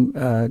that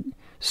time,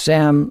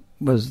 Sam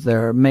was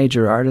their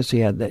major artist. He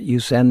had that You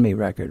Send Me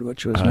record,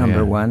 which was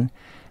number one.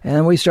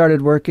 And we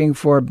started working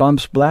for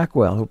Bumps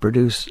Blackwell, who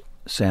produced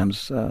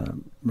Sam's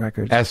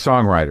records. As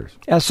songwriters.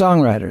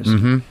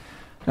 Mm-hmm.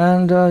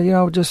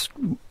 And, just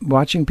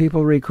watching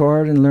people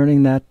record and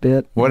learning that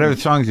bit. What other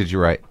songs did you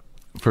write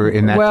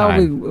in that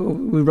time? Well,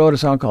 we wrote a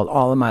song called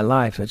All of My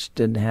Life, which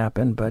didn't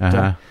happen.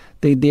 But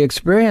the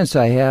experience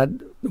I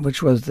had,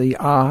 which was the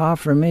aha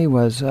for me,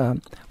 was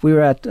we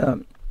were at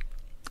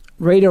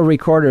Radio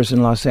Recorders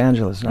in Los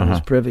Angeles, and I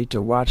was privy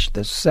to watch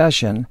this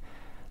session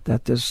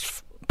that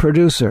this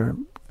producer,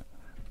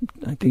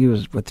 I think he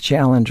was with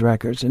Challenge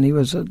Records, and he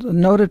was a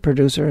noted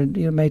producer, and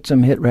he made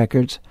some hit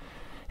records.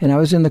 And I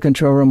was in the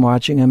control room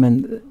watching him,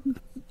 and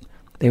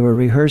they were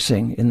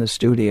rehearsing in the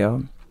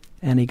studio.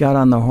 And he got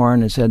on the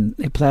horn and said,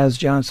 Plaz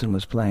Johnson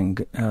was playing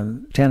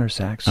tenor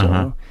sax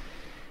solo.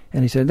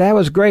 And he said, that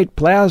was great,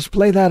 Plaz,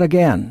 play that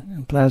again.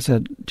 And Plaz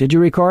said, did you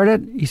record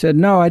it? He said,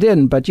 no, I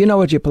didn't, but you know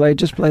what you played,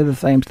 just play the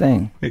same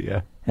thing.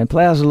 Yeah. And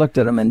Plaz looked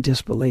at him in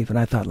disbelief, and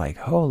I thought,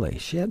 holy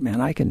shit, man,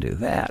 I can do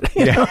that.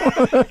 You know?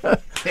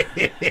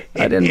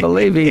 I didn't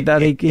believe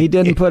that he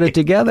didn't put it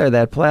together,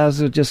 that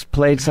Plaz just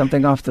played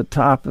something off the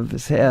top of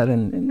his head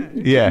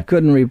and he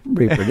couldn't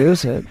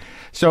reproduce it.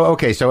 So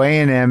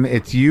A&M,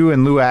 it's you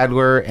and Lou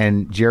Adler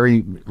and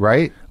Jerry,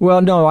 right?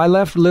 Well, no, I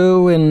left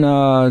Lou in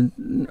around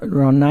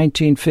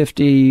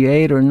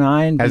 1958 or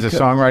 9. As a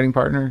songwriting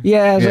partner?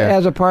 Yeah,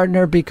 as a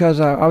partner,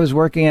 because I was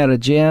working at a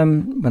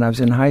gym when I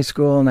was in high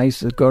school, and I used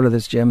to go to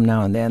this gym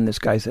now and then. This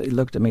guy said, he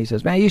looked at me, he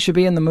says, man, you should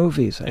be in the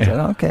movies. I said,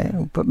 okay,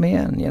 put me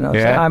in,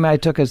 So I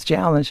took his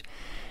challenge,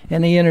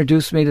 and he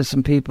introduced me to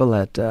some people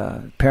at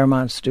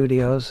Paramount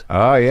Studios.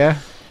 Oh, yeah?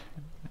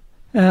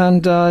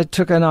 And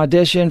took an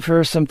audition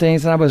for some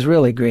things, and I was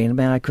really green.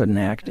 Man, I couldn't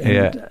act.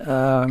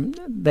 And,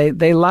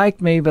 they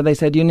liked me, but they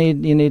said you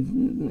need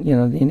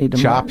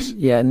chops.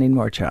 I need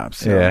more chops.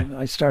 So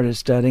I started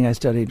studying. I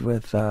studied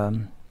with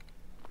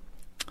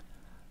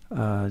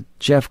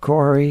Jeff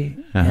Corey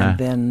and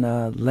then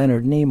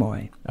Leonard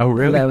Nimoy. Oh,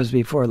 really? That was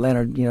before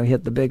Leonard,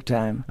 hit the big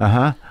time.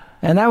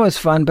 And that was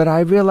fun. But I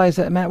realized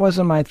that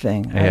wasn't my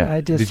thing. Yeah.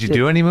 Did you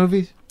do any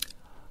movies?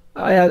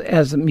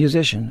 As a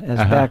musician, as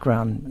a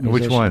background musician.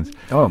 Which ones?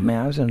 Oh,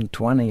 man, I was in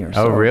 20 or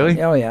so. Oh,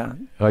 really? Oh, yeah.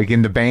 Like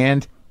in the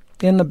band?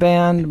 In the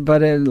band,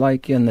 but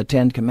like in the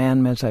Ten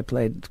Commandments, I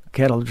played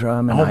kettle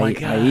drum and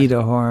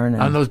Aida horn.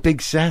 And, on those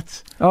big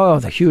sets? Oh,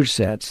 the huge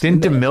sets.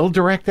 Didn't DeMille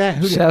direct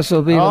that?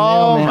 Cecil B.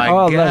 DeMille, man. My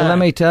God. Let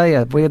me tell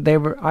you,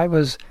 I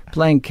was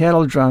playing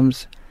kettle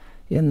drums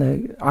in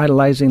the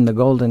Idolizing the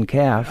Golden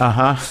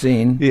Calf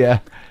scene. Yeah.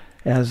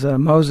 As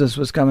Moses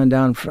was coming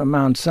down from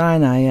Mount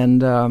Sinai,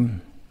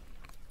 and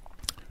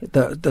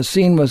the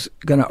scene was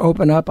going to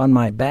open up on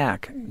my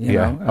back, you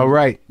know. Oh,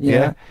 right.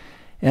 Yeah.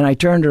 And I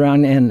turned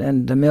around,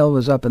 and DeMille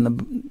was up in the,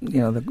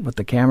 with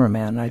the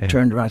cameraman. I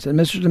turned around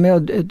and said, Mr.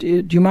 DeMille,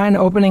 do you mind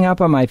opening up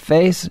on my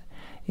face?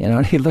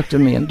 And he looked at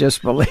me in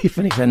disbelief,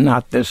 and he said,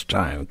 not this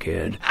time,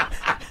 kid.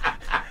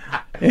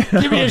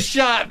 Give me a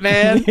shot,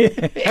 man.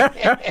 That's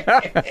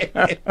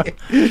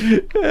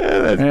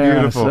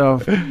beautiful.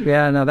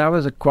 That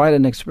was quite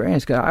an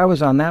experience. 'Cause I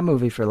was on that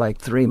movie for like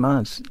 3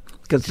 months.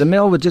 Because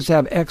DeMille would just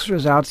have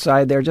extras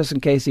outside there just in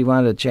case he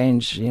wanted to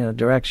change,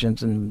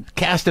 directions and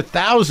cast of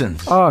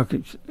thousands. Oh,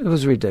 it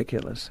was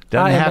ridiculous.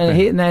 Doesn't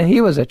happen. He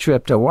was a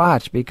trip to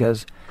watch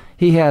because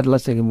he had,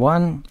 let's say,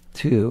 1,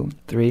 2,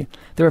 3.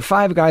 There were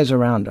 5 guys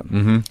around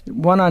him,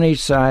 one on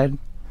each side,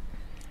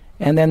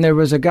 and then there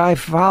was a guy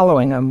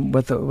following him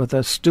with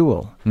a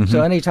stool.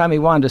 So anytime he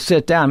wanted to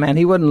sit down, man,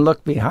 he wouldn't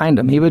look behind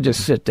him. He would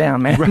just sit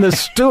down, man. And the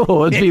stool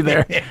would be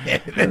there.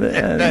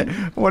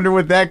 I wonder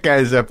what that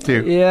guy's up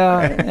to. Yeah,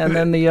 and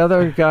then the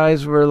other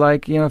guys were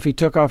like, if he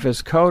took off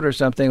his coat or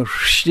something,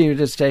 he would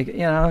just take,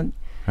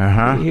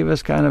 He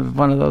was kind of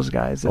one of those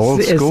guys.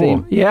 Old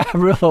school.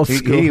 Real old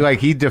school.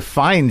 He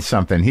defined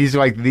something. He's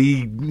like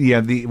the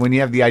when you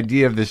have the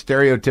idea of the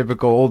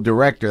stereotypical old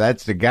director,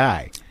 that's the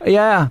guy.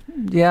 Yeah,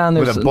 and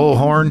with a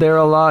bullhorn. There are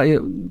a lot,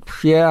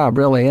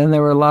 really, and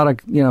there were a lot of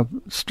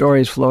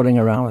stories floating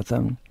around with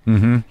him.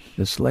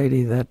 This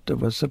lady that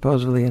was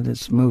supposedly in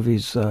his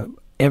movies,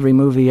 every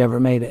movie he ever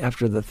made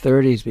after the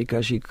 30s,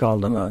 because she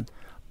called him a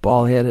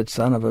bald-headed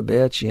son of a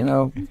bitch,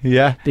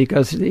 Yeah.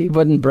 Because he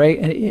wouldn't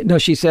break.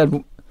 She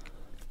said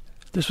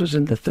this was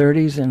in the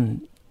 30s,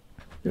 and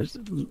there's a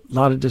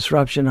lot of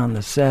disruption on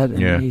the set.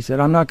 And he said,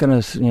 I'm not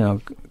going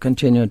to,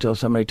 continue until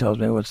somebody tells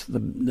me what's the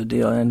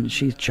deal. And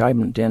she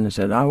chimed in and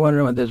said, I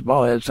wonder when this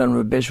bald-headed son of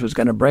a bitch was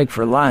going to break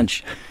for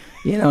lunch.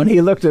 And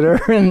he looked at her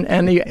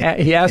and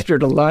he asked her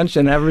to lunch,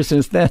 and ever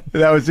since then.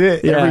 That was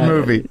it, every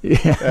movie.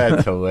 Yeah.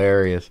 That's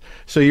hilarious.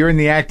 So you're in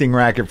the acting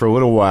racket for a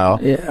little while.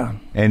 Yeah.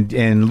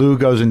 And Lou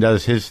goes and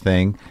does his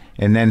thing.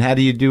 And then how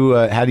do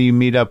you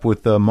meet up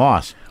with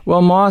Moss?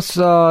 Well, Moss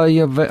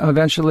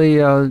eventually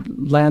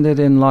landed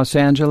in Los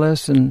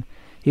Angeles, and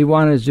he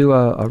wanted to do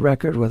a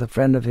record with a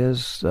friend of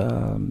his,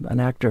 an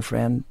actor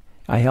friend.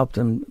 I helped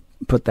him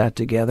put that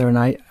together, and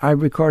I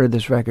recorded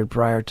this record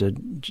prior to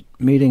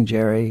meeting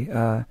Jerry,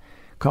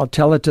 called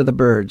 "Tell It to the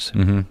Birds."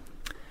 Mm-hmm.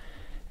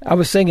 I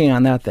was singing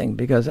on that thing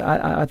because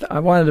I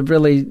wanted to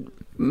really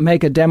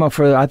make a demo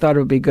for. I thought it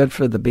would be good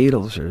for the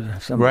Beatles or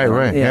something.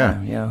 Right,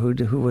 yeah.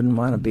 Who wouldn't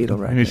want a Beatle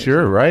record?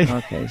 Sure, right.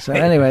 Okay, so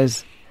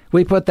anyways,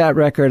 we put that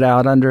record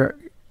out under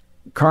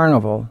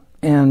Carnival,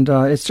 and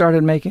it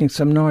started making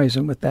some noise,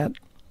 and with that,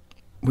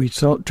 we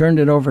turned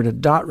it over to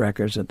Dot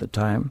Records at the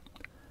time.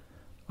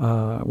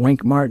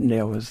 Wink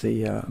Martindale was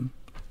the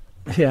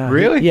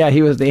Really?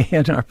 He was the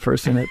A&R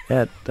person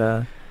at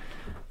Dot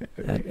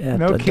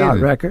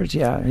Records.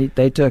 Yeah,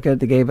 they took it.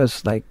 They gave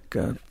us like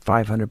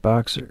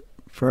 $500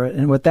 for it,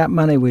 and with that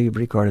money, we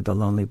recorded The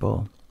Lonely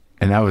Bull.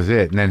 And that was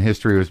it. And then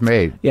history was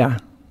made. Yeah,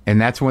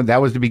 and that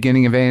was the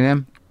beginning of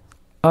A&M.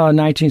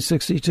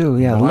 1962.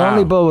 Yeah, wow. The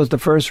Lonely Bull was the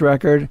first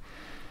record,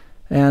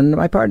 and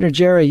my partner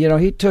Jerry,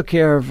 he took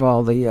care of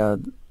all the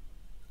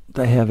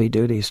heavy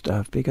duty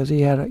stuff because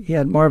he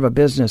had more of a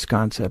business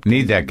concept.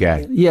 Need that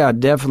guy. Yeah,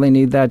 definitely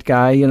need that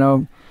guy.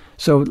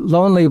 So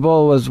Lonely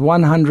Bull was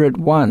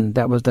 101.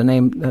 That was the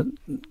name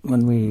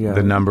when we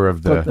the number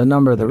of the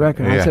number of the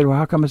record. Yeah. I said, well,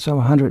 how come it's so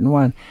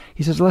 101?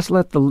 He says, let's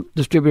let the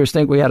distributors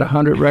think we had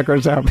 100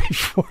 records out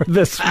before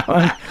this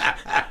one.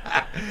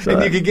 So,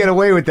 and you could get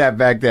away with that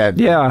back then.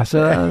 Yeah,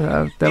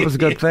 so that was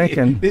good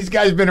thinking. This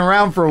guy's been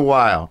around for a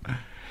while.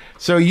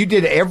 So you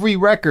did every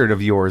record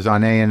of yours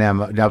on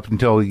A&M up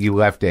until you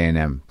left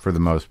A&M for the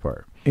most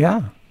part.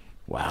 Yeah.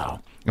 Wow.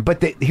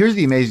 But here's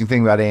the amazing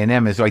thing about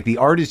A&M is like the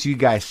artists you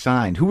guys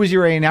signed. Who was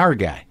your A&R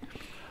guy?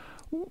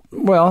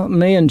 Well,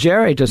 me and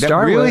Jerry to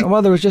start really? with.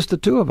 Well, there was just the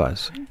two of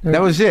us.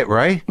 That was it,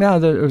 right? No,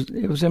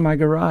 it was in my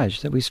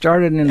garage. We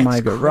started in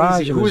my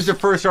garage. Who was the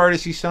first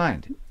artist you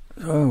signed?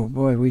 Oh,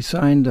 boy. We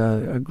signed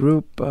a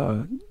group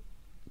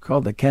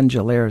called the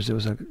Kenjalaires. It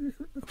was a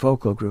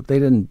vocal group. They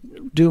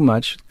didn't do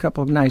much. A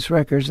couple of nice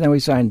records. And then we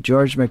signed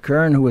George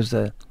McKern, who was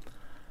the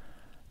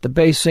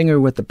bass singer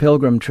with the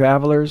Pilgrim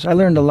Travelers. I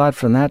learned a lot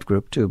from that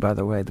group, too, by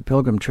the way. The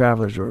Pilgrim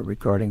Travelers were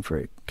recording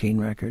for Keen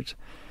Records.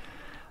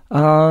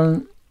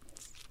 And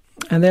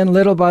then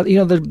little by,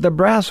 the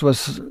brass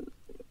was,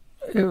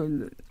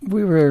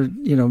 we were,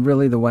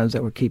 really the ones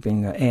that were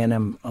keeping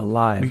A&M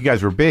alive. You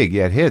guys were big.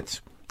 You had hits.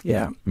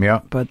 Yeah.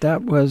 Yeah. But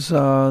that was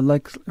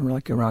like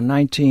around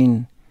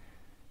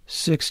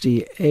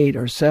 1968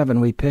 or 7,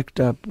 we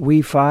picked up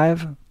We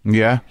 5.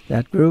 Yeah.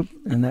 That group,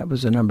 and that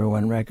was the number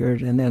one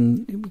record. And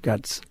then we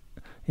got,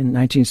 in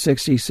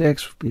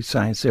 1966, we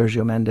signed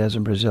Sergio Mendes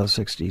in Brazil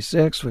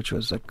 66, which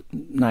was a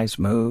nice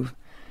move.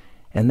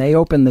 And they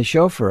opened the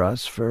show for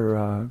us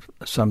for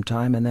some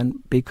time. And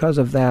then because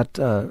of that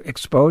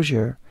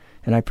exposure,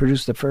 and I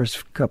produced the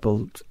first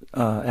couple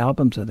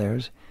albums of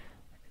theirs,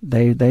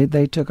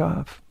 they took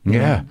off.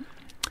 Yeah.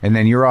 And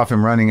then you're off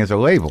and running as a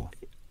label.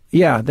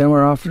 Yeah, then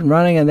we're off and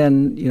running, and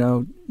then,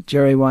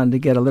 Jerry wanted to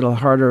get a little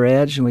harder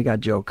edge, and we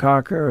got Joe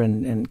Cocker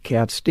and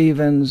Cat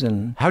Stevens.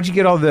 And how'd you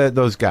get all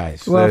those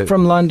guys? Well,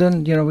 from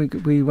London,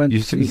 we went.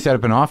 You set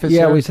up an office?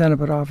 Yeah, there? we set up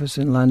an office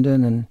in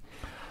London, and.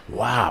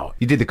 Wow.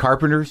 You did the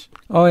Carpenters?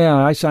 Oh, yeah.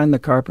 I signed the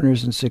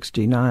Carpenters in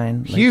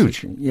 69.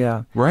 Huge.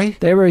 Yeah. Right?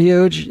 They were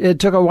huge. It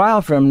took a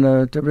while for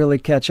them to really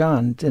catch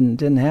on. It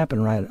didn't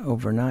happen right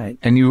overnight.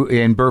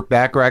 And Burt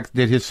Bacharach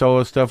did his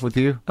solo stuff with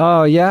you?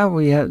 Oh, yeah.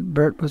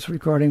 Burt was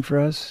recording for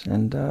us.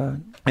 And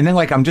then,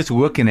 I'm just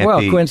looking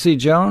at Quincy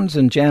Jones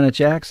and Janet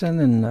Jackson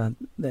and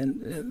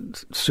then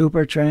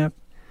Supertramp.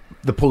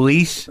 The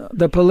Police?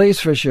 The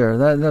Police, for sure.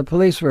 The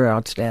Police were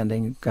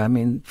outstanding. I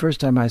mean, first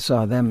time I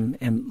saw them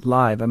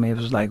live, it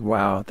was like,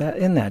 wow,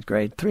 isn't that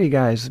great? 3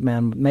 guys,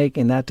 man,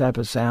 making that type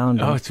of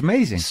sound. Oh, it's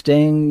amazing.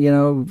 Sting,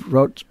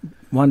 wrote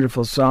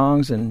wonderful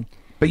songs.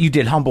 But you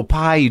did Humble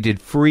Pie, you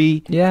did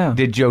Free. Yeah. You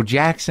did Joe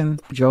Jackson.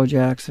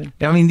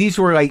 These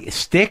were like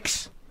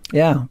sticks.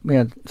 Yeah. We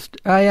had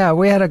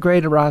a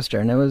great roster,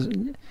 and it was...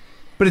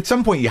 But at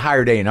some point you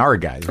hired A&R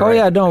guys, right? Oh,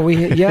 yeah, no,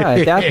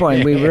 at that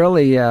point we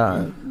really...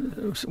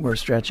 were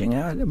stretching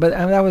out, but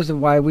that was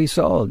why we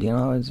sold.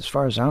 As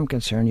far as I'm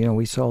concerned,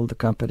 we sold the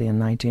company in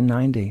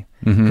 1990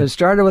 because it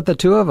started with the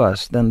 2 of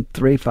us, then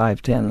 3,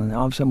 5, 10, and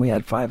all of a sudden we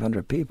had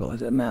 500 people. I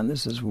said, "Man,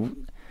 this is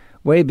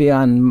way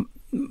beyond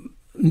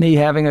me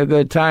having a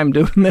good time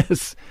doing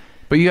this."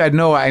 But you had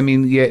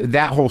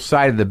that whole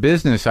side of the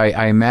business,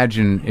 I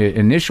imagine,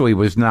 initially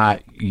was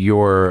not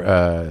your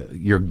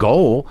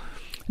goal,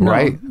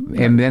 right?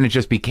 And then it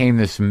just became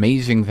this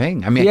amazing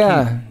thing.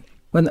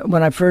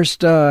 When I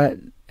first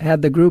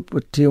had the group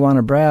with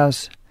Tijuana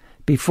Brass,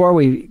 before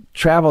we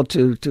traveled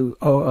to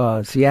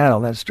Seattle,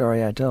 that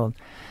story I told,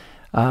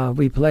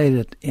 we played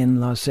it in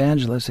Los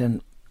Angeles,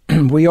 and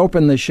we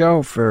opened the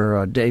show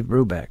for Dave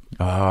Brubeck.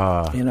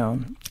 Ah. You know,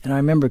 and I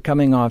remember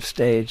coming off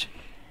stage,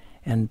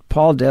 and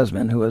Paul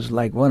Desmond, who was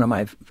like one of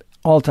my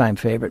all-time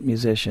favorite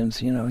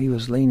musicians, you know, he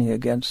was leaning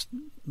against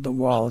the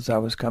wall as I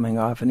was coming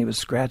off, and he was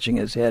scratching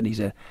his head. He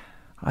said,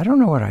 "I don't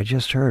know what I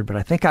just heard, but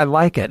I think I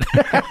like it."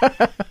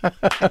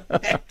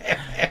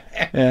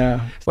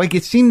 Yeah. Like,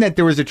 it seemed that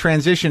there was a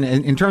transition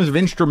in terms of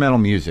instrumental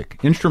music.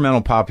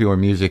 Instrumental popular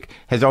music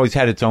has always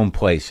had its own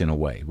place in a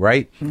way,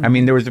 right? Mm-hmm. I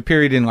mean, there was a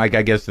period in, like,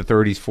 I guess the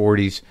 30s,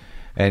 40s,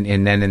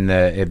 and then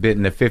a bit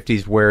in the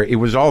 50s where it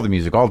was all the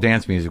music, all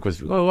dance music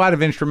was a lot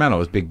of instrumental.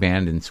 It was big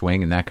band and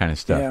swing and that kind of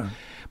stuff. Yeah.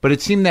 But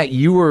it seemed that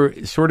you were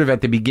sort of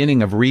at the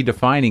beginning of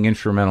redefining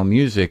instrumental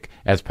music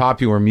as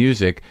popular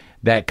music.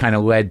 That kind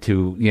of led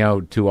to, you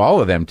know, to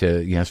all of them,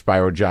 to, you know,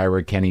 Spyro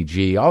Gyra, Kenny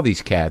G, all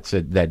these cats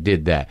that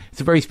did that.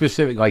 It's a very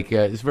specific,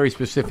 it's a very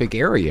specific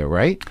area,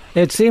 right?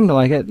 It seemed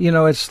like it. You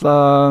know, it's,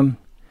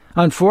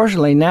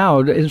 unfortunately now,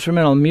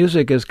 instrumental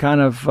music is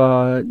kind of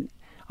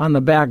on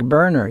the back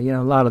burner. You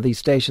know, a lot of these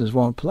stations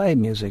won't play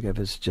music if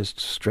it's just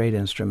straight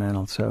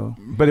instrumental, so.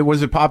 But it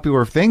was a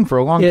popular thing for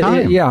a long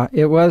time. Yeah,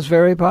 it was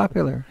very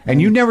popular.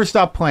 And you never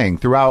stopped playing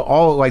throughout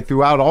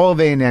all of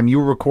A&M. You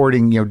were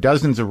recording, you know,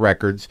 dozens of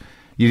records.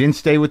 You didn't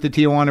stay with the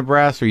Tijuana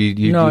Brass, or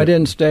you? No, I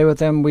didn't stay with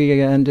them. We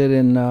ended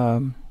in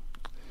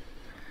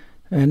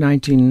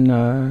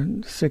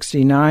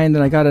 1969.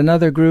 Then I got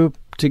another group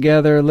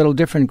together, a little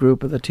different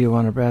group of the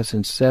Tijuana Brass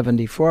in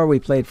 '74. We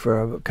played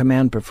for a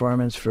command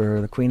performance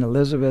for the Queen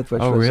Elizabeth,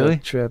 which was really? a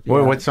trip.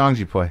 Yeah. What songs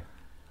you play?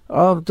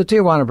 Oh, the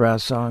Tijuana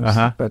Brass songs,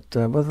 but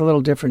with a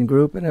little different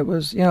group, and it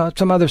was, you know,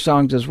 some other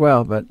songs as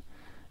well. But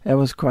it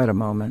was quite a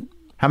moment.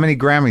 How many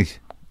Grammys?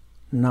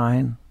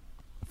 9.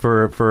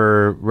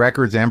 For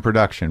records and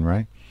production,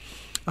 right?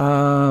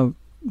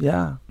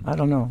 Yeah, I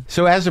don't know.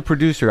 So as a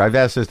producer, I've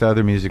asked this to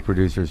other music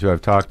producers who I've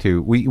talked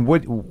to.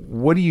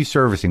 What are you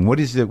servicing? What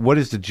is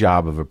the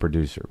job of a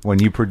producer when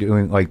you're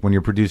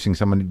producing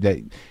someone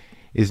that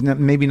is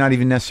maybe not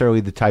even necessarily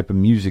the type of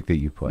music that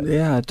you play?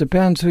 Yeah, it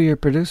depends who you're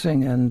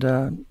producing. And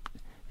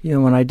you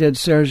know, when I did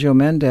Sergio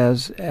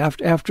Mendes,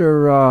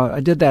 after I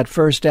did that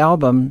first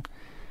album,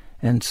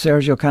 and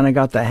Sergio kind of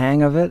got the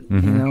hang of it.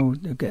 Mm-hmm. You know,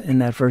 in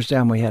that first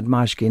album we had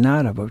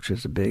Mashkinata, which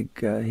was a big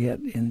hit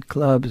in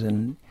clubs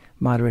and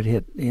moderate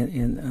hit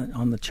in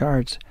on the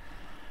charts.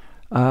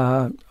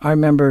 I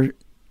remember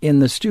in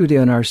the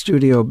studio, in our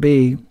Studio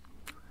B,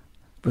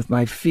 with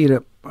my feet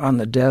up on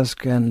the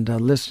desk and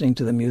listening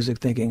to the music,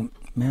 thinking,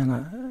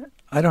 man,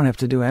 I don't have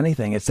to do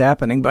anything. It's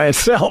happening by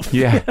itself.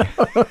 Yeah.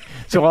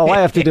 So all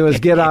I have to do is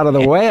get out of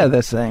the way of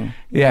this thing.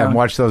 Yeah, and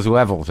watch those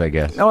levels, I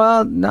guess.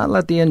 Well, not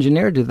let the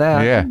engineer do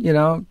that. Yeah. You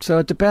know, so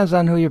it depends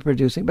on who you're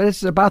producing. But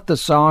it's about the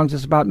songs.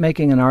 It's about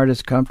making an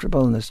artist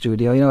comfortable in the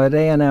studio. You know, at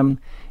A&M,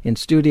 in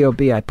Studio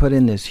B, I put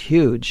in this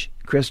huge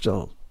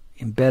crystal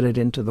embedded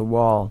into the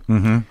wall.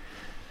 Mm-hmm.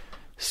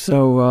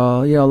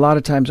 So, you know, a lot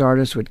of times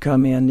artists would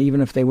come in,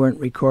 even if they weren't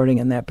recording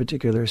in that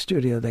particular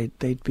studio,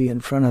 they'd be in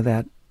front of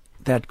that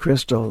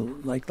crystal,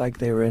 like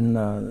they were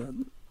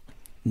in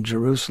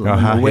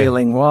Jerusalem, the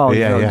Wailing Wall,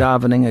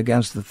 davening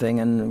against the thing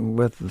and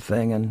with the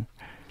thing, and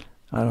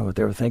I don't know what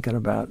they were thinking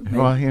about. Maybe.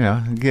 Well, you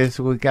know, I guess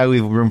we got to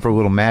leave room for a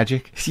little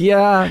magic.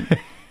 Yeah.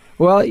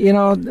 Well, you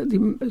know,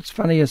 it's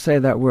funny you say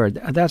that word.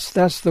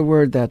 That's the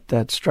word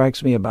that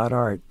strikes me about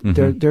art.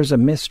 Mm-hmm. There's a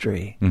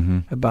mystery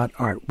mm-hmm. about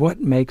art.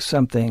 What makes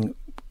something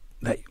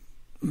that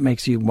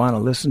makes you want to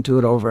listen to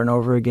it over and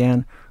over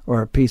again,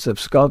 or a piece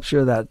of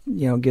sculpture that,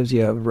 you know, gives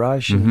you a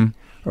rush, mm-hmm.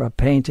 or a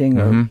painting,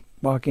 mm-hmm. or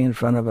walking in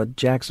front of a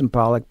Jackson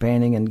Pollock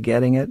painting and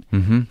getting it.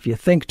 Mm-hmm. If you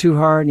think too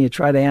hard and you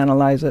try to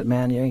analyze it,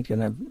 man, you ain't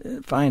going to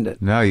find it.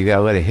 No, you got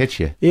to let it hit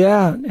you.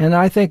 Yeah, and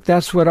I think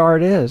that's what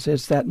art is.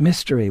 It's that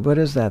mystery. What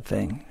is that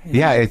thing?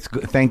 Yeah, it's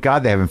thank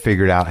God they haven't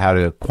figured out how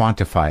to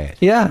quantify it.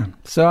 Yeah,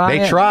 so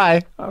they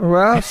try.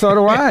 Well, so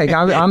do I.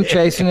 I'm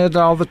chasing it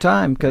all the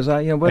time because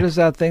what is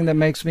that thing that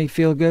makes me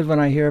feel good when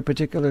I hear a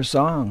particular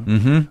song,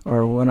 mm-hmm.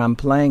 or when I'm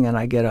playing and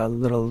I get a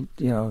little,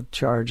 you know,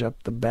 charge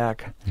up the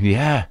back.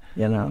 Yeah,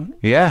 you know.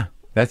 Yeah,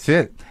 that's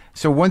it.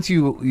 So once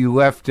you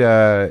left,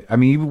 I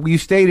mean, you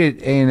stayed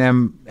at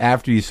A&M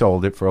after you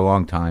sold it for a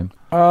long time.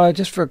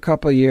 Just for a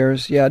couple of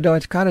years. Yeah, no,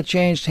 it's kind of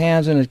changed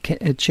hands, and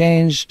it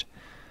changed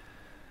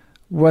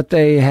what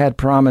they had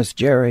promised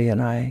Jerry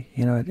and I.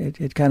 You know,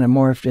 it kind of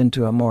morphed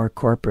into a more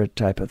corporate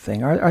type of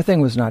thing. Our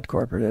thing was not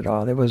corporate at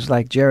all. It was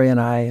like Jerry and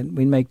I, and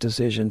we'd make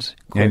decisions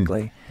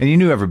quickly. And you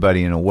knew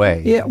everybody in a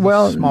way. Yeah,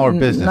 well, smaller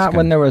business. Not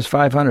when there was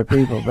 500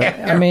 people, but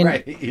I mean,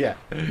 right, yeah.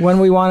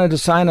 When we wanted to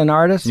sign an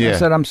artist, yeah. I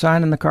said, "I'm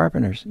signing the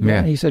Carpenters."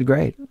 Yeah. He said,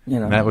 "Great." You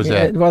know, that was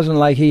it. It wasn't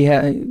like he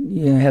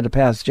had to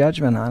pass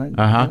judgment on it.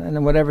 Uh-huh. And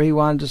then whatever he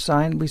wanted to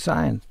sign, we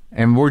signed.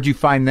 And where'd you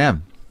find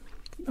them?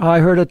 I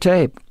heard a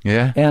tape.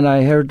 Yeah. And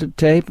I heard the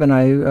tape, and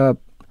I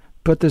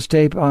put this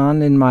tape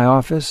on in my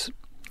office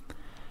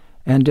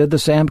and did the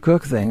Sam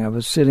Cooke thing. I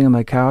was sitting on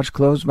my couch,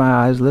 closed my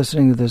eyes,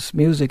 listening to this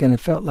music, and it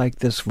felt like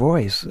this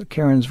voice,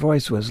 Karen's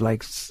voice, was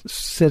like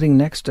sitting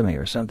next to me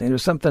or something. There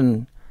was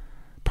something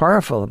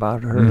powerful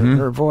about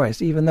her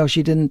voice, even though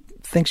she didn't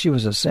think she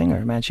was a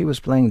singer. Man, she was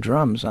playing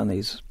drums on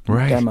these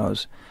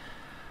demos.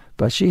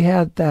 But she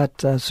had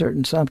that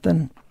certain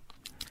something.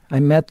 I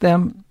met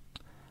them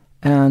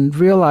and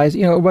realized,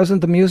 it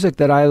wasn't the music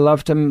that I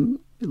loved to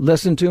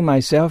listen to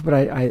myself, but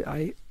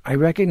I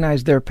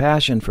recognized their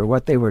passion for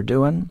what they were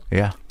doing.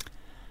 Yeah.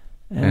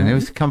 And it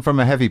was come from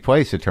a heavy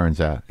place, it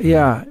turns out.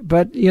 Yeah,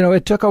 but,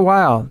 it took a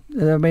while.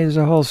 I mean, there's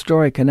a whole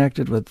story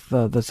connected with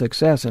the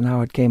success and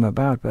how it came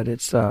about, but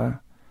it's, the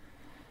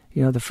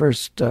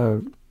first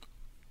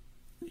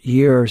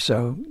year or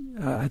so,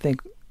 I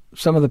think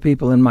some of the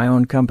people in my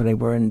own company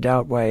were in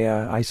doubt why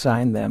I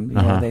signed them.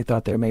 They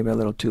thought they were maybe a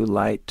little too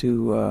light,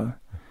 too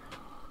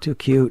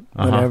cute,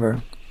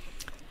 whatever.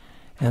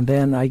 And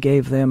then I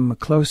gave them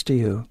Close to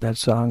You, that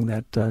song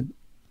that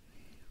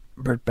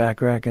Burt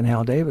Bacharach and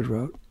Hal David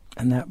wrote.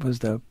 And that was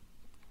the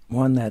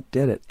one that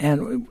did it.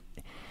 And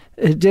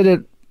it did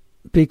it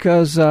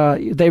because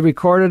they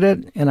recorded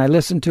it, and I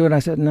listened to it, and I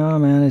said, no,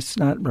 man, it's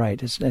not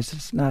right.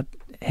 It's not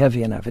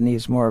heavy enough. It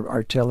needs more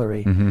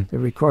artillery. They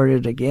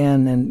recorded it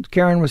again, and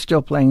Karen was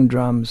still playing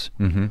drums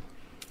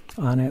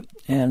on it,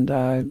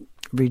 and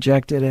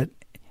rejected it.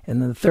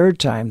 And then the third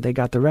time, they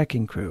got the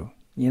Wrecking Crew.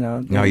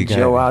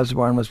 Joe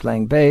Osborne was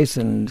playing bass,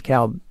 and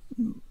Cal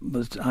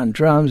was on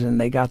drums, and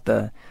they got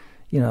the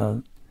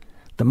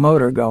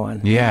motor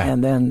going. Yeah.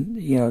 And then,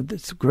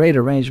 this great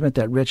arrangement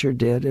that Richard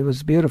did. It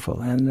was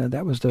beautiful. And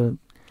that was And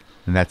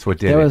that's what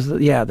did it. That was,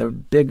 the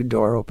big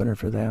door opener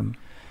for them.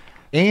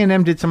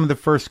 A&M did some of the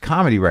first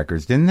comedy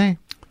records, didn't they?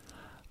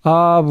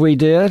 We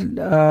did.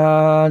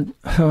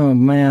 Oh,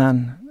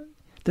 man.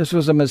 This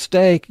was a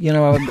mistake.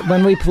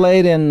 When we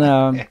played in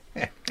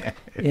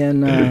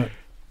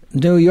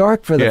New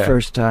York for the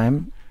first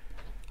time,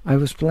 we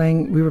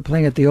were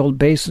playing at the old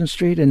Basin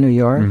Street in New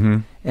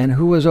York. And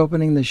who was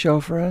opening the show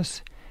for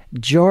us?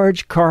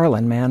 George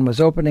Carlin, man,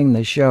 was opening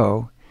the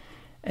show,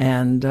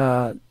 and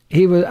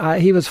he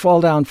was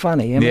fall down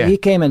funny. I mean, he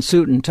came in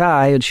suit and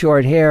tie and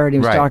short hair, and he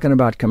was talking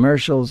about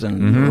commercials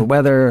and the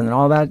weather and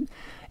all that.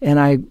 And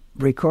I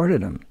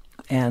recorded him,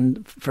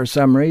 and for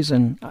some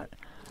reason,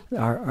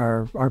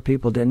 our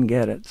people didn't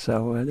get it,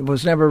 so it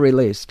was never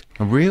released.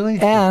 Really?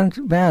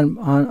 And man,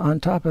 on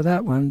top of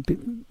that one,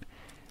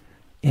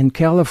 in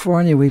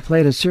California, we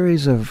played a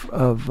series of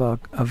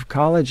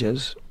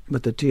colleges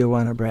with the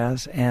Tijuana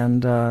Brass,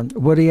 and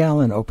Woody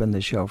Allen opened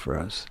the show for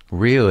us.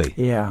 Really?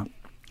 Yeah.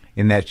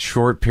 In that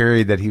short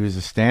period that he was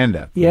a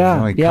stand-up. Yeah.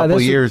 Only a couple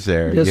years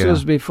there. This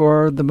was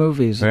before the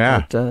movies.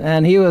 Yeah. But,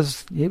 and he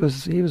was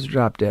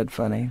drop dead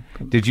funny.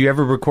 Did you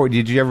ever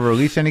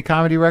release any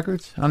comedy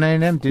records on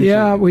A&M?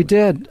 We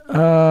did.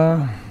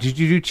 Did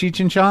you do Cheech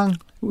and Chong?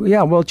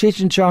 Yeah, well,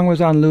 Cheech and Chong was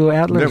on Lou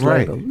Adler's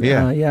label.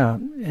 Yeah.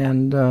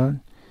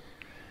 And...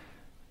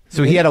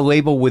 So he had a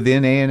label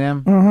within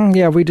A&M?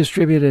 Yeah, we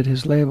distributed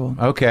his label.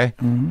 Okay.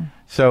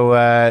 So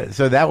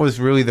that was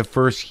really the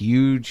first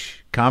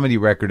huge comedy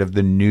record of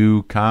the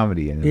new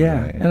comedy.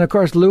 And of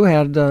course Lou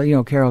had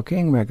Carole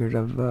King record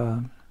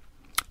of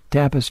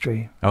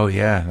Tapestry. Oh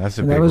yeah, that's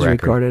a big record. That was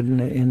recorded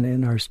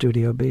in our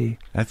Studio B.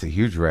 That's a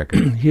huge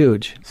record.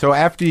 Huge. So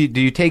do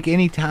you take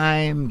any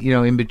time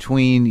in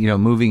between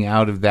moving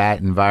out of that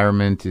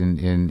environment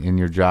in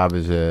your job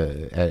as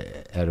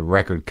at a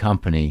record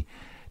company?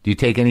 Do you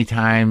take any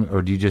time,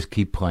 or do you just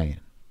keep playing?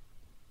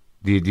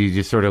 Do you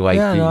just sort of like...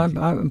 Yeah,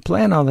 I'm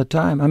playing all the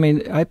time. I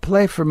mean, I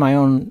play for my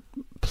own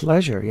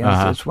pleasure.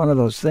 It's one of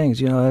those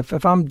things.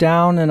 If I'm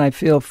down and I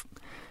feel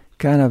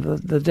kind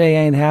of the day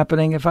ain't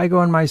happening, if I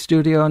go in my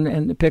studio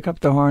and pick up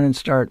the horn and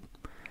start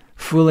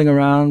fooling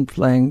around,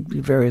 playing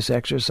various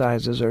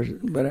exercises or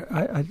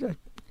whatever,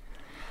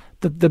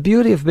 the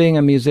beauty of being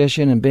a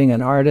musician and being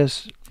an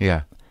artist,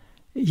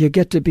 you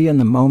get to be in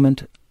the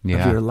moment of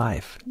your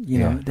life.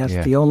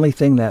 That's the only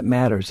thing that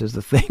matters is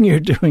the thing you're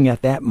doing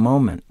at that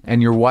moment.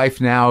 And your wife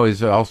now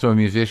is also a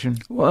musician?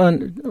 Well,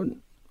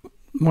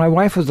 my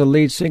wife was the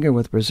lead singer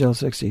with Brazil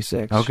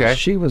 66. Okay.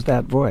 She was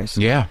that voice.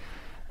 Yeah.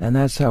 And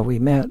that's how we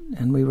met,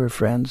 and we were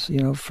friends,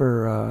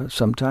 for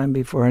some time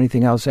before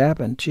anything else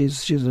happened.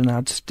 She's an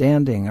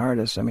outstanding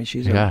artist. I mean,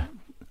 she's a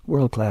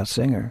world-class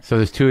singer. So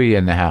there's two of you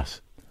in the house?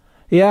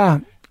 Yeah.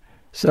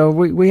 So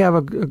we have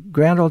a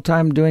grand old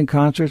time doing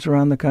concerts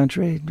around the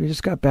country. We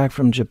just got back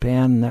from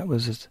Japan, and that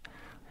was,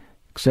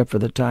 except for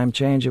the time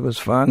change, it was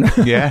fun.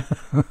 Yeah.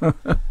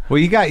 Well,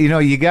 you got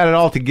it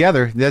all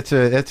together. That's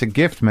a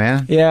gift,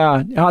 man.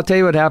 Yeah. I'll tell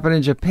you what happened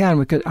in Japan,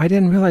 because I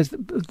didn't realize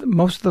that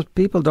most of the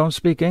people don't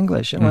speak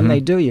English, and when they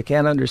do, you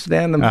can't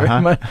understand them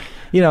very much.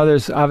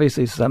 There's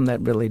obviously some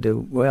that really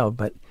do well,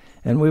 but...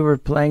 And we were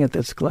playing at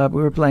this club.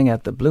 We were playing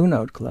at the Blue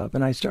Note Club,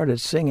 and I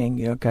started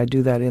singing. I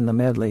do that in the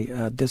medley.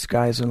 This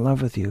guy's in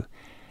love with you,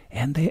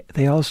 and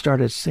they all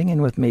started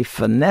singing with me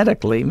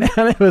phonetically. Man,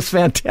 it was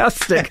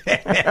fantastic.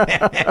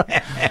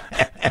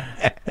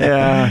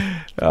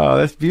 Yeah. Oh,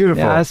 that's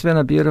beautiful. Yeah, it's been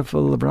a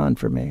beautiful run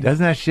for me.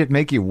 Doesn't that shit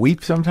make you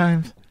weep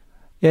sometimes?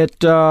 It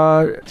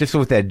just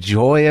with that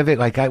joy of it,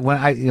 like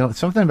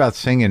something about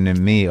singing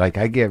in me, like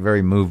I get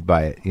very moved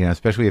by it,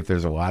 especially if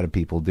there's a lot of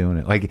people doing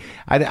it. Like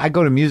I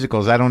go to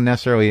musicals. I don't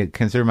necessarily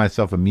consider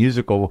myself a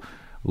musical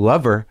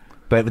lover,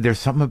 but there's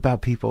something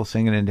about people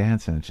singing and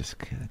dancing. It's just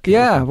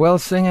well,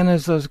 singing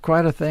is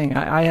quite a thing.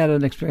 I had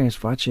an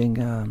experience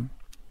watching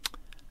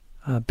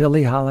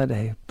Billie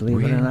Holiday,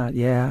 believe it or not.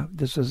 Yeah,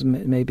 this was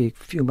maybe a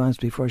few months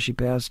before she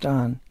passed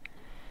on.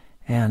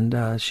 And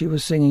she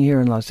was singing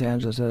here in Los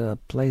Angeles at a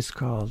place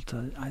called,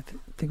 I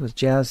think it was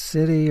Jazz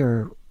City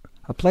or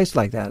a place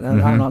like that. I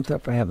don't know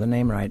if I have the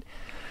name right.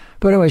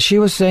 But anyway, she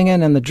was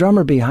singing, and the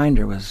drummer behind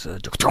her was...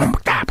 and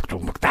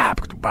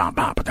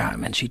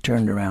she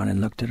turned around and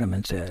looked at him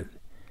and said,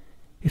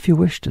 "If you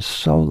wish to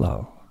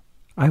solo,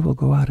 I will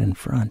go out in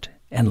front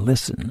and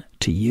listen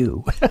to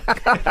you."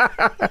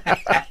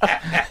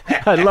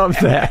 I love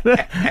that.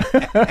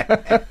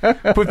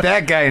 Put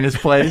that guy in his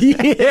place.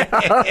 Yeah.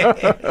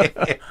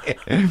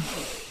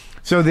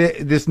 So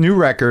this new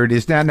record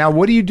is now.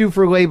 What do you do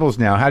for labels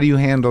now? How do you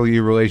handle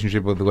your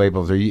relationship with the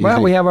labels? We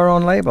have our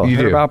own label.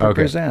 Alpert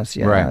Presents.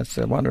 Yeah, right. It's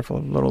a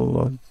wonderful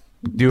little.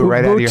 Do it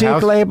right out of your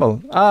house? Boutique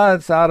label.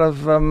 It's out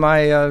of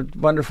my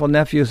wonderful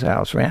nephew's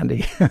house,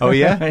 Randy. Oh,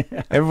 yeah?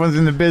 Everyone's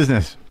in the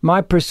business.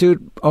 My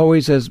pursuit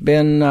always has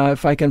been,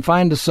 if I can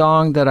find a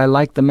song that I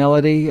like the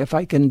melody, if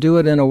I can do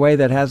it in a way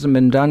that hasn't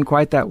been done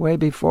quite that way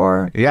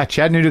before. Yeah,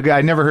 Chattanooga.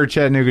 I never heard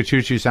Chattanooga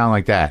Choo Choo sound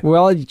like that.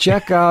 Well,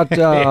 check out Take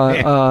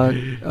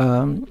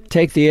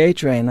the A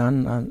Train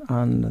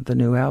on the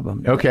new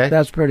album. Okay.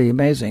 That's pretty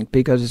amazing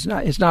because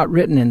it's not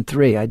written in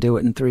 3. I do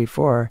it in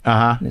 3/4.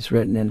 And it's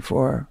written in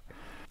 4.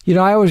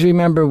 I always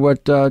remember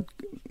what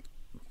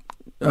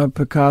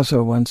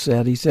Picasso once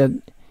said. He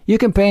said, "You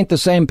can paint the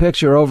same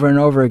picture over and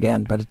over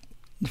again, but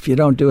if you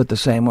don't do it the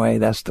same way,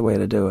 that's the way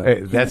to do it."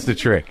 Hey, that's the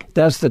trick.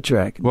 That's the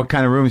trick. What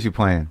kind of rooms you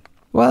playing?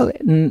 Well,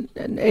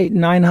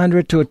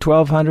 900 to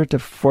 1,200 to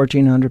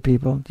 1,400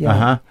 people.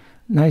 Yeah.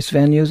 Nice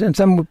venues. And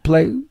some would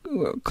play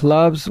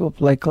clubs. We'll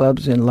play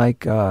clubs in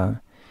like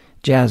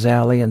Jazz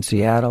Alley in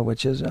Seattle,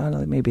 which is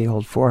maybe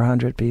hold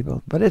 400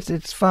 people, but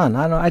it's fun.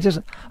 I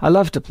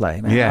love to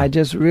play, man. Yeah. I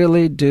just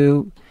really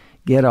do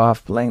get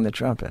off playing the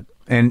trumpet.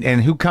 And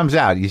who comes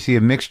out? You see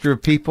a mixture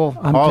of people,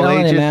 I'm all telling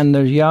ages? you, man,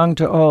 they're young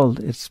to old.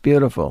 It's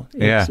beautiful.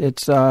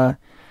 It's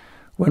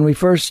when we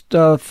first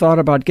thought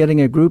about getting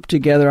a group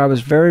together, I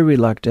was very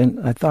reluctant.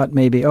 I thought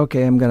maybe,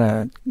 okay, I'm going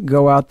to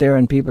go out there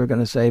and people are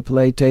going to say,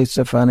 play Taste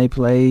of Honey,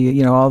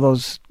 play, all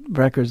those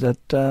records that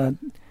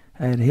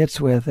I had hits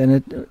with, and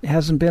it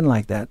hasn't been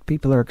like that.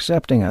 People are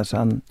accepting us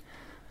on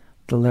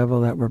the level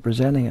that we're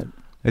presenting it.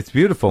 It's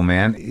beautiful,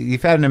 man.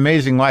 You've had an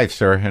amazing life,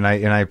 sir, and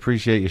I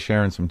appreciate you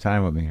sharing some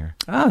time with me here.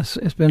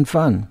 It's been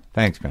fun.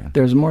 Thanks, man.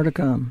 There's more to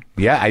come.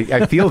 Yeah,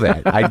 I feel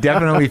that. I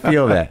definitely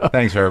feel that.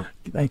 Thanks, Herb.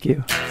 Thank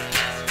you.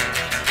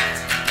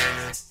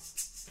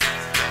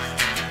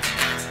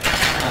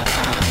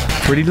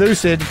 Pretty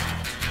lucid,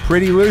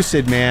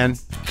 man.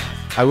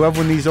 I love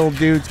when these old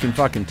dudes can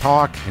fucking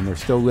talk and they're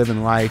still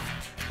living life.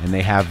 And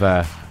they have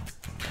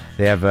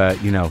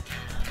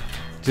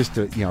just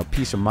a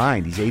peace of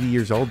mind. He's 80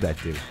 years old, that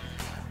dude.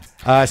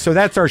 So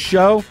that's our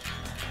show.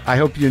 I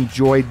hope you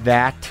enjoyed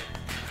that.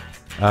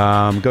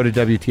 Go to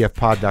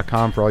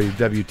WTFpod.com for all your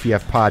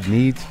WTF pod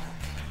needs.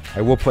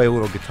 I will play a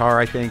little guitar,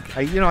 I think.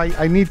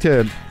 I need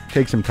to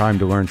take some time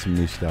to learn some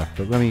new stuff,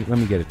 but let me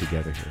get it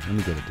together here.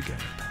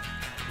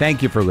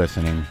 Thank you for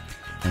listening,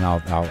 and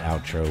I'll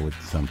outro with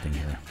something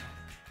here.